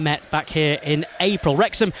the pair Met back here in April.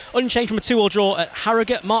 Wrexham unchanged from a 2-2 draw at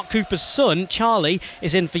Harrogate. Mark Cooper's son, Charlie,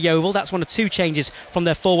 is in for Yeovil. That's one of 2 changes from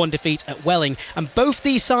their 4-1 defeat at Welling. And both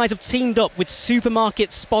these sides have teamed up with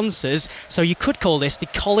supermarket sponsors, so you could call this the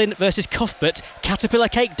Colin versus Cuthbert Caterpillar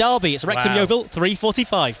Cake Derby. It's Wrexham Yeovil,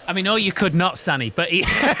 3:45. I mean, you could not, Sanny, but each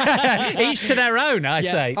to their own, I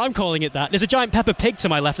say. I'm calling it that. There's a giant Peppa Pig to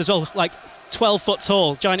my left as well, like 12 foot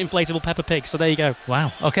tall, giant inflatable Peppa Pig. So there you go.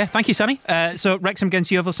 Wow. Okay, thank you, Sanny. So Wrexham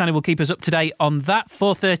against Yeovil. Sanny will keep us up to date on that.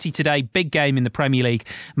 4:30 today, big game in the Premier League.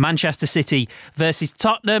 Manchester City versus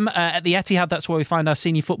Tottenham at the Etihad. That's where we find our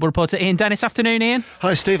senior football reporter Ian Dennis. Afternoon, Ian.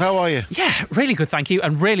 Hi, Steve. How are you? Yeah, really good, thank you.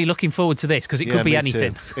 And really looking forward to this because it could be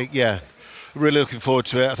anything. Really looking forward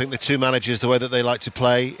to it. I think the two managers, the way that they like to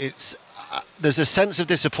play, there's a sense of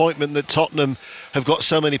disappointment that Tottenham have got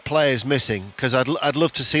so many players missing, because I'd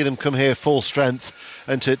love to see them come here full strength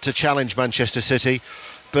and to challenge Manchester City.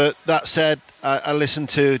 But that said, I listened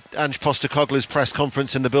to Ange Postecoglou's press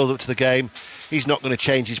conference in the build-up to the game. He's not going to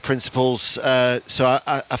change his principles. So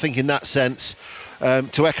I think in that sense,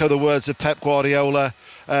 to echo the words of Pep Guardiola,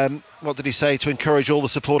 what did he say? To encourage all the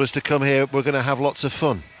supporters to come here, we're going to have lots of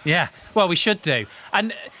fun. Yeah, well, we should do.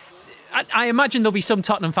 And I imagine there'll be some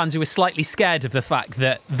Tottenham fans who are slightly scared of the fact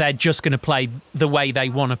that they're just going to play the way they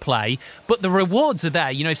want to play. But the rewards are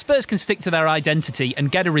there. You know, if Spurs can stick to their identity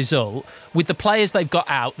and get a result with the players they've got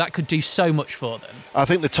out, that could do so much for them. I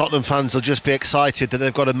think the Tottenham fans will just be excited that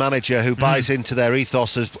they've got a manager who buys into their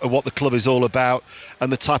ethos of what the club is all about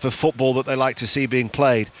and the type of football that they like to see being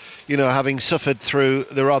played. You know, having suffered through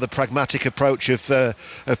the rather pragmatic approach of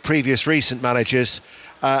previous recent managers,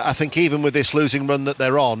 I think even with this losing run that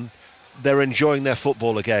they're on, they're enjoying their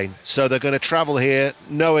football again. So they're going to travel here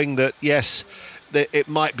knowing that, yes, it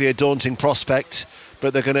might be a daunting prospect,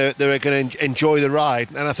 but they're going to enjoy the ride.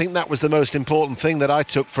 And I think that was the most important thing that I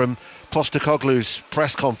took from Postecoglou's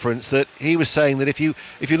press conference, that he was saying that if you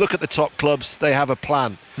look at the top clubs, they have a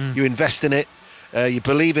plan. You invest in it, you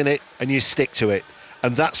believe in it, and you stick to it.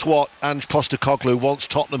 And that's what Ange Postecoglou wants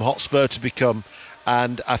Tottenham Hotspur to become.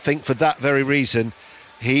 And I think for that very reason,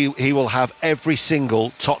 he will have every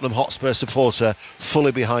single Tottenham Hotspur supporter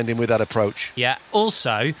fully behind him with that approach. Yeah.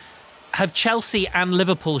 Also, have Chelsea and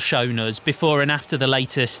Liverpool shown us before and after the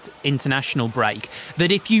latest international break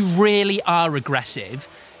that if you really are aggressive,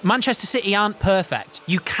 Manchester City aren't perfect.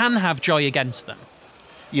 You can have joy against them.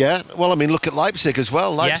 Yeah. Well, I mean, look at Leipzig as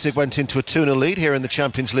well. Leipzig went into a 2-0 lead here in the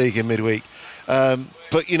Champions League in midweek.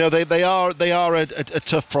 But you know they are a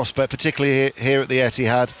tough prospect, particularly here at the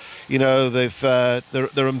Etihad. You know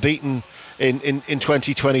they're unbeaten in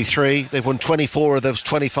 2023. They've won 24 of those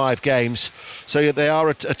 25 games, so they are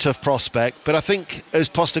a tough prospect. But I think, as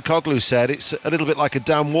Postecoglou said, it's a little bit like a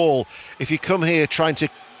down wall. If you come here trying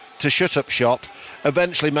to shut up shop,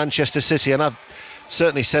 eventually Manchester City, and I've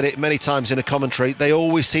certainly said it many times in a commentary, they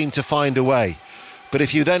always seem to find a way. But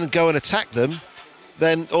if you then go and attack them,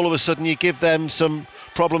 then all of a sudden you give them some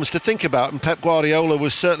problems to think about. And Pep Guardiola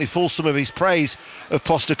was certainly fulsome of his praise of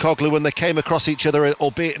Postecoglou when they came across each other,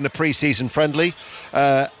 albeit in a pre-season friendly.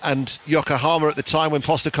 And Yokohama at the time when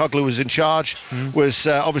Postecoglou was in charge was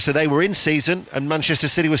obviously they were in season and Manchester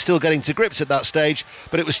City was still getting to grips at that stage,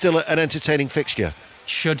 but it was still an entertaining fixture.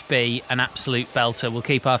 Should be an absolute belter. We'll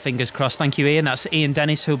keep our fingers crossed. Thank you, Ian. That's Ian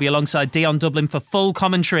Dennis, who'll be alongside Dion Dublin for full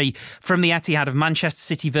commentary from the Etihad of Manchester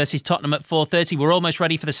City versus Tottenham at 4:30. We're almost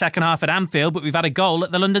ready for the second half at Anfield, but we've had a goal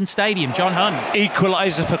at the London Stadium. John Hunt.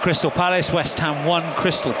 Equaliser for Crystal Palace. West Ham 1,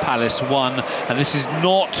 Crystal Palace 1. And this is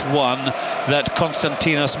not one that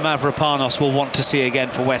Konstantinos Mavropanos will want to see again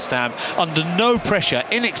for West Ham. Under no pressure,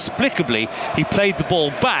 inexplicably, he played the ball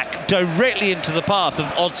back directly into the path of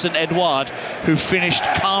Odsonne Edouard, who finished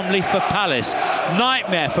calmly for Palace.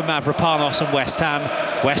 Nightmare for Mavropanos and West Ham.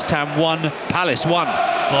 West Ham 1, Palace 1.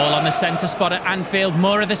 Ball on the centre spot at Anfield.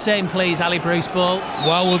 More of the same, please, Ali Bruce Ball.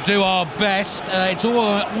 Well, we'll do our best. It's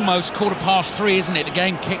almost 3:15, isn't it? The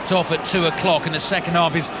game kicked off at 2 o'clock and the second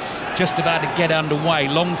half is just about to get underway.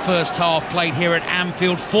 Long first half played here at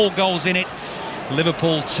Anfield. 4 goals in it.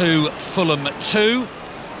 Liverpool 2, Fulham 2.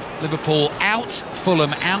 Liverpool out,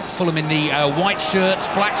 Fulham out. Fulham in the white shirts,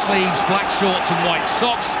 black sleeves, black shorts and white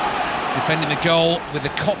socks. Defending the goal with the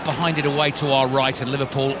Kop behind it away to our right, and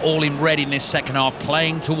Liverpool all in red in this second half,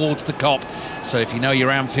 playing towards the Kop. So if you know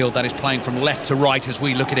your Anfield, that is playing from left to right as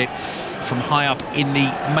we look at it from high up in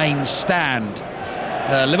the main stand.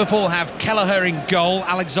 Liverpool have Kelleher in goal,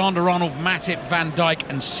 Alexander-Arnold, Matip, Van Dijk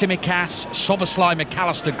and Tsimikas, Szoboszlai,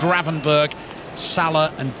 McAllister, Gravenberch,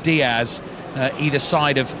 Salah and Diaz either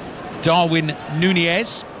side of Darwin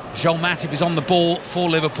Nunez. Joel Matip is on the ball for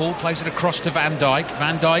Liverpool, plays it across to Van Dijk.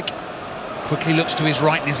 Van Dijk quickly looks to his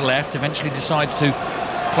right and his left, eventually decides to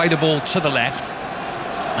Play the ball to the left,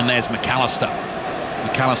 and there's McAllister.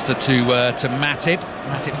 McAllister to Matip.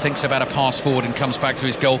 Matip thinks about a pass forward and comes back to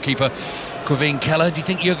his goalkeeper, Quaveen Keller. Do you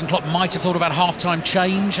think Jurgen Klopp might have thought about half-time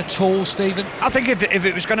change at all, Stephen? I think if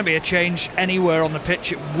it was going to be a change anywhere on the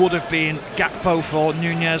pitch, it would have been Gakpo for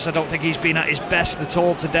Nunez. I don't think he's been at his best at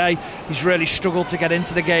all today. He's really struggled to get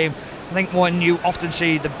into the game. I think when you often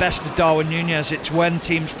see the best of Darwin Nunez, it's when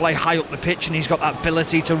teams play high up the pitch and he's got that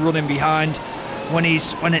ability to run in behind. When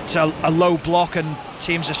it's a low block and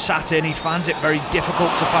teams are sat in, he finds it very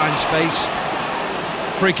difficult to find space.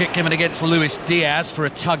 Free kick given against Luis Diaz for a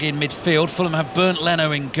tug in midfield. Fulham have Bernd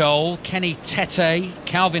Leno in goal. Kenny Tete,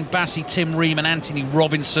 Calvin Bassey, Tim Ream and Anthony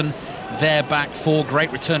Robinson. Their back four.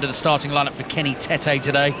 Great return to the starting lineup for Kenny Tete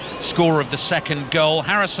today. Scorer of the second goal.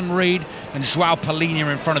 Harrison Reed and Joao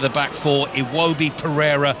Palhinha in front of the back four. Iwobi,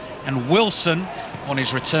 Pereira and Wilson on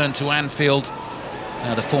his return to Anfield.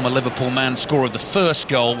 The former Liverpool man, scorer of the first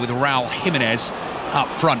goal, with Raul Jimenez up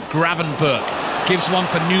front. Gravenberch gives one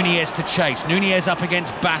for Nunez to chase. Nunez up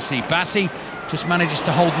against Bassey. Bassey just manages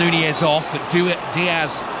to hold Nunez off, but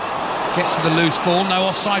Diaz gets to the loose ball. No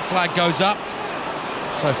offside flag goes up,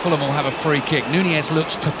 so Fulham will have a free kick. Nunez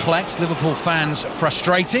looks perplexed. Liverpool fans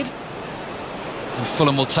frustrated, and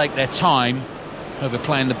Fulham will take their time over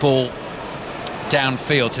playing the ball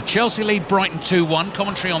downfield. So Chelsea lead Brighton 2-1.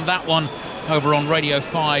 Commentary on that one over on Radio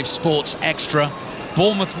 5 Sports Extra.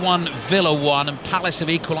 Bournemouth 1, Villa 1, and Palace have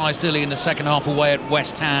equalised early in the second half away at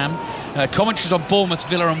West Ham. Commentaries on Bournemouth,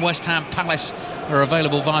 Villa and West Ham Palace are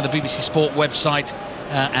available via the BBC Sport website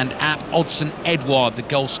and app. Odsonne Edouard, the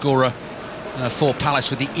goal scorer for Palace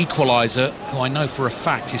with the equaliser, who I know for a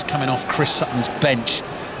fact is coming off Chris Sutton's bench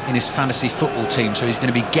in his fantasy football team, so he's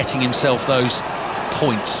going to be getting himself those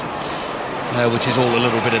points. Which is all a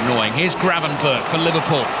little bit annoying. Here's Gravenberch for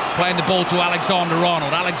Liverpool, playing the ball to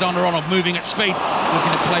Alexander-Arnold. Alexander-Arnold moving at speed,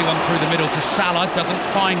 looking to play one through the middle to Salah, doesn't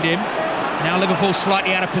find him. Now Liverpool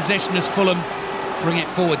slightly out of position as Fulham bring it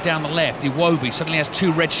forward down the left. Iwobi suddenly has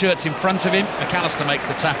two red shirts in front of him. McAllister makes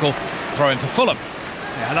the tackle, throw in for Fulham.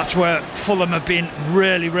 Yeah, that's where Fulham have been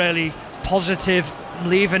really, really positive,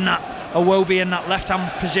 leaving that Iwobi in that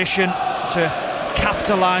left-hand position to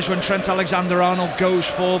capitalise when Trent Alexander-Arnold goes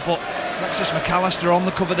forward, but Alexis McAllister on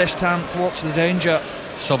the cover this time. What's the danger?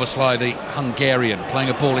 Szoboszlai, the Hungarian, playing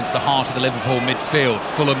a ball into the heart of the Liverpool midfield.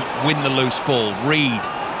 Fulham win the loose ball. Reed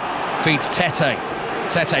feeds Tete.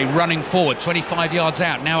 Tete running forward, 25 yards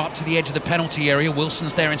out, now up to the edge of the penalty area.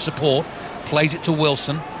 Wilson's there in support, plays it to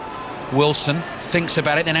Wilson. Wilson thinks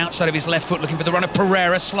about it, then outside of his left foot looking for the runner.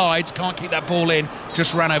 Pereira slides, can't keep that ball in,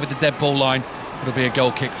 just ran over the dead ball line. It'll be a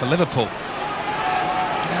goal kick for Liverpool.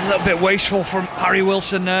 A little bit wasteful from Harry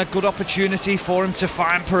Wilson there. Good opportunity for him to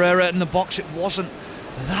find Pereira in the box. It wasn't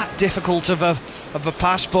that difficult of a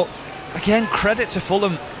pass, but again, credit to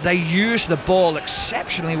Fulham. They use the ball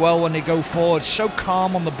exceptionally well when they go forward. So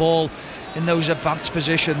calm on the ball in those advanced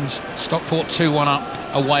positions. Stockport 2-1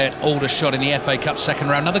 up away at Aldershot in the FA Cup second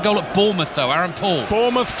round. Another goal at Bournemouth though. Aaron Paul.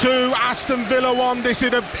 Bournemouth 2, Aston Villa 1. This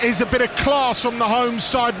is a bit of class from the home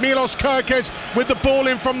side. Milos Kerkez with the ball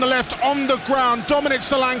in from the left on the ground. Dominic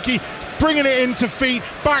Solanke bringing it into feet,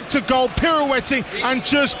 back to goal, pirouetting and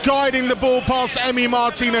just guiding the ball past Emi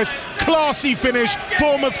Martinez. Classy finish.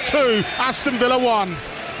 Bournemouth 2, Aston Villa 1.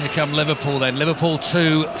 Here come Liverpool then. Liverpool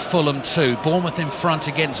 2, Fulham 2. Bournemouth in front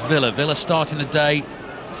against Villa. Villa starting the day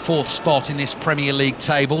fourth spot in this Premier League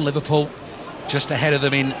table. Liverpool just ahead of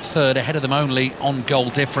them in third, ahead of them only on goal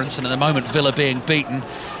difference. And at the moment, Villa being beaten,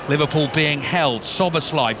 Liverpool being held.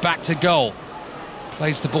 Szoboszlai back to goal.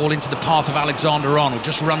 Plays the ball into the path of Alexander-Arnold.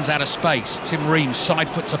 Just runs out of space. Tim Ream side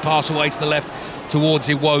foots a pass away to the left towards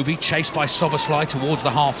Iwobi. Chased by Szoboszlai towards the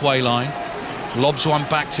halfway line. Lobs one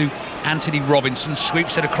back to Anthony Robinson,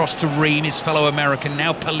 sweeps it across to Ream, his fellow American.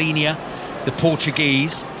 Now Palhinha, the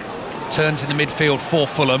Portuguese, turns in the midfield for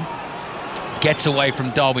Fulham, gets away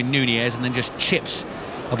from Darwin Nunez and then just chips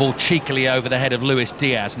a ball cheekily over the head of Luis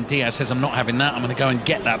Diaz, and Diaz says, I'm not having that, I'm going to go and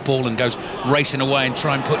get that ball, and goes racing away and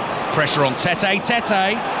try and put pressure on Tete.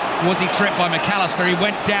 Was he tripped by McAllister? He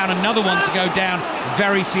went down, another one to go down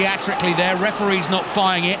very theatrically there. Referee's not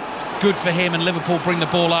buying it. Good for him, and Liverpool bring the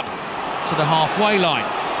ball up to the halfway line.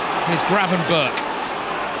 Here's Gravenberch.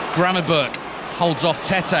 Gravenberch holds off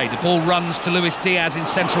Tete. The ball runs to Luis Diaz in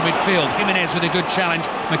central midfield. Jimenez with a good challenge.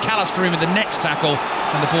 McAllister in with the next tackle,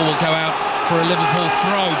 and the ball will go out for a Liverpool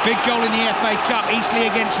throw. Big goal in the FA Cup. Eastleigh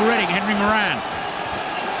against Reading. Henry Moran.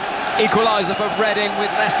 Equaliser for Reading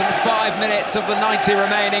with less than 5 minutes of the 90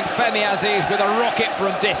 remaining. Femi Aziz with a rocket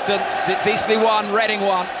from distance. It's Eastleigh 1, Reading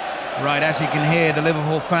 1. Right, as you can hear, the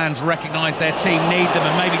Liverpool fans recognise their team need them,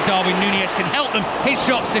 and maybe Darwin Núñez can help them. His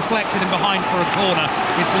shot's deflected and behind for a corner.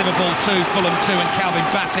 It's Liverpool 2, Fulham 2, and Calvin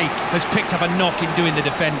Bassey has picked up a knock in doing the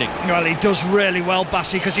defending. Well, he does really well,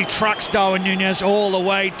 Bassey, because he tracks Darwin Núñez all the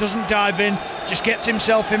way, doesn't dive in, just gets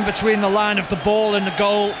himself in between the line of the ball and the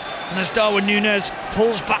goal. And as Darwin Núñez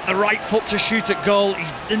pulls back the right foot to shoot at goal, he's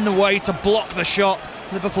in the way to block the shot.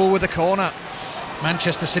 Liverpool with a corner.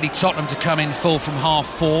 Manchester City, Tottenham to come in full from half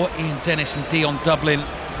 4. Ian Dennis and Dion Dublin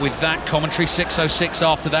with that commentary. 6:06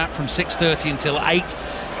 after that from 6:30 until 8.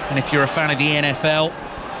 And if you're a fan of the NFL,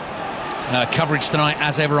 coverage tonight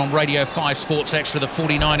as ever on Radio 5 Sports Extra, the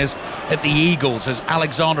 49ers at the Eagles as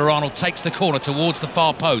Alexander-Arnold takes the corner towards the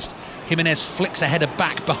far post. Jimenez flicks a header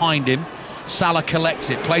back behind him. Salah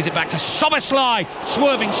collects it, plays it back to Szoboszlai,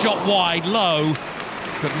 swerving shot wide, low,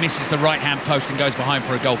 but misses the right-hand post and goes behind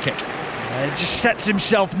for a goal kick. Just sets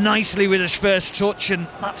himself nicely with his first touch, and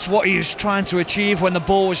that's what he was trying to achieve when the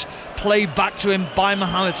ball was played back to him by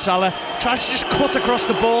Mohamed Salah. Tries to just cut across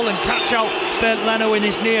the ball and catch out Bernd Leno in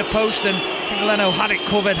his near post, and I think Leno had it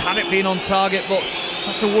covered had it been on target, but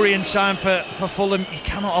that's a worrying sign for Fulham. You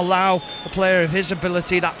cannot allow a player of his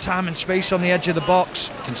ability that time and space on the edge of the box.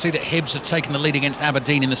 You can see that Hibs have taken the lead against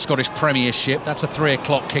Aberdeen in the Scottish Premiership. That's a 3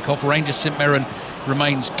 o'clock kick-off. Rangers St Mirren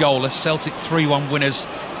remains goalless. Celtic 3-1 winners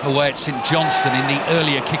away at St Johnstone in the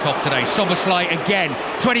earlier kick-off today. Szoboszlai again,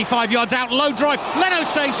 25 yards out, low drive. Leno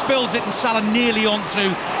saves, spills it, and Salah nearly onto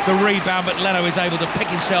the rebound, but Leno is able to pick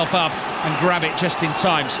himself up and grab it just in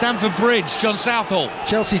time. Stamford Bridge, John Southall.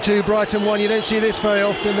 Chelsea 2, Brighton 1. You don't see this very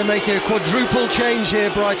often. They're making a quadruple change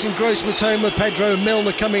here, Brighton. Gross, Matoma, Pedro,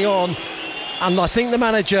 Milner coming on. And I think the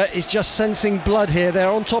manager is just sensing blood here. They're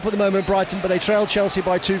on top at the moment, Brighton, but they trail Chelsea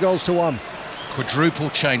by 2-1. Quadruple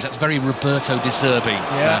change, that's very Roberto De Zerbi.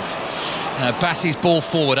 Yeah. Bassey's ball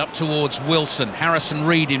forward up towards Wilson. Harrison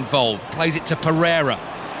Reed involved, plays it to Pereira.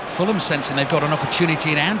 Fulham sensing they've got an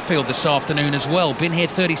opportunity in Anfield this afternoon as well. Been here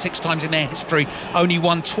 36 times in their history, only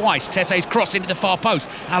won twice. Tete's cross into the far post.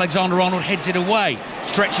 Alexander-Arnold heads it away.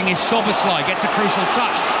 Stretching his Szoboszlai, gets a crucial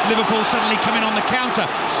touch. Liverpool suddenly coming on the counter.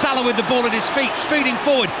 Salah with the ball at his feet, speeding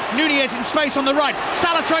forward. Núñez in space on the right.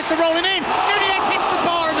 Salah tries to roll him in. Núñez hits the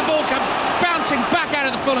bar and the ball comes bouncing back out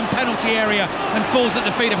of the Fulham penalty area and falls at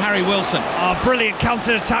the feet of Harry Wilson. Brilliant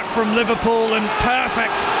counter-attack from Liverpool and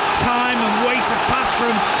perfect time and weight of pass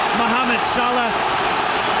from Mohamed Salah.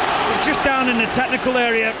 But just down in the technical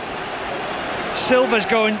area, Silva's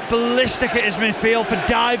going ballistic at his midfield for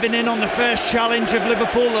diving in on the first challenge of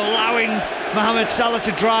Liverpool, allowing Mohamed Salah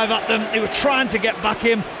to drive at them. They were trying to get back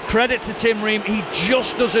in. Credit to Tim Ream, he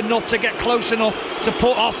just does enough to get close enough to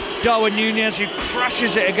put off Darwin Núñez, who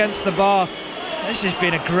crashes it against the bar. This has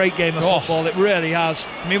been a great game of football, it really has.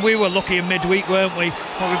 I mean, we were lucky in midweek, weren't we?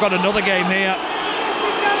 But we've got another game here.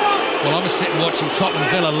 Well, I was sitting watching Tottenham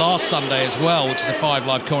Villa last Sunday as well, which is a 5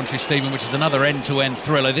 Live commentary, Stephen, which is another end-to-end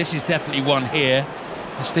thriller. This is definitely one here.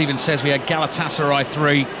 As Stephen says, we had Galatasaray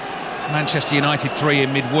 3, Manchester United 3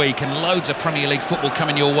 in midweek, and loads of Premier League football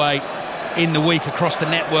coming your way in the week across the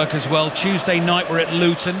network as well. Tuesday night we're at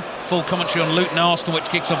Luton, full commentary on Luton Arsenal, which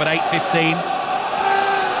kicks off at 8:15.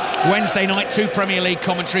 Wednesday night, 2 Premier League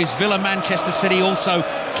commentaries. Villa Manchester City also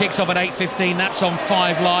kicks off at 8:15. That's on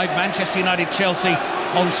 5 Live. Manchester United Chelsea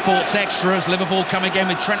on Sports Extra as Liverpool come again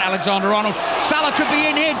with Trent Alexander-Arnold. Salah could be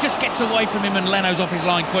in here, just gets away from him, and Leno's off his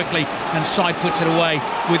line quickly and side foots it away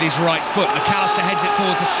with his right foot. McAllister heads it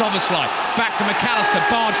forward to Szoboszlai. Back to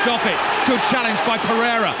McAllister, barged off it. Good challenge by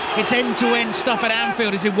Pereira. It's end-to-end stuff at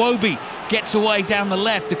Anfield as Iwobi gets away down the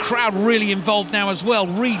left. The crowd really involved now as well.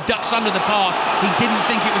 Reed ducks under the pass. He didn't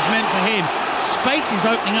think it was meant for him. Space is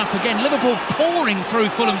opening up again. Liverpool pouring through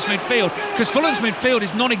Fulham's midfield because Fulham's midfield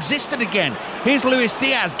is non-existent again. Here's Luis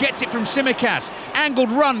Diaz, gets it from Tsimikas.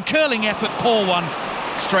 Angled run, curling effort, poor one.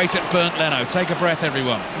 Straight at Bernd Leno. Take a breath,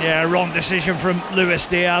 everyone. Yeah, wrong decision from Luis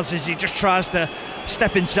Diaz as he just tries to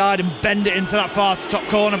step inside and bend it into that far top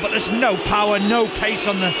corner, but there's no power, no pace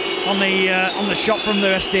on the shot from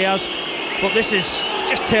Luis Diaz. But this is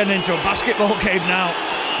just turning into a basketball game now.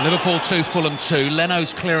 Liverpool 2, Fulham 2.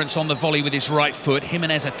 Leno's clearance on the volley with his right foot.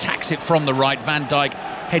 Jimenez attacks it from the right. Van Dijk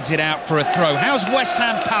heads it out for a throw. How's West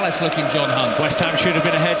Ham Palace looking, John Hunt? West Ham should have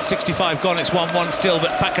been ahead, 65 gone, it's 1-1 still, but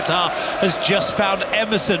Paquetá has just found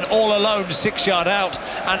Emerson all alone, 6 yard out,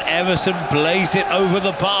 and Emerson blazed it over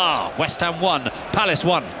the bar. West Ham 1, Palace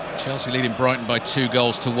 1. Chelsea leading Brighton by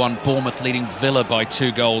 2-1. Bournemouth leading Villa by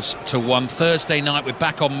 2-1. Thursday night we're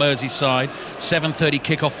back on Merseyside. 7:30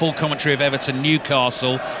 kickoff, full commentary of Everton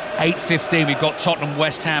Newcastle. 8:15 we've got Tottenham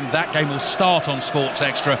West Ham. That game will start on Sports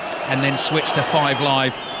Extra and then switch to 5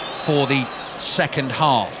 Live for the second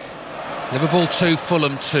half. Liverpool 2,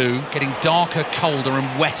 Fulham 2, getting darker, colder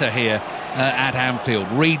and wetter here at Anfield.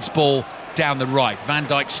 Reed's ball down the right. Van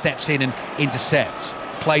Dijk steps in and intercepts.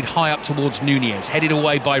 Played high up towards Nunez, headed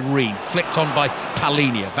away by Reed, flicked on by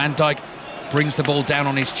Palhinha. Van Dijk brings the ball down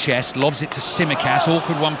on his chest, lobs it to Tsimikas,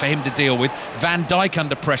 awkward one for him to deal with. Van Dijk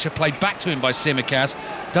under pressure, played back to him by Tsimikas.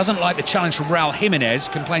 Doesn't like the challenge from Raul Jimenez,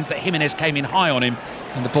 complains that Jimenez came in high on him,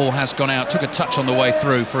 and the ball has gone out. Took a touch on the way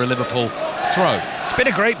through for a Liverpool throw. It's been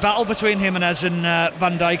a great battle between Jimenez and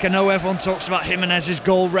Van Dijk. I know everyone talks about Jimenez's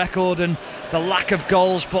goal record and the lack of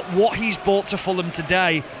goals, but what he's brought to Fulham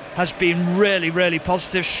today has been really, really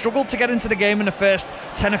positive. Struggled to get into the game in the first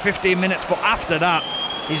 10 or 15 minutes, but after that,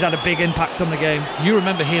 he's had a big impact on the game. You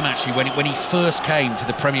remember him actually when he first came to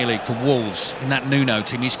the Premier League for Wolves in that Nuno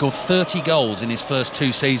team. He scored 30 goals in his first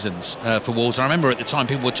 2 seasons for Wolves. I remember at the time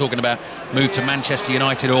people were talking about move to Manchester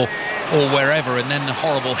United or wherever, and then the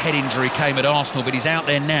horrible head injury came at Arsenal, but he's out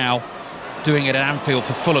there now doing it at Anfield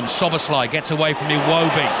for Fulham. Soboslai gets away from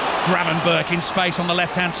Iwobi. Gravenberch in space on the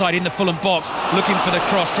left-hand side in the Fulham box, looking for the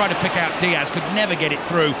cross, trying to pick out Diaz, could never get it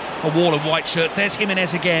through a wall of white shirts. There's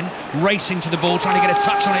Jimenez again, racing to the ball, trying to get a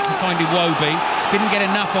touch on it to find Iwobi. Didn't get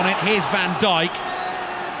enough on it. Here's Van Dijk.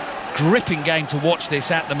 Gripping game to watch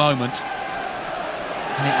this at the moment.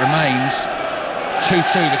 And it remains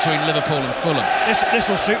 2-2 between Liverpool and Fulham. This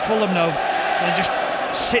will suit Fulham though. They'll just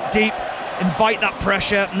sit deep, invite that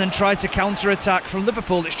pressure and then try to counter-attack. From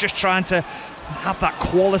Liverpool, it's just trying to have that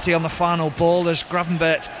quality on the final ball, as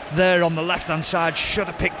Gravenberch there on the left-hand side should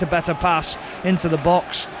have picked a better pass into the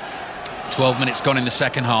box. 12 minutes gone in the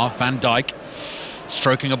second half. Van Dijk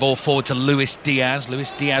stroking a ball forward to Luis Diaz.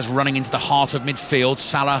 Luis Diaz running into the heart of midfield.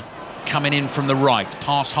 Salah coming in from the right.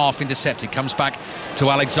 Pass half intercepted. Comes back to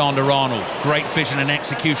Alexander-Arnold. Great vision and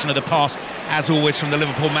execution of the pass, as always, from the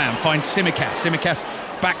Liverpool man. Finds Tsimikas. Tsimikas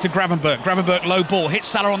back to Gravenberch. Gravenberch low ball. Hits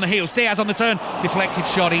Salah on the heels. Diaz on the turn. Deflected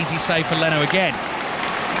shot. Easy save for Leno again.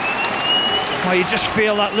 Well, you just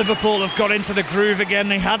feel that Liverpool have got into the groove again.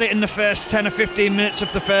 They had it in the first 10 or 15 minutes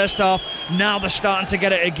of the first half. Now they're starting to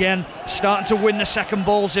get it again. Starting to win the second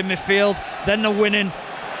balls in midfield. Then they're winning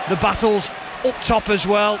the battles up top as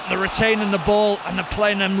well. They're retaining the ball and they're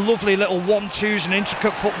playing them lovely little 1-2s and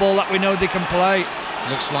intricate football that we know they can play.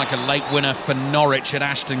 Looks like a late winner for Norwich at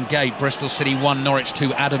Ashton Gate. Bristol City 1, Norwich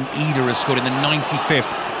 2. Adam Eder has scored in the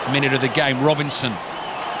 95th minute of the game. Robinson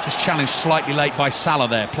just challenged slightly late by Salah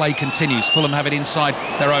there. Play continues. Fulham have it inside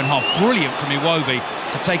their own half. Brilliant from Iwobi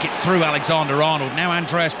to take it through Alexander-Arnold. Now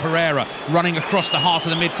Andreas Pereira running across the heart of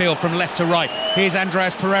the midfield from left to right. Here's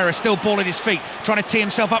Andreas Pereira, still ball at his feet, trying to tee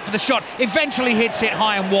himself up for the shot. Eventually hits it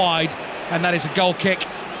high and wide, and that is a goal kick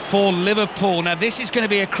for Liverpool. Now this is going to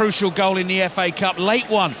be a crucial goal in the FA Cup. Late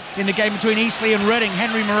one in the game between Eastleigh and Reading.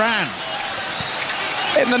 Henry Moran.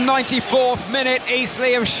 In the 94th minute,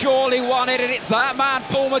 Eastleigh have surely won it, and it's that man,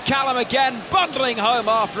 Paul McCallum, again, bundling home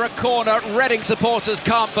after a corner. Reading supporters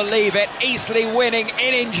can't believe it. Eastleigh winning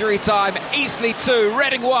in injury time. Eastleigh 2,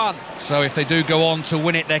 Reading 1. So if they do go on to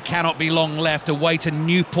win it, there cannot be long left. Away to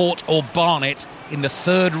Newport or Barnet in the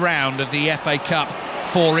third round of the FA Cup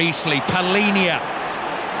for Eastleigh. Palhinha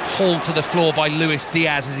hauled to the floor by Luis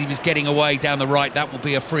Diaz as he was getting away down the right. That will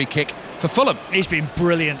be a free kick for Fulham. He's been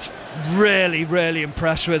brilliant. Really, really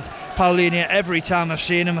impressed with Palhinha. Every time I've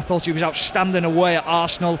seen him, I thought he was outstanding away at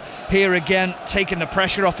Arsenal. Here again, taking the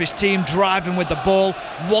pressure off his team, driving with the ball,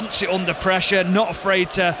 wants it under pressure, not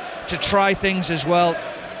afraid to try things as well.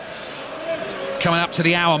 Coming up to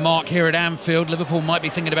the hour mark here at Anfield, Liverpool might be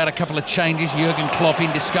thinking about a couple of changes. Jurgen Klopp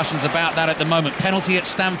in discussions about that at the moment. Penalty at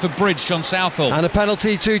Stamford Bridge, John Southall. And a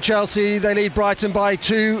penalty to Chelsea. They lead Brighton by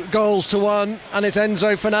 2-1, and it's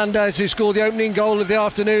Enzo Fernandez who scored the opening goal of the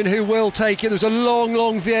afternoon, who will take it. There's a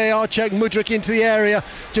long VAR check. Mudryk into the area,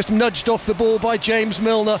 just nudged off the ball by James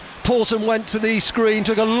Milner. Pawson went to the screen,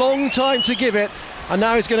 took a long time to give it, and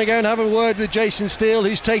now he's going to go and have a word with Jason Steele,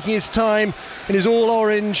 who's taking his time in his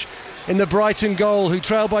all-orange in the Brighton goal, who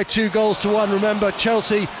trailed by 2-1. Remember,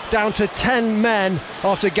 Chelsea down to 10 men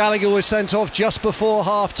after Gallagher was sent off just before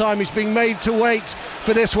half-time. He's being made to wait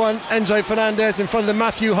for this one. Enzo Fernandez in front of the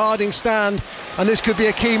Matthew Harding stand, and this could be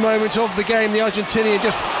a key moment of the game. The Argentinian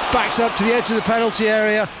just backs up to the edge of the penalty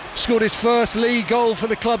area, scored his first league goal for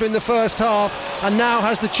the club in the first half, and now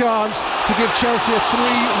has the chance to give Chelsea a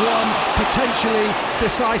 3-1 potentially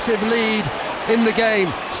decisive lead in the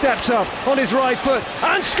game. Steps up on his right foot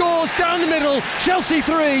and scores down the middle. Chelsea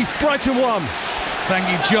 3, Brighton 1. Thank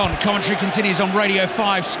you, John. Commentary continues on Radio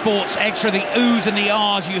 5 Sports Extra. The oohs and the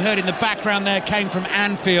ahs you heard in the background there came from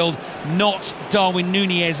Anfield, not Darwin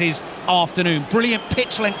Núñez's afternoon. Brilliant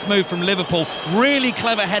pitch length move from Liverpool. Really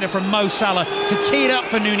clever header from Mo Salah to tee it up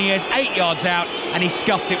for Núñez, 8 yards out, and he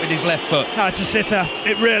scuffed it with his left foot. No, it's a sitter.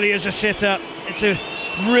 It really is a sitter. It's a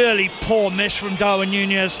really poor miss from Darwin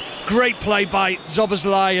Núñez. Great play by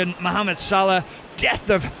Szoboszlai and Mohamed Salah. Death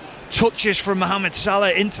of touches from Mohamed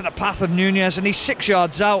Salah into the path of Núñez, and he's 6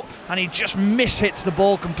 yards out and he just mishits the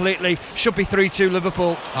ball completely. Should be 3-2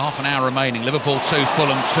 Liverpool. Half an hour remaining. Liverpool 2,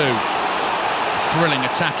 Fulham 2. Thrilling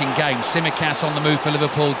attacking game. Tsimikas on the move for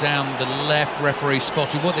Liverpool down the left. Referee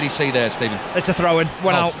spotted. What did he see there, Stephen? It's a throw-in.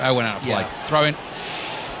 Went out. Oh, went out of play.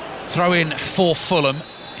 Yeah. Throw in for Fulham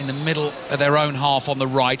in the middle of their own half on the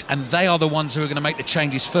right, and they are the ones who are going to make the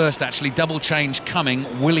changes first, actually. Double change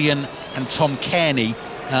coming. Willian and Tom Cairney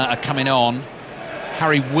are coming on.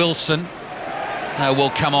 Harry Wilson will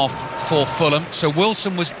come off for Fulham. So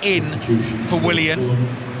Wilson was in for Willian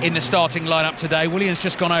in the starting lineup today. Willian's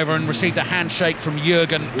just gone over and received a handshake from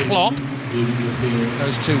Jurgen Klopp.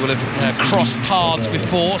 Those two will have crossed paths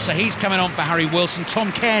before, so he's coming on for Harry Wilson.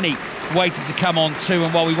 Tom Cairney waiting to come on too,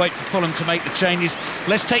 and while we wait for Fulham to make the changes,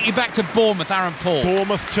 let's take you back to Bournemouth. Aaron Paul.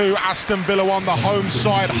 Bournemouth 2, Aston Villa 1, the home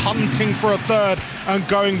side hunting for a third and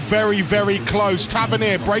going very, very close.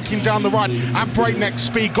 Tavernier breaking down the right at breakneck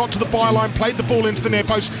speed, got to the byline, played the ball into the near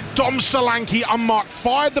post. Dom Solanke, unmarked,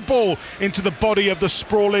 fired the ball into the body of the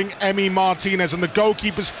sprawling Emi Martinez, and the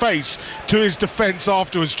goalkeeper's face to his defence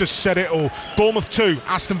afterwards just said it all. Bournemouth 2,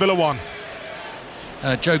 Aston Villa 1.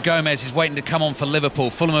 Joe Gomez is waiting to come on for Liverpool.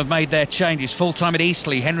 Fulham have made their changes. Full time at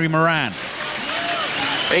Eastleigh. Henry Moran.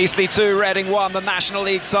 Eastleigh 2, Reading 1. The National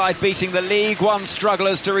League side beating the League One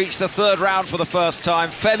strugglers to reach the third round for the first time.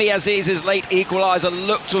 Femi Aziz's late equaliser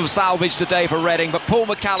looked to have salvaged the day for Reading, but Paul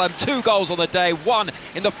McCallum, 2 goals on the day, 1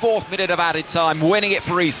 in the 4th minute of added time, winning it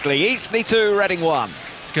for Eastleigh. Eastleigh 2, Reading 1.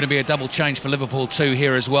 It's going to be a double change for Liverpool 2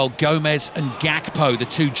 here as well. Gomez and Gakpo, the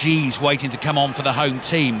 2 Gs, waiting to come on for the home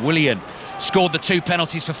team. Willian scored the 2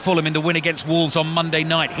 penalties for Fulham in the win against Wolves on Monday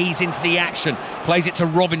night. He's into the action, plays it to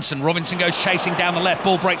Robinson. Robinson goes chasing down the left,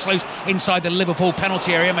 ball breaks loose inside the Liverpool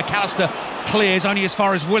penalty area. McAllister clears only as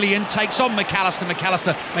far as Willian, takes on McAllister.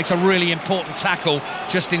 McAllister makes a really important tackle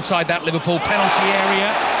just inside that Liverpool penalty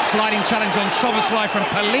area. Sliding challenge on Szoboszlai from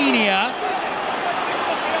Polinia.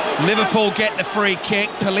 Liverpool get the free kick.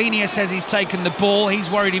 Polinia says he's taken the ball.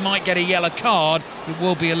 He's worried he might get a yellow card. It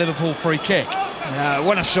will be a Liverpool free kick.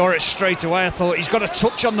 When I saw it straight away, I thought he's got a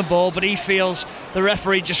touch on the ball, but the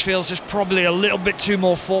referee just feels there's probably a little bit too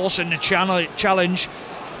more force in the challenge.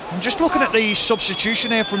 I'm just looking at the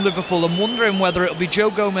substitution here from Liverpool and wondering whether it'll be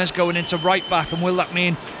Joe Gomez going into right back, and will that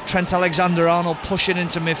mean Trent Alexander-Arnold pushing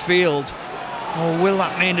into midfield, or will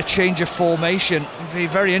that mean a change of formation? It'll be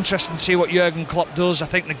very interesting to see what Jurgen Klopp does. I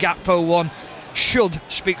think the Gakpo one should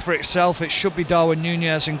speak for itself. It should be Darwin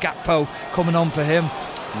Núñez and Gakpo coming on for him.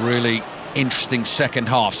 Really interesting second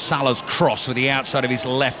half. Salah's cross with the outside of his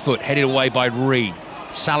left foot, headed away by Reed.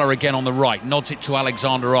 Salah again on the right, nods it to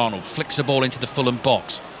Alexander-Arnold, flicks the ball into the Fulham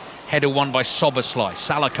box. Header won by Szoboszlai.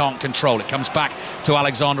 Salah can't control it. Comes back to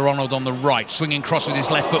Alexander-Arnold on the right. Swinging cross with his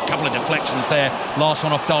left foot. Couple of deflections there. Last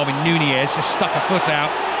one off Darwin Núñez. Just stuck a foot out.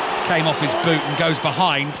 Came off his boot and goes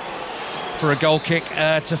behind for a goal kick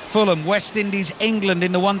to Fulham. West Indies, England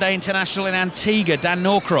in the one-day international in Antigua. Dan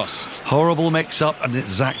Norcross. Horrible mix-up, and it's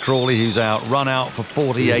Zach Crawley who's out. Run out for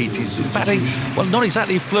 48. He's batting, well, not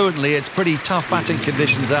exactly fluently. It's pretty tough batting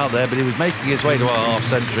conditions out there, but he was making his way to a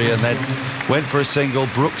half-century and then went for a single.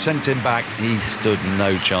 Brooks sent him back. He stood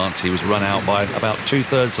no chance. He was run out by about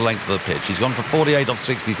 2/3 the length of the pitch. He's gone for 48 off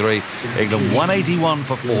 63. England 181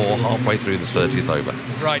 for 4 halfway through the 30th over.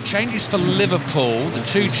 Right, changes for Liverpool. The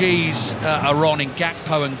 2 Gs are on in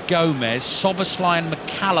Gakpo and Gomez. Szoboszlai and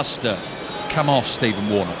McAllister come off, Stephen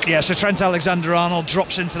Warnock. Yeah, so Trent Alexander-Arnold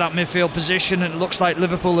drops into that midfield position, and it looks like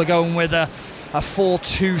Liverpool are going with a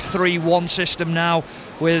 4-2-3-1 system now,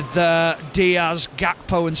 with Diaz,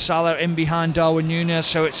 Gakpo and Salah in behind Darwin Núñez.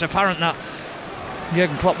 So it's apparent that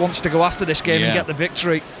Jurgen Klopp wants to go after this game and get the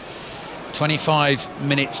victory. 25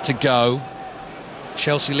 minutes to go.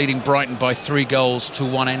 Chelsea leading Brighton by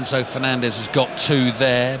 3-1. Enzo Fernandez has got 2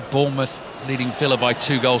 there. Bournemouth leading Villa by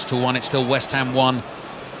 2-1. It's still West Ham 1,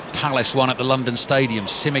 Palace 1 at the London Stadium.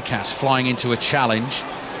 Tsimikas flying into a challenge,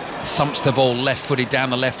 thumps the ball left-footed down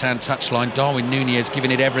the left-hand touchline. Darwin Núñez giving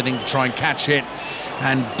it everything to try and catch it,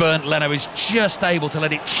 and Bernd Leno is just able to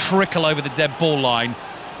let it trickle over the dead ball line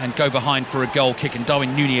and go behind for a goal kick, and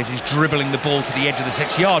Darwin Núñez is dribbling the ball to the edge of the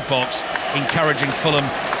 6-yard box, encouraging Fulham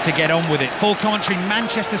to get on with it. Full commentary,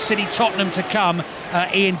 Manchester City, Tottenham to come.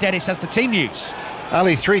 Ian Dennis has the team news.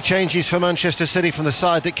 Ali, 3 changes for Manchester City from the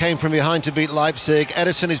side that came from behind to beat Leipzig.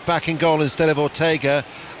 Ederson is back in goal instead of Ortega.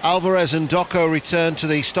 Alvarez and Doku return to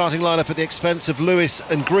the starting lineup at the expense of Lewis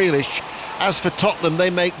and Grealish. As for Tottenham, they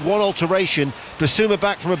make one alteration. Basuma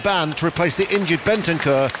back from a ban to replace the injured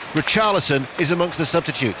Bentancur. Richarlison is amongst the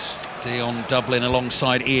substitutes. Dion Dublin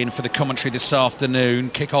alongside Ian for the commentary this afternoon.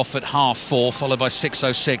 Kick-off at 4:30, followed by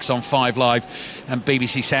 6:06 on 5 Live and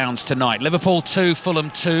BBC Sounds tonight. Liverpool 2, Fulham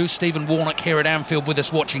 2. Stephen Warnock here at Anfield with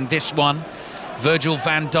us watching this one. Virgil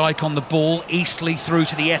van Dijk on the ball. Eastleigh through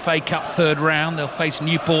to the FA Cup third round. They'll face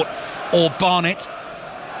Newport or Barnet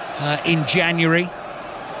in January.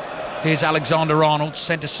 Here's Alexander-Arnold,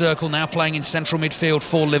 centre circle, now playing in central midfield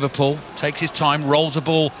for Liverpool. Takes his time, rolls the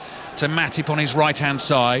ball to Matip on his right-hand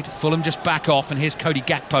side. Fulham just back off, and here's Cody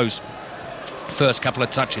Gakpo's first couple of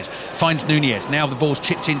touches. Finds Nunez. Now the ball's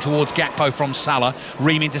chipped in towards Gakpo from Salah.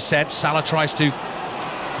 Ream intercepts. Salah tries to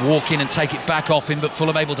walk in and take it back off him, but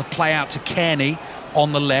Fulham able to play out to Kearney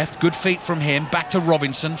on the left. Good feet from him. Back to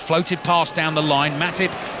Robinson. Floated pass down the line.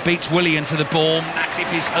 Matip beats Willian to the ball.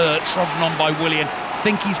 Matip is hurt, trodden on by Willian.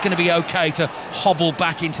 Think he's going to be okay to hobble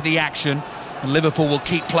back into the action. And Liverpool will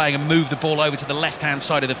keep playing and move the ball over to the left-hand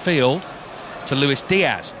side of the field to Luis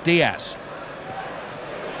Diaz. Diaz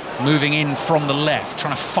moving in from the left,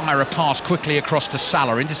 trying to fire a pass quickly across to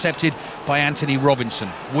Salah, intercepted by Anthony Robinson.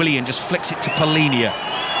 Willian just flicks it to Polinia.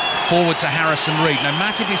 Forward to Harrison Reed. Now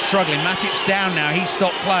Matip is struggling. Matip's down now. He's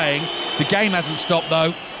stopped playing. The game hasn't stopped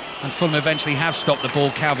though, and Fulham eventually have stopped the ball.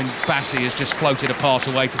 Calvin Bassey has just floated a pass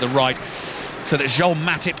away to the right, so that Joel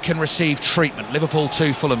Matip can receive treatment. Liverpool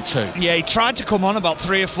 2, Fulham 2. Yeah, he tried to come on about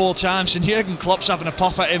 3 or 4 times, and Jurgen Klopp's having a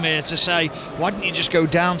pop at him here to say, why didn't you just go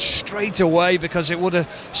down straight away, because it would have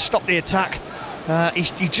stopped the attack.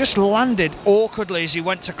 He just landed awkwardly as he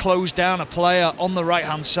went to close down a player on the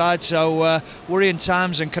right-hand side, so worrying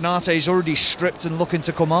times, and Konate is already stripped and looking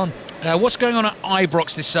to come on. What's going on at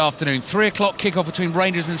Ibrox this afternoon? 3 o'clock kick-off between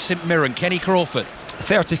Rangers and St Mirren. Kenny Crawford.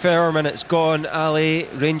 34 minutes gone, Ali.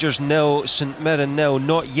 Rangers 0, St Mirren 0.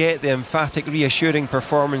 Not yet the emphatic, reassuring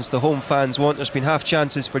performance the home fans want. There's been half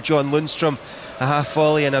chances for John Lundstrom, a half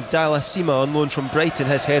volley, and Abdallah Sima on loan from Brighton.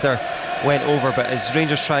 His header went over, but as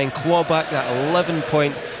Rangers try and claw back that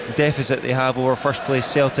 11-point deficit they have over first place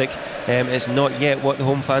Celtic, it's not yet what the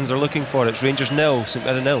home fans are looking for. It's Rangers 0, St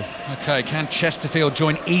Mirren 0. Okay, can Chesterfield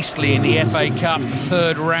join Eastleigh in the FA Cup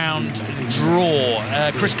third round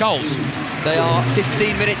draw? Chris Coles. They are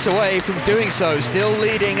 15 minutes away from doing so, still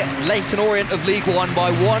leading Leyton Orient of League One by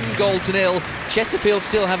 1-0. Chesterfield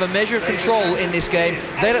still have a measure of control in this game.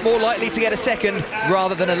 They look more likely to get a second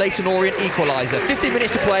rather than a Leyton Orient equaliser. 15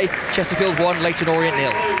 minutes to play, Chesterfield 1, Leyton Orient 0.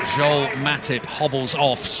 Joel Matip hobbles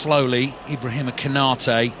off slowly. Ibrahima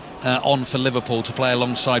Konate on for Liverpool to play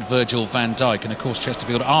alongside Virgil van Dijk, and of course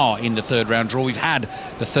Chesterfield are in the third round draw. We've had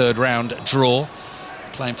the third round draw,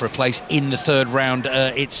 playing for a place in the third round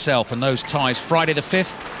itself, and those ties Friday the 5th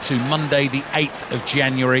to Monday the 8th of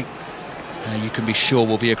January. You can be sure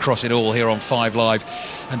we'll be across it all here on 5 Live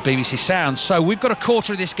and BBC Sounds. So we've got a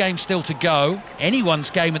quarter of this game still to go. Anyone's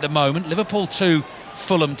game at the moment. Liverpool 2,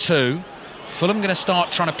 Fulham 2. Fulham going to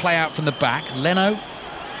start trying to play out from the back. Leno,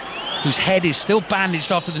 whose head is still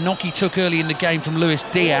bandaged after the knock he took early in the game from Luis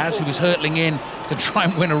Diaz, who was hurtling in to try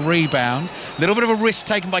and win a rebound. A little bit of a risk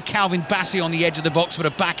taken by Calvin Bassey on the edge of the box, but a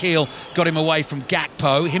back heel got him away from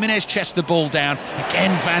Gakpo. Jimenez chests the ball down. Again,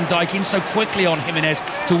 Van Dijk in so quickly on Jimenez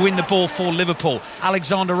to win the ball for Liverpool.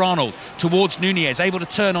 Alexander-Arnold towards Nunez, able to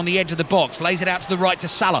turn on the edge of the box, lays it out to the right to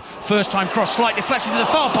Salah. First time cross, slight deflection to the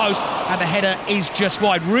far post, and the header is just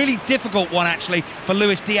wide. Really difficult one actually for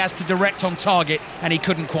Luis Diaz to direct on target, and he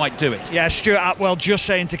couldn't quite do it. Yeah, Stuart Atwell just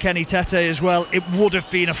saying to Kenny Tete as well, it would have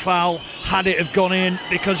been a foul had it have gone in,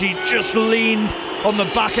 because he just leaned on the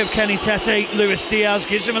back of Kenny Tete. Luis Diaz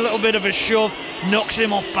gives him a little bit of a shove, knocks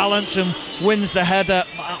him off balance and wins the header.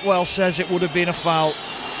 Atwell says it would have been a foul.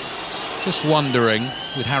 Just wondering,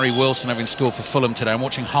 with Harry Wilson having scored for Fulham today, I'm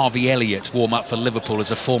watching Harvey Elliott warm up for Liverpool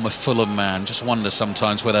as a former Fulham man. Just wonder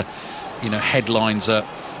sometimes whether, headlines are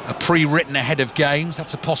pre-written ahead of games.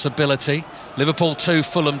 That's a possibility. Liverpool 2,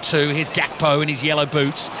 Fulham 2. Here's Gakpo in his yellow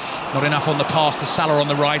boots. Not enough on the pass to Salah on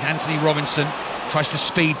the right. Anthony Robinson tries to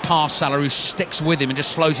speed past Salah, who sticks with him and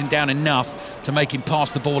just slows him down enough to make him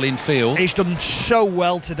pass the ball in field. He's done so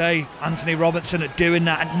well today, Anthony Robinson, at doing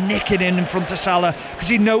that and nicking in front of Salah, because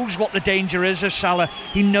he knows what the danger is of Salah.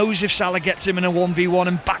 He knows if Salah gets him in a 1v1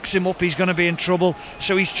 and backs him up, he's going to be in trouble.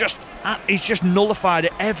 So he's just nullified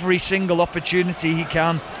at every single opportunity he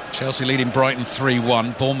can. Chelsea leading Brighton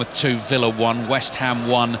 3-1, Bournemouth 2, Villa 1, West Ham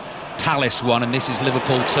 1, Palace 1, and this is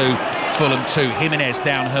Liverpool 2, Fulham 2. Jimenez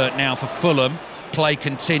down hurt now for Fulham. play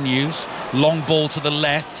continues. Long ball to the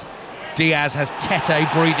left. Diaz has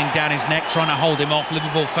Tete breathing down his neck, trying to hold him off.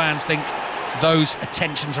 Liverpool fans think those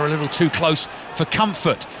attentions are a little too close for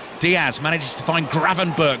comfort. Diaz manages to find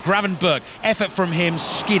Gravenberg, effort from him,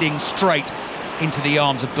 skidding straight into the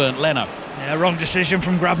arms of Bernd Leno. Yeah, wrong decision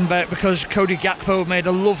from Gravenberg, because Cody Gakpo made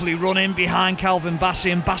a lovely run in behind Calvin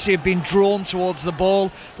Bassey, and Bassey had been drawn towards the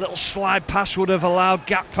ball. Little slide pass would have allowed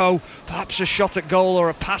Gakpo perhaps a shot at goal or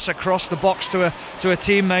a pass across the box to a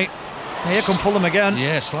teammate. Here come Fulham again.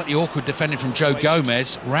 Yeah, slightly awkward defending from Joe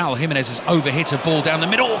Gomez. Raul Jimenez has overhit a ball down the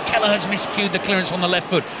middle. Kelleher's miscued the clearance on the left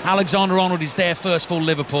foot. Alexander-Arnold is there first for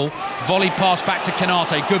Liverpool. Volley pass back to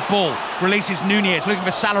Konate. Good ball. Releases Nunez. Looking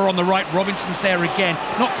for Salah on the right. Robinson's there again.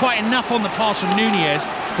 Not quite enough on the pass from Nunez.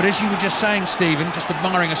 But as you were just saying, Stephen, just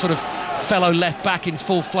admiring a sort of fellow left back in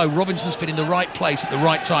full flow. Robinson's been in the right place at the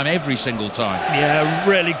right time every single time. Yeah,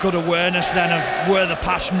 really good awareness then of where the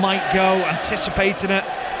pass might go, anticipating it.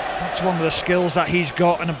 That's one of the skills that he's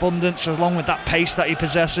got in abundance, along with that pace that he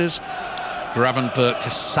possesses. Gravenberg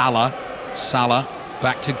to Salah. Salah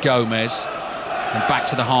back to Gomez. And back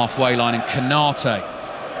to the halfway line. And Konate.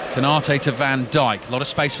 Konate to Van Dijk. A lot of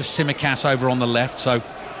space for Tsimikas over on the left. So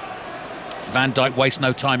Van Dijk wastes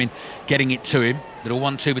no time in getting it to him. Little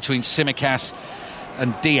 1-2 between Tsimikas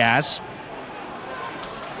and Diaz.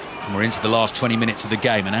 And we're into the last 20 minutes of the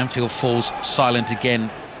game. And Anfield falls silent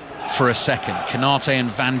again for a second. Konate and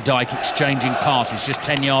Van Dijk exchanging passes just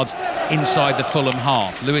 10 yards inside the Fulham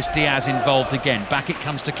half. Luis Diaz involved again. Back it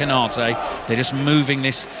comes to Konate. They're just moving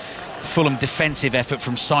this Fulham defensive effort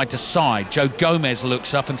from side to side. Joe Gomez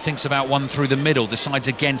looks up and thinks about one through the middle, decides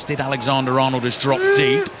against it. Alexander-Arnold has dropped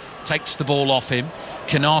deep, takes the ball off him.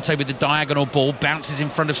 Konate with the diagonal ball, bounces in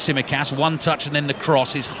front of Tsimikas. One touch and then the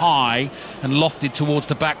cross is high and lofted towards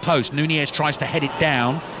the back post. Nunez tries to head it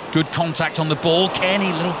down. Good contact on the ball.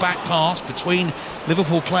 Kearney, little back pass between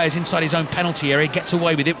Liverpool players inside his own penalty area. Gets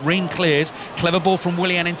away with it. Ring clears. Clever ball from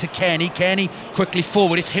Willian into Kearney. Kearney quickly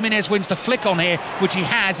forward. If Jimenez wins the flick on here, which he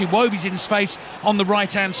has, Iwobi's in space on the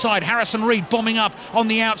right-hand side. Harrison Reed bombing up on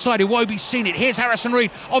the outside. Iwobi's seen it. Here's Harrison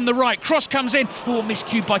Reed on the right. Cross comes in. Oh,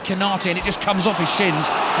 miscued by Konate, and it just comes off his shins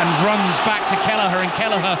and runs back to Kelleher, and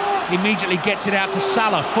Kelleher immediately gets it out to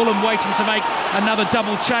Salah. Fulham waiting to make another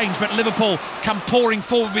double change, but Liverpool come pouring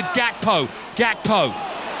forward with Gakpo.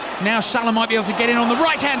 Now Salah might be able to get in on the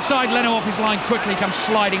right-hand side. Leno off his line quickly, comes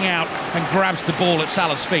sliding out and grabs the ball at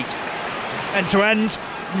Salah's feet. End to end,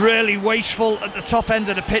 really wasteful at the top end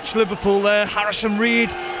of the pitch. Liverpool there. Harrison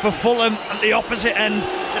Reed for Fulham at the opposite end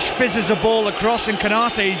just fizzes a ball across, and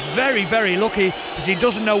Konate is very, very lucky as he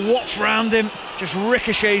doesn't know what's round him. Just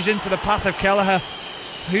ricochets into the path of Kelleher.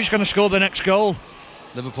 Who's going to score the next goal?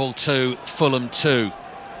 Liverpool 2, Fulham 2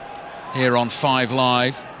 here on 5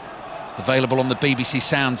 Live. Available on the BBC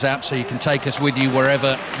Sounds app, so you can take us with you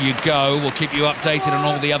wherever you go. We'll keep you updated on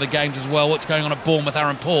all the other games as well. What's going on at Bournemouth,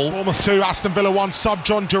 Aaron Paul? Bournemouth 2, Aston Villa 1. Sub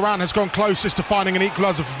John Duran has gone closest to finding an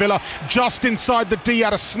equaliser for Villa. Just inside the D,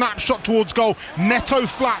 had a snapshot towards goal. Neto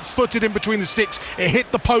flat-footed in between the sticks. It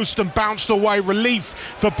hit the post and bounced away. Relief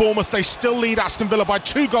for Bournemouth. They still lead Aston Villa by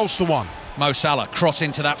 2-1. Mo Salah cross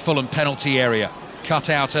into that Fulham penalty area. Cut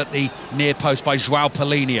out at the near post by João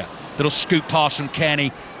Palhinha. Little scoop pass from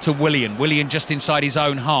Kearney to Willian. Willian just inside his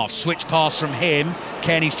own half. Switch pass from him.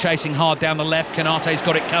 Kearney's chasing hard down the left. Konate's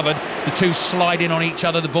got it covered. The two slide in on each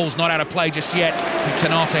other. The ball's not out of play just yet. And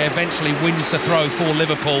Konate eventually wins the throw for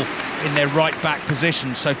Liverpool in their right back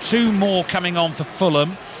position. So 2 more coming on for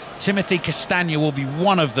Fulham. Timothy Castagna will be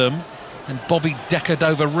one of them. And Bobby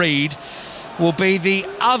Decordova-Reid will be the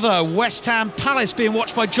other. West Ham Palace being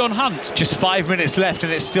watched by John Hunt. Just 5 minutes left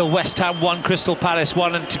and it's still West Ham 1, Crystal Palace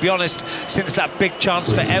 1, and to be honest, since that big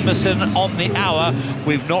chance for Emerson on the hour,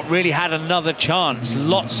 we've not really had another chance.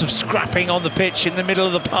 Lots of scrapping on the pitch in the middle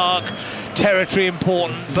of the park. Territory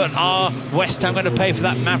important, but are West Ham going to pay for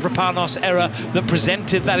that Mavropanos error that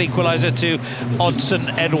presented that equaliser to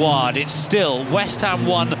Odsonne Edouard? It's still West Ham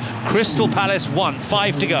 1, Crystal Palace 1,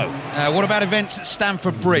 5 to go. What about events at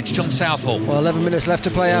Stamford Bridge, John Southall? Well, 11 minutes left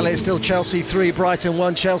to play, Ali. It's still Chelsea 3, Brighton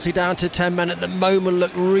 1. Chelsea down to 10 men at the moment,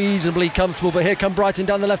 look reasonably comfortable, but here come Brighton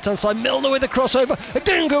down the left-hand side. Milner with the crossover.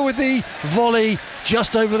 Dingo with the volley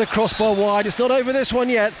just over the crossbar wide. It's not over this one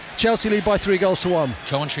yet. Chelsea lead by 3-1.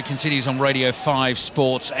 Commentary continues on Radio 5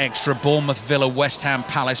 Sports Extra. Bournemouth, Villa, West Ham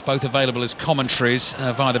Palace, both available as commentaries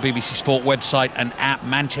via the BBC Sport website and app.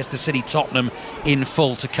 Manchester City, Tottenham in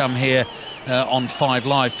full to come here on 5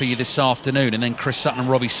 Live for you this afternoon, and then Chris Sutton and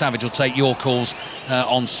Robbie Savage will take your calls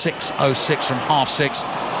on 6:06 from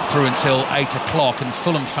 6:30 through until 8 o'clock, and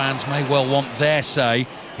Fulham fans may well want their say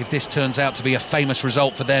if this turns out to be a famous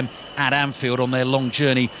result for them at Anfield on their long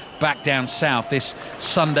journey back down south this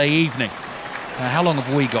Sunday evening. How long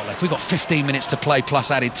have we got left? We've got 15 minutes to play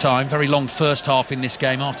plus added time. Very long first half in this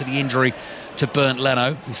game after the injury to Bernd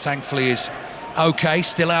Leno, who thankfully is okay,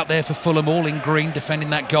 still out there for Fulham, all in green, defending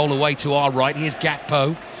that goal away to our right. Here's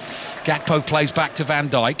Gakpo. Gakpo plays back to Van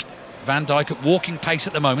Dijk. Van Dijk at walking pace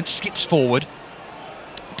at the moment, skips forward,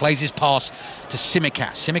 plays his pass to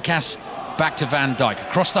Tsimikas. Tsimikas back to Van Dijk,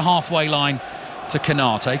 across the halfway line to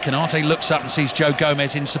Konate. Konate looks up and sees Joe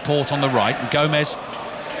Gomez in support on the right, and Gomez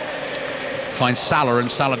finds Salah,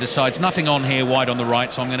 and Salah decides nothing on here wide on the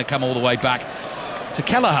right, so I'm going to come all the way back to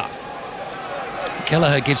Kelleher.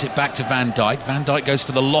 Kelleher gives it back to Van Dijk. Van Dijk goes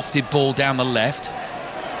for the lofted ball down the left,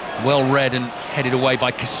 well read and headed away by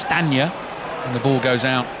Castagna, and the ball goes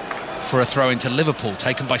out for a throw into Liverpool,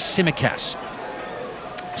 taken by Tsimikas.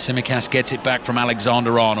 Tsimikas gets it back from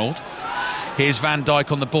Alexander-Arnold. Here's Van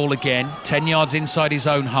Dijk on the ball again, 10 yards inside his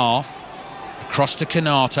own half. Across to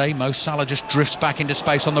Konate. Mo Salah just drifts back into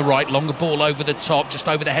space on the right. Longer ball over the top, just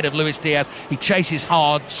over the head of Luis Diaz. He chases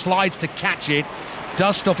hard, slides to catch it,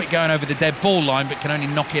 does stop it going over the dead ball line, but can only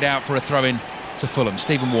knock it out for a throw-in to Fulham.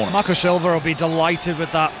 Stephen Warner. Marco Silva will be delighted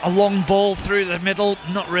with that. A long ball through the middle,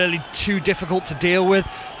 not really too difficult to deal with.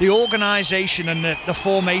 The organisation and the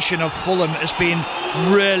formation of Fulham has been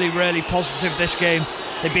really, really positive this game.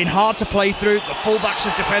 They've been hard to play through. The fullbacks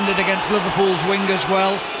have defended against Liverpool's wing as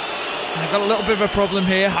well. And they've got a little bit of a problem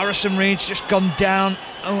here. Harrison Reed's just gone down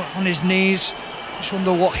on his knees. Just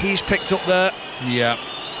wonder what he's picked up there. Yeah.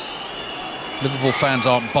 Liverpool fans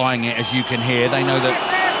aren't buying it, as you can hear. They know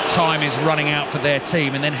that time is running out for their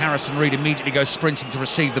team, and then Harrison Reed immediately goes sprinting to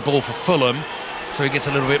receive the ball for Fulham, so he gets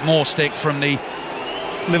a little bit more stick from the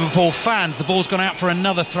Liverpool fans. The ball's gone out for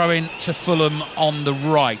another throw-in to Fulham on the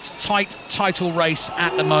right. Tight title race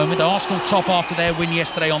at the moment. Arsenal top after their win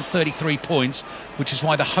yesterday on 33 points, which is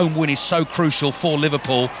why the home win is so crucial for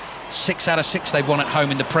Liverpool. 6 out of 6 they've won at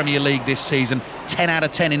home in the Premier League this season, 10 out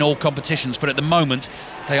of 10 in all competitions, but at the moment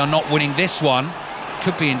they are not winning this one.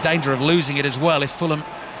 Could be in danger of losing it as well if Fulham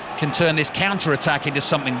can turn this counter-attack into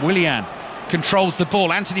something. Willian controls the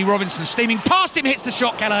ball. Anthony Robinson steaming past him, hits the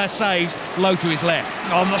shot. Kelleher saves, low to his left.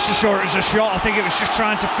 I'm not so sure it was a shot. I think it was just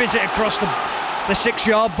trying to fit it across the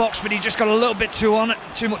 6-yard box, but he just got a little bit too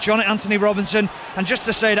much on it, Anthony Robinson. And just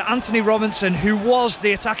to say that Anthony Robinson, who was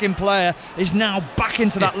the attacking player, is now back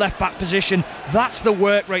into that left-back position. That's the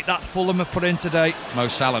work rate that Fulham have put in today. Mo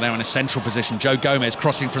Salah now in a central position. Joe Gomez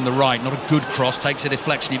crossing from the right, not a good cross, takes a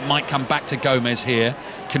deflection. It might come back to Gomez here.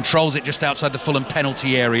 Controls it just outside the Fulham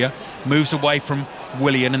penalty area, moves away from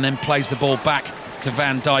Willian, and then plays the ball back to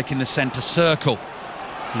Van Dijk in the centre circle.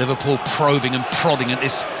 Liverpool probing and prodding at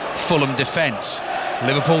this Fulham defence.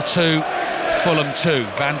 Liverpool 2, Fulham 2.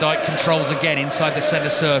 Van Dijk controls again inside the centre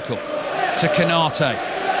circle to Konate.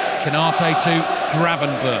 Konate to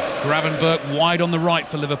Gravenberch. Gravenberch wide on the right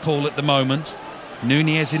for Liverpool at the moment.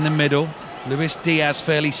 Nunez in the middle. Luis Diaz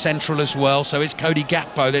fairly central as well. So is Cody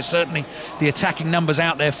Gakpo. There's certainly the attacking numbers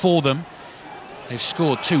out there for them. They've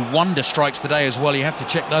scored 2 wonder strikes today as well. You have to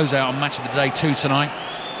check those out on Match of the Day 2 tonight.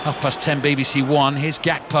 10:30 BBC One. Here's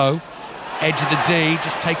Gakpo, edge of the D,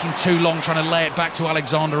 just taking too long trying to lay it back to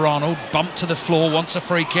Alexander-Arnold. Bumped to the floor, wants a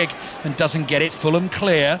free kick and doesn't get it. Fulham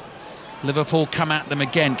clear. Liverpool come at them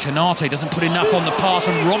again. Konate doesn't put enough on the pass,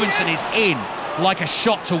 and Robinson is in like a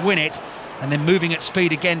shot to win it, and then moving at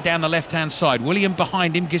speed again down the left-hand side. Willian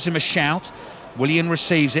behind him gives him a shout. Willian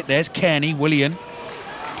receives it. There's Kearney. Willian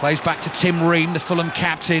plays back to Tim Ream, the Fulham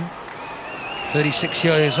captain. 36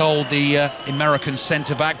 years old, the American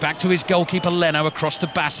centre-back. Back to his goalkeeper Leno, across to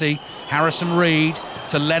Bassi. Harrison Reed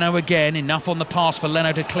to Leno again. Enough on the pass for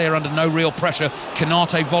Leno to clear under no real pressure.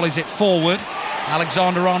 Konate volleys it forward.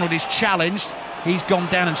 Alexander-Arnold is challenged. He's gone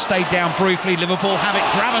down and stayed down briefly. Liverpool have it.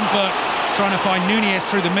 Gravenberch trying to find Nunez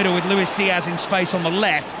through the middle with Luis Diaz in space on the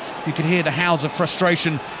left. You can hear the howls of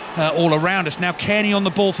frustration all around us. Now Kearney on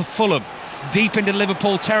the ball for Fulham. Deep into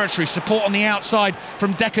Liverpool territory. Support on the outside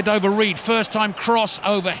from Decadova-Reed. First time cross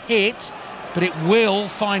over hit, but it will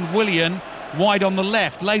find Willian wide on the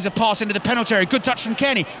left. Lays a pass into the penalty area. Good touch from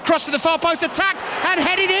Kearney. Cross to the far post, attacked and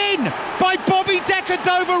headed in by Bobby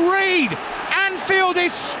Decadova-Reed. Anfield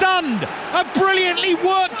is stunned. A brilliantly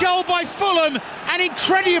worked goal by Fulham, and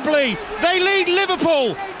incredibly they lead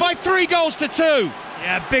Liverpool by 3-2.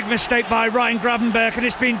 Yeah, big mistake by Ryan Gravenberch, and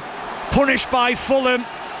it's been punished by Fulham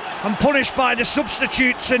and punished by the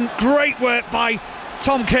substitutes, and great work by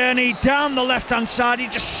Tom Kearney down the left-hand side. He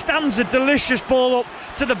just stands a delicious ball up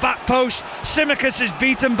to the back post. Tsimikas is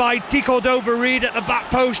beaten by Cordova-Reid at the back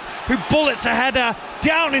post, who bullets a header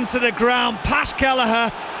down into the ground past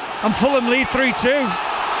Kelleher, and Fulham lead 3-2.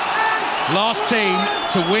 Last team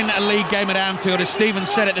to win a league game at Anfield, as Stephen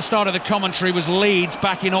said at the start of the commentary, was Leeds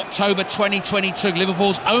back in October 2022.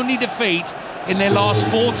 Liverpool's only defeat in their last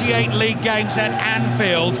 48 league games at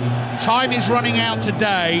Anfield. Time is running out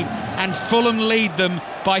today, and Fulham lead them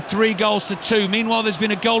by 3-2. Meanwhile, there's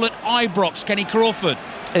been a goal at Ibrox. Kenny Crawford.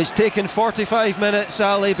 It's taken 45 minutes,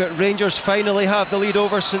 Ali, but Rangers finally have the lead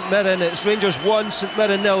over St Mirren. It's Rangers 1, St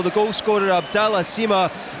Mirren 0. The goal scorer Abdallah Sima,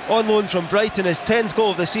 on loan from Brighton, his 10th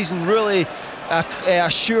goal of the season. Really a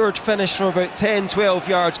assured finish from about 10-12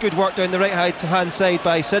 yards. Good work down the right-hand side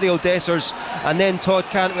by Cyril Dessers, and then Todd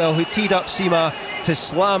Cantwell, who teed up Sima to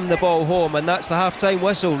slam the ball home, and that's the half-time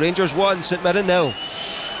whistle. Rangers 1, St Mirren 0.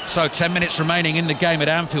 So 10 minutes remaining in the game at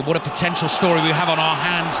Anfield. What a potential story we have on our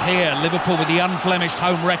hands here. Liverpool with the unblemished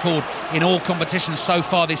home record in all competitions so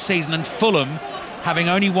far this season, and Fulham having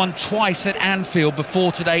only won twice at Anfield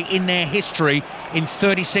before today in their history in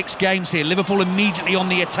 36 games here. Liverpool immediately on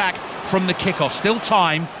the attack from the kickoff. Still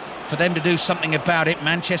time for them to do something about it.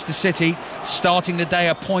 Manchester City starting the day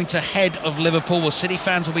a point ahead of Liverpool. Well, City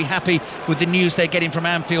fans will be happy with the news they're getting from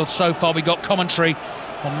Anfield so far. We got commentary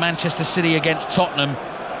on Manchester City against Tottenham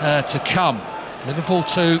to come. Liverpool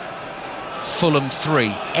 2, Fulham 3.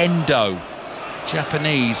 Endo,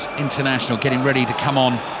 Japanese international, getting ready to come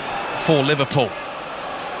on for Liverpool.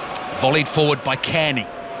 Volleyed forward by Kearney,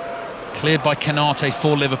 cleared by Kanate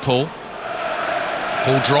for Liverpool.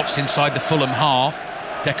 Ball drops inside the Fulham half.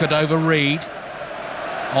 Cordova-Reid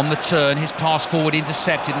on the turn, his pass forward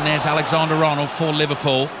intercepted, and there's Alexander-Arnold for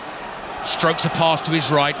Liverpool. Strokes a pass to his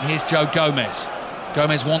right, and here's Joe Gomez.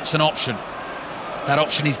 Gomez wants an option. That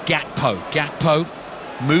option is Gakpo. Gakpo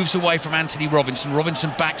moves away from Anthony Robinson.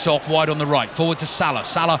 Robinson backs off wide on the right. Forward to Salah.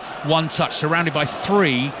 Salah one touch, surrounded by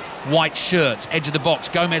 3 white shirts. Edge of the box.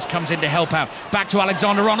 Gomez comes in to help out. Back to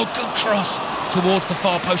Alexander-Arnold. Good cross towards the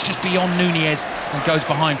far post, just beyond Nunez, and goes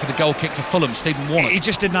behind for the goal kick to Fulham. Stephen Warnock. He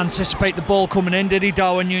just didn't anticipate the ball coming in, did he,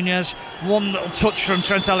 Darwin Nunez? One little touch from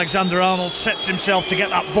Trent Alexander-Arnold sets himself to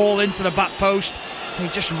get that ball into the back post. He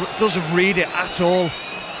just doesn't read it at all.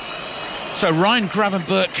 So Ryan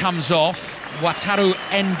Gravenberch comes off. Wataru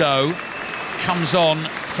Endo comes on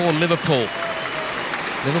for Liverpool.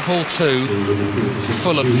 Liverpool 2,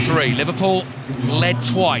 Fulham 3. Liverpool led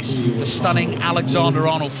twice. The stunning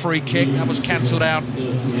Alexander-Arnold free kick that was cancelled out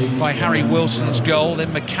by Harry Wilson's goal.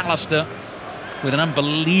 Then McAllister with an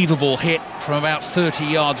unbelievable hit from about 30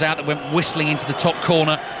 yards out that went whistling into the top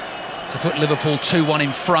corner to put Liverpool 2-1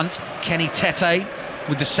 in front. Kenny Tete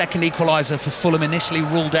with the second equaliser for Fulham, initially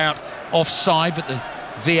ruled out offside, but the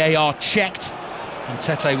VAR checked, and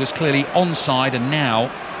Tete was clearly onside, and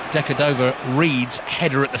now Cordova-Reid's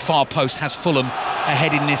header at the far post has Fulham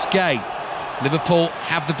ahead in this game. Liverpool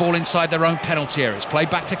have the ball inside their own penalty area. It's played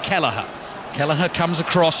back to Kelleher. Kelleher comes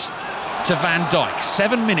across to Van Dijk.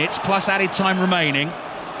 7 minutes plus added time remaining.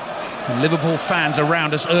 And Liverpool fans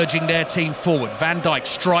around us urging their team forward. Van Dijk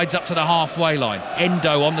strides up to the halfway line.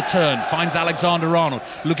 Endo on the turn finds Alexander-Arnold,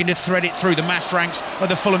 looking to thread it through the massed ranks of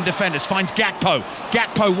the Fulham defenders. Finds Gakpo.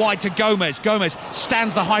 Gakpo wide to Gomez. Gomez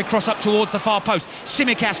stands the high cross up towards the far post.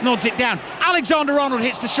 Tsimikas nods it down. Alexander-Arnold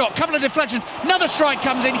hits the shot. Couple of deflections. Another strike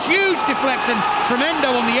comes in. Huge deflection from Endo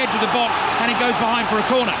on the edge of the box, and it goes behind for a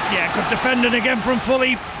corner. Yeah, good defending again from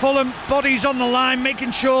Fulham. Bodies on the line,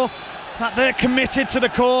 making sure that they're committed to the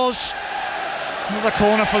cause. Another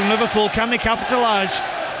corner from Liverpool. Can they capitalise?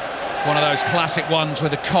 One of those classic ones where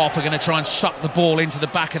the Cop are going to try and suck the ball into the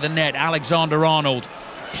back of the net. Alexander-Arnold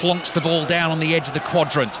plonks the ball down on the edge of the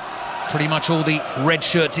quadrant. Pretty much all the red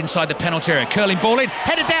shirts inside the penalty area. Curling ball in,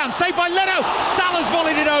 headed down, saved by Leno. Salah's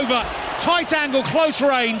volleyed it over. Tight angle, close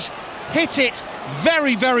range. Hit it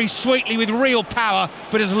very, very sweetly with real power,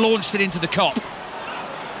 but has launched it into the Cop.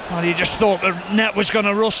 Well, you just thought the net was going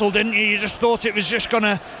to rustle, didn't you? You just thought it was just going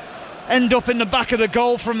to end up in the back of the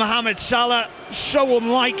goal from Mohamed Salah. So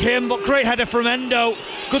unlike him, but great header from Endo.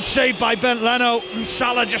 Good save by Bent Leno, and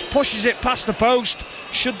Salah just pushes it past the post.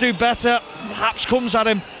 Should do better. Perhaps comes at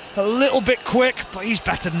him a little bit quick, but he's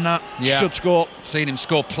better than that. Yeah. Should score. Seen him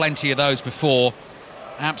score plenty of those before.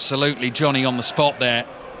 Absolutely Johnny on the spot there.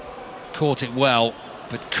 Caught it well,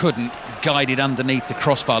 but couldn't. Guided underneath the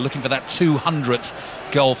crossbar, looking for that 200th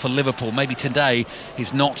goal for Liverpool. Maybe today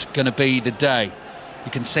is not going to be the day.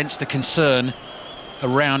 You can sense the concern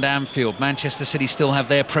around Anfield. Manchester City still have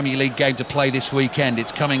their Premier League game to play this weekend.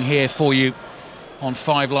 It's coming here for you on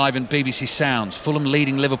 5 Live and BBC Sounds. Fulham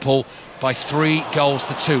leading Liverpool by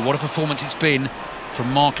 3-2. What a performance it's been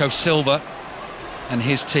from Marco Silva and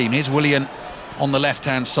his team. Here's Willian on the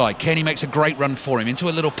left-hand side. Kearney makes a great run for him into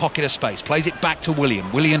a little pocket of space, plays it back to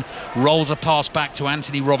Willian. Willian rolls a pass back to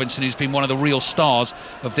Anthony Robinson, who's been one of the real stars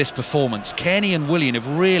of this performance. Kearney and Willian have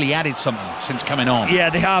really added something since coming on. Yeah,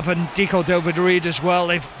 they have, and Dico Dobadreed as well.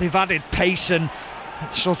 They've added pace and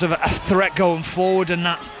sort of a threat going forward, and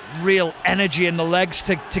that real energy in the legs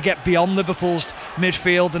to get beyond Liverpool's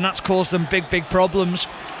midfield, and that's caused them big problems.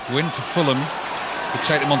 Win for Fulham would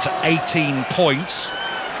take them on to 18 points.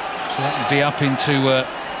 So that would be up into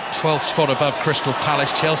 12th spot above Crystal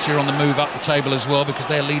Palace. Chelsea are on the move up the table as well, because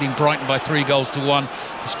they're leading Brighton by 3-1,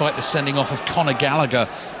 despite the sending off of Conor Gallagher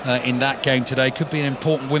in that game today. Could be an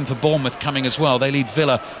important win for Bournemouth coming as well. They lead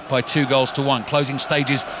Villa by 2-1. Closing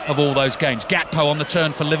stages of all those games. Gakpo on the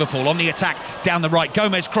turn for Liverpool. On the attack down the right.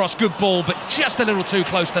 Gomez cross, good ball, but just a little too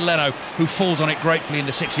close to Leno, who falls on it gratefully in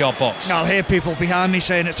the 6-yard box. I'll hear people behind me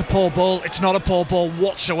saying it's a poor ball. It's not a poor ball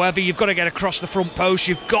whatsoever. You've got to get across the front post.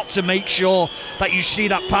 You've got to make sure that you see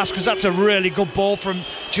that pass, because that's a really good ball from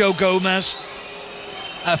Joe Gomez.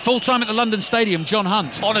 Full time at the London Stadium, John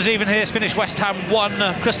Hunt. Honours even here. It's finished West Ham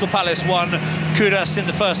 1, Crystal Palace 1. Kudos in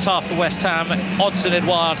the first half for West Ham. Odson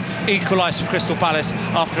Edouard equalised for Crystal Palace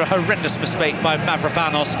after a horrendous mistake by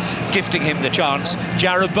Mavropanos, gifting him the chance.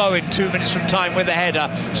 Jarrod Bowen 2 minutes from time with a header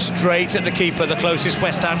straight at the keeper, the closest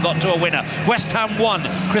West Ham got to a winner. West Ham 1,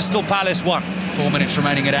 Crystal Palace 1. 4 minutes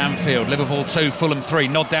remaining at Anfield. Liverpool 2, Fulham 3.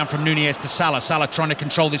 Nod down from Nunez to Salah. Salah trying to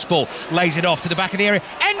control this ball, lays it off to the back of the area.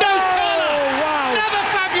 Endo's corner! Wow. Another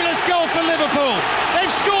fabulous goal for Liverpool.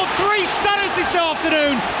 They've scored 3 stunners this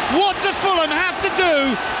afternoon. What do Fulham have to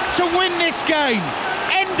do to win this game?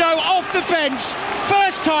 Endo off the bench,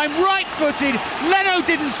 first time right-footed. Leno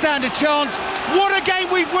didn't stand a chance. What a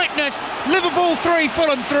game we've witnessed. Liverpool 3,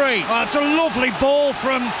 Fulham 3. Well, it's a lovely ball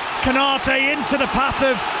from Canate into the path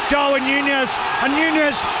of Darwin Nunez, and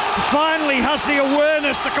Nunez finally has the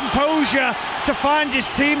awareness, the composure to find his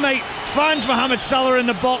teammate, finds Mohamed Salah in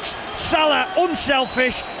the box. Salah,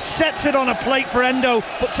 unselfish, sets it on a plate for Endo,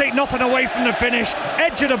 but take nothing away from the finish.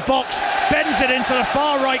 Edge of the box, bends it into the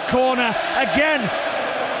far right corner. Again,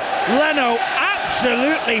 Leno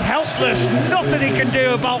absolutely helpless. Nothing he can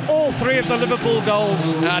do about all 3 of the Liverpool goals.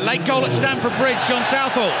 Late goal at Stamford Bridge, John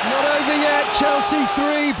Southall. Not over yet. Chelsea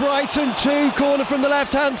 3, Brighton 2. Corner from the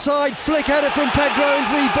left-hand side. Flick header from Pedro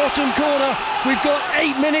into the bottom corner. We've got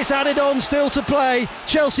 8 minutes added on still to play.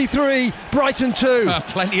 Chelsea 3, Brighton 2.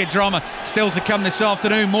 Plenty of drama still to come this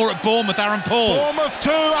afternoon. More at Bournemouth, Aaron Paul. Bournemouth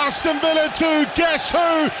 2, Aston Villa 2. Guess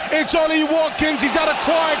who? It's Ollie Watkins. He's had a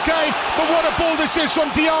quiet game, but what a ball this is from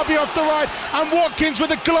Diaby off the right, and Watkins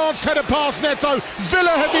with a glanced header past Neto.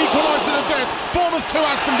 Villa have equalised to the death. Bournemouth 2,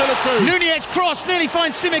 Aston Villa 2. Nunez cross nearly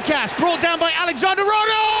finds Tsimikas, brought down by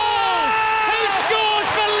Alexander-Arnold, who scores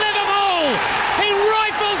for Liverpool. He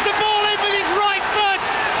rifles the ball in with his right foot.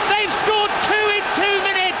 They've scored 2 in 2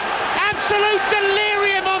 minutes. Absolute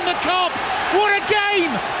delirium on the Kop. What a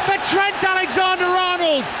game for Trent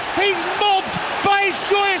Alexander-Arnold. He's mobbed by his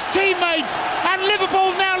joyous teammates, and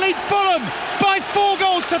Liverpool now lead Fulham by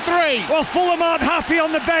 4-3. Well, Fulham aren't happy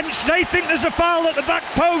on the bench. They think there's a foul at the back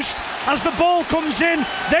post as the ball comes in.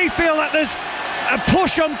 They feel that there's a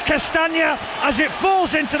push on Castagna as it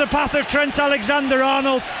falls into the path of Trent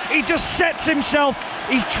Alexander-Arnold. He just sets himself,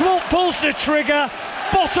 he pulls the trigger,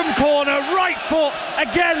 bottom corner, right foot,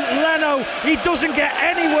 again Leno, he doesn't get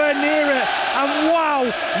anywhere near it, and wow,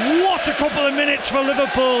 what a couple of minutes for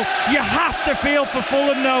Liverpool. You have to feel for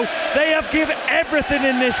Fulham though, they have given everything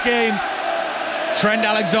in this game. Trent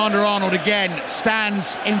Alexander-Arnold again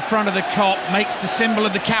stands in front of the Kop, makes the symbol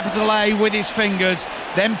of the capital A with his fingers,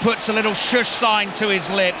 then puts a little shush sign to his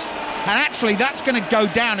lips. And actually that's going to go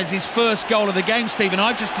down as his first goal of the game, Stephen.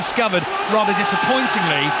 I've just discovered, rather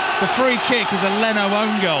disappointingly, the free kick is a Leno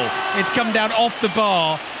own goal. It's come down off the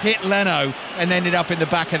bar, hit Leno, and ended up in the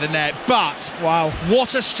back of the net. But, wow,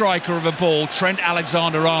 what a striker of a ball Trent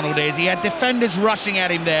Alexander-Arnold is. He had defenders rushing at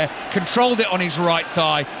him there, controlled it on his right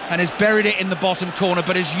thigh, and has buried it in the bottom corner.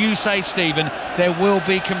 But as you say, Stephen, there will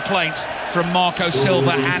be complaints from Marco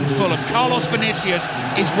Silva and Fulham. Carlos Vinicius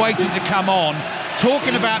is waiting to come on,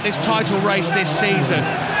 talking about this title race this season.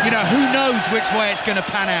 You know, who knows which way it's going to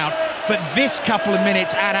pan out, but this couple of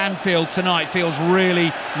minutes at Anfield tonight feels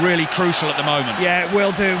really, really crucial at the moment. Yeah, it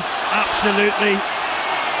will do, absolutely.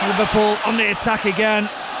 Liverpool on the attack again,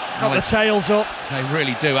 got the tails up. They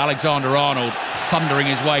really do. Alexander-Arnold thundering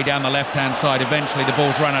his way down the left-hand side. Eventually the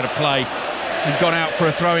ball's run out of play and gone out for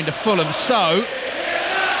a throw into Fulham. So,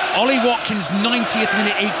 Ollie Watkins' 90th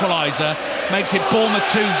minute equaliser makes it Bournemouth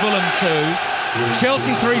 2, Fulham 2.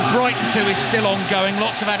 Chelsea 3, Brighton 2 is still ongoing.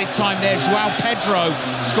 Lots of added time there. Joao Pedro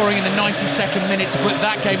scoring in the 92nd minute to put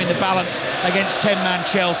that game in the balance against 10-man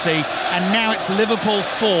Chelsea. And now it's Liverpool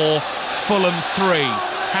 4, Fulham 3.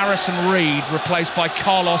 Harrison Reed replaced by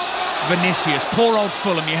Carlos Vinicius. Poor old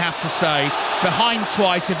Fulham, you have to say. Behind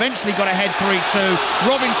twice, eventually got ahead 3-2.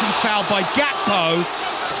 Robinson's fouled by Gakpo,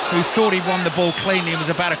 who thought he'd won the ball cleanly and was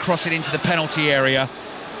about to cross it into the penalty area.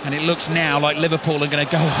 And it looks now like Liverpool are going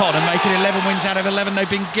to go on and make it 11 wins out of 11. They've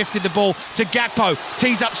been gifted the ball to Gakpo.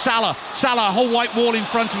 Tees up Salah. Salah, a whole white wall in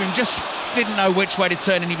front of him. Just didn't know which way to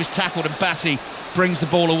turn, and he was tackled. And Bassi brings the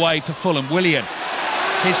ball away for Fulham. Willian,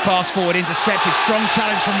 his pass forward intercepted. Strong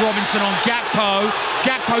challenge from Robinson on Gakpo.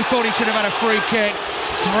 Gakpo thought he should have had a free kick.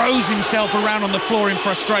 Throws himself around on the floor in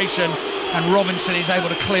frustration. And Robinson is able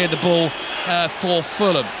to clear the ball for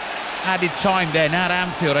Fulham. Added time there now at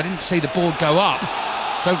Anfield. I didn't see the ball go up.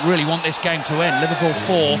 Don't really want this game to end. Liverpool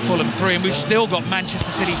 4, Fulham 3, and we've still got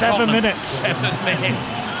Manchester City. 7 minutes. 7 minutes.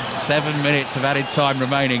 7 minutes of added time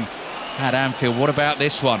remaining at Anfield. What about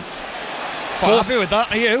this one? Quite happy with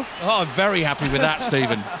that, are you? Oh, I'm very happy with that,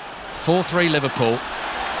 Stephen. 4-3 Liverpool.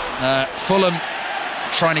 Fulham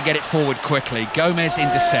trying to get it forward quickly. Gomez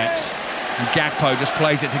intercepts, and Gakpo just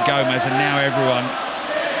plays it to Gomez, and now everyone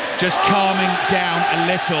just calming down a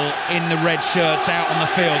little in the red shirts out on the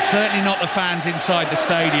field. Certainly not the fans inside the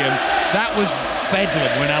stadium. That was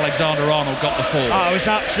bedlam when Alexander-Arnold got the ball. Oh, it was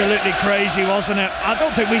absolutely crazy, wasn't it? I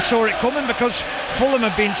don't think we saw it coming because Fulham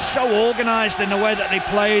have been so organised in the way that they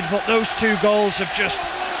played, but those 2 goals have just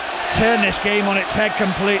turned this game on its head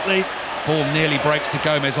completely. Ball nearly breaks to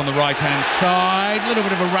Gomez on the right-hand side. A little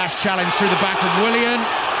bit of a rash challenge through the back of Willian.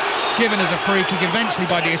 Given as a free kick eventually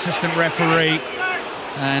by the assistant referee.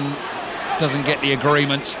 And doesn't get the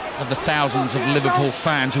agreement of the thousands of Liverpool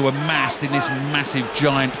fans who are massed in this massive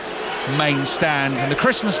giant main stand, and the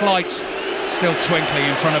Christmas lights still twinkling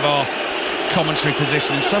in front of our commentary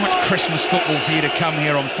position, and so much Christmas football for you to come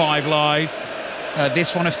here on 5 Live.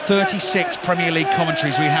 This one of 36 Premier League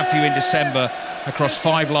commentaries we have for you in December across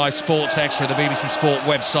 5 Live, Sports Extra, the BBC Sport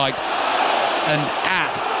website and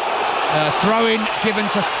app. Throw-in given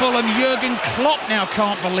to Fulham. Jurgen Klopp now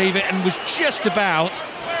can't believe it and was just about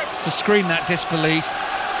to scream that disbelief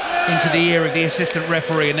into the ear of the assistant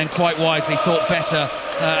referee, and then quite wisely thought better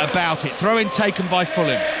about it. Throw-in taken by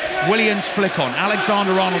Fulham. Williams flick on.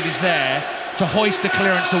 Alexander-Arnold is there to hoist the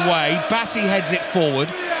clearance away. Bassi heads it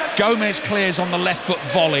forward. Gomez clears on the left foot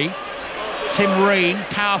volley. Tim Reen,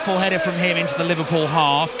 powerful header from him into the Liverpool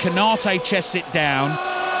half. Konate chests it down,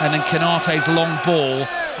 and then Konate's long ball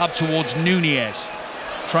up towards Nunez,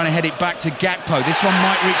 trying to head it back to Gakpo. This one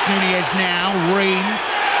might reach Nunez now. Reen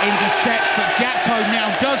intercepts, but Gakpo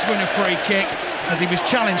now does win a free kick as he was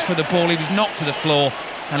challenged for the ball. He was knocked to the floor,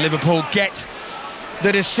 and Liverpool get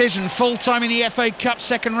the decision. Full time in the FA Cup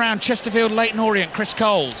second round. Chesterfield, Leyton Orient. Chris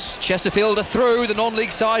Coles. Chesterfield are through. The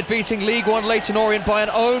non-league side beating League One Leyton Orient by an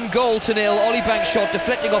own goal to 0. Ollie Banks' shot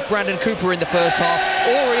deflecting off Brandon Cooper in the first half.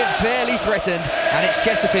 Orient barely threatened, and it's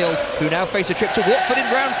Chesterfield who now face a trip to Watford in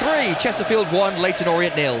round 3. Chesterfield 1, Leyton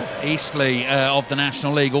Orient 0. Eastleigh of the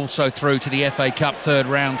National League also through to the FA Cup third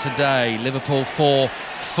round today. Liverpool 4,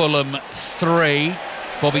 Fulham 3.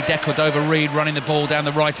 Bobby De Cordova-Reid running the ball down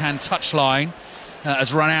the right-hand touchline.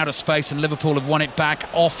 Has run out of space, and Liverpool have won it back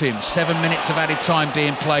off him. 7 minutes of added time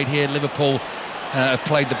being played here. Liverpool have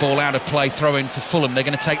played the ball out of play. Throw in for Fulham. They're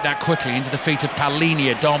going to take that quickly into the feet of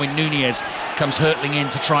Palhinha. Darwin Nunez comes hurtling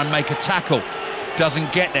in to try and make a tackle.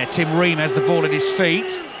 Doesn't get there. Tim Ream has the ball at his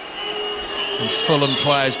feet. And Fulham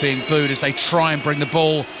players being booed as they try and bring the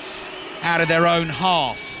ball out of their own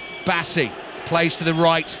half. Bassi plays to the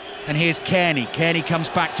right, and here's Kearney. Kearney comes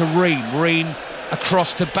back to Ream. Ream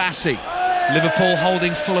across to Bassi. Liverpool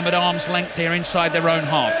holding Fulham at arm's length here inside their own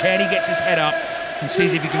half. Kearney gets his head up and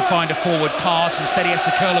sees if he can find a forward pass. Instead he has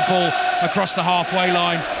to curl a ball across the halfway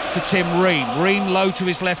line to Tim Ream. Ream low to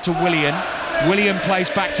his left to Willian. Willian plays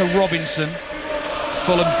back to Robinson.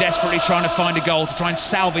 Fulham desperately trying to find a goal to try and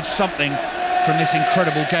salvage something from this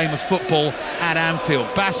incredible game of football at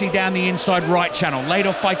Anfield. Bassi down the inside right channel, laid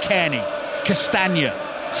off by Kearney. Castagna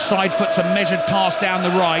side foots a measured pass down the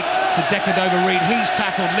right to De Cordova-Reid. He's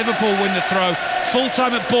tackled. Liverpool win the throw. Full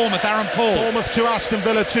time at Bournemouth. Aaron Paul. Bournemouth 2, Aston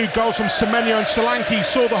Villa 2. Goals from Semenyo and Solanke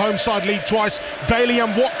saw the home side lead twice. Bailey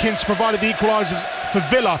and Watkins provided the equalisers for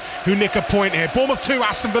Villa, who nick a point here. Bournemouth 2,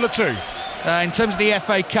 Aston Villa 2. In terms of the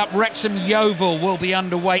FA Cup, Wrexham Yeovil will be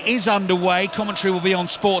underway. Commentary will be on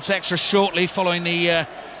Sports Extra shortly following the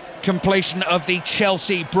completion of the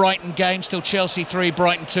Chelsea-Brighton game. Still Chelsea 3,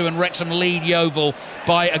 Brighton 2, and Wrexham lead Yeovil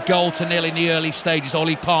by a goal to nil in the early stages.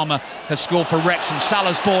 Ollie Palmer has scored for Wrexham.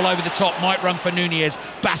 Salah's ball over the top, might run for Nunez.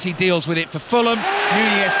 Bassey deals with it for Fulham.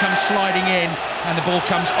 Nunez comes sliding in, and the ball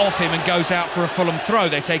comes off him and goes out for a Fulham throw.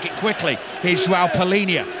 They take it quickly. Here's João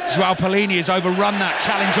Palhinha. João Palhinha has overrun that.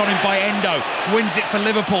 Challenge on him by Endo. Wins it for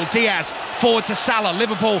Liverpool. Diaz forward to Salah.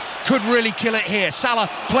 Liverpool could really kill it here. Salah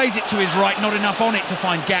plays it to his right, not enough on it to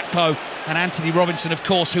find Gakpo. And Anthony Robinson, of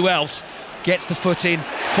course, who else, gets the foot in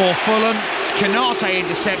for Fulham. Konate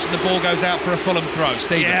intercepts and the ball goes out for a Fulham throw.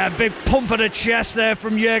 Stephen. Yeah, big pump of the chest there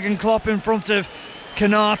from Jurgen Klopp in front of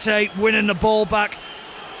Konate, winning the ball back.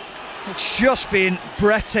 It's just been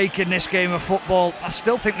breathtaking, this game of football. I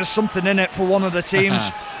still think there's something in it for one of the teams.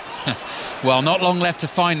 Well, not long left to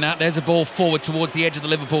find that. There's a ball forward towards the edge of the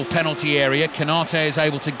Liverpool penalty area. Konate is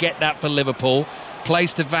able to get that for Liverpool.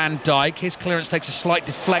 Plays to Van Dijk. His clearance takes a slight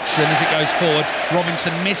deflection as it goes forward.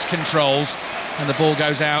 Robinson miscontrols and the ball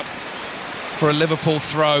goes out for a Liverpool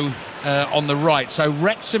throw on the right. So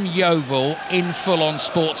Wrexham Yeovil in full on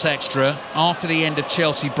Sports Extra after the end of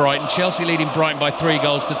Chelsea-Brighton. Chelsea leading Brighton by 3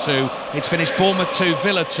 goals to 2. It's finished Bournemouth 2,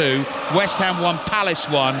 Villa 2, West Ham 1, Palace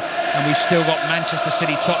 1, and we've still got Manchester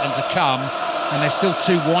City, Tottenham to come. And there's still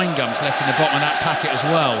 2 wine gums left in the bottom of that packet as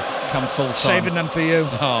well, come full time. Saving them for you.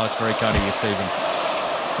 Oh, that's very kind of you, Stephen.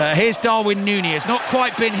 Here's Darwin Nunez. Not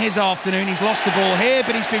quite been his afternoon. He's lost the ball here,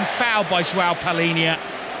 but he's been fouled by João Palhinha.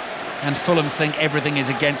 And Fulham think everything is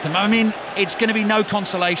against them. I mean, it's going to be no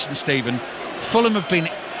consolation, Stephen. Fulham have been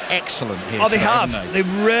excellent here. Oh, they today, have. haven't they?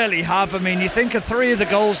 They really have. I mean, you think of 3 of the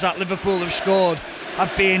goals that Liverpool have scored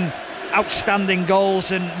have been outstanding goals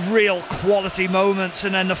and real quality moments,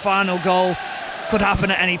 and then the final goal could happen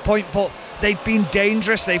at any point, but they've been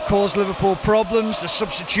dangerous. They've caused Liverpool problems. The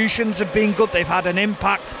substitutions have been good. They've had an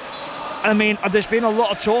impact. I mean, there's been a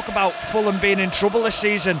lot of talk about Fulham being in trouble this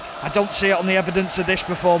season. I don't see it on the evidence of this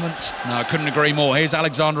performance. No, I couldn't agree more. Here's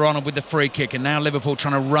Alexander-Arnold with the free kick, and now Liverpool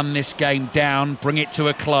trying to run this game down, bring it to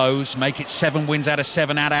a close, make it 7 wins out of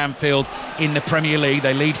 7 at Anfield in the Premier League.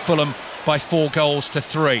 They lead Fulham by 4 goals to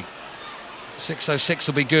 3. 6:06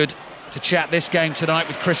 will be good to chat this game tonight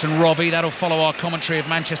with Chris and Robbie. That'll follow our commentary of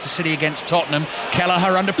Manchester City against Tottenham.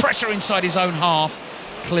 Kelleher under pressure inside his own half.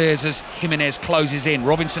 Clears as Jimenez closes in.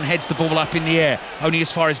 Robinson heads the ball up in the air, only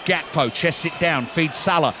as far as Gakpo, chests it down, feeds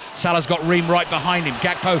Salah. Salah's got Ream right behind him.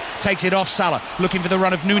 Gakpo takes it off Salah, looking for the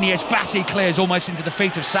run of Nunez. Bassey clears almost into the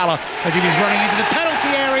feet of Salah as he was running into the penalty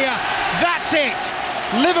area. That's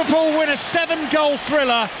it. Liverpool win a 7-goal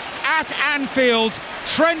thriller at Anfield.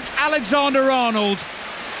 Trent Alexander-Arnold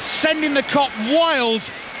sending the Kop wild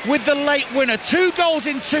with the late winner. 2 goals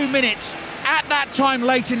in 2 minutes at that time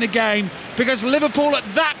late in the game, because Liverpool at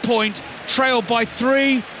that point trailed by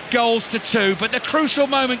 3 goals to 2. But the crucial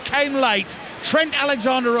moment came late. Trent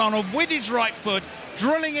Alexander-Arnold with his right foot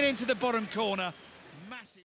drilling it into the bottom corner.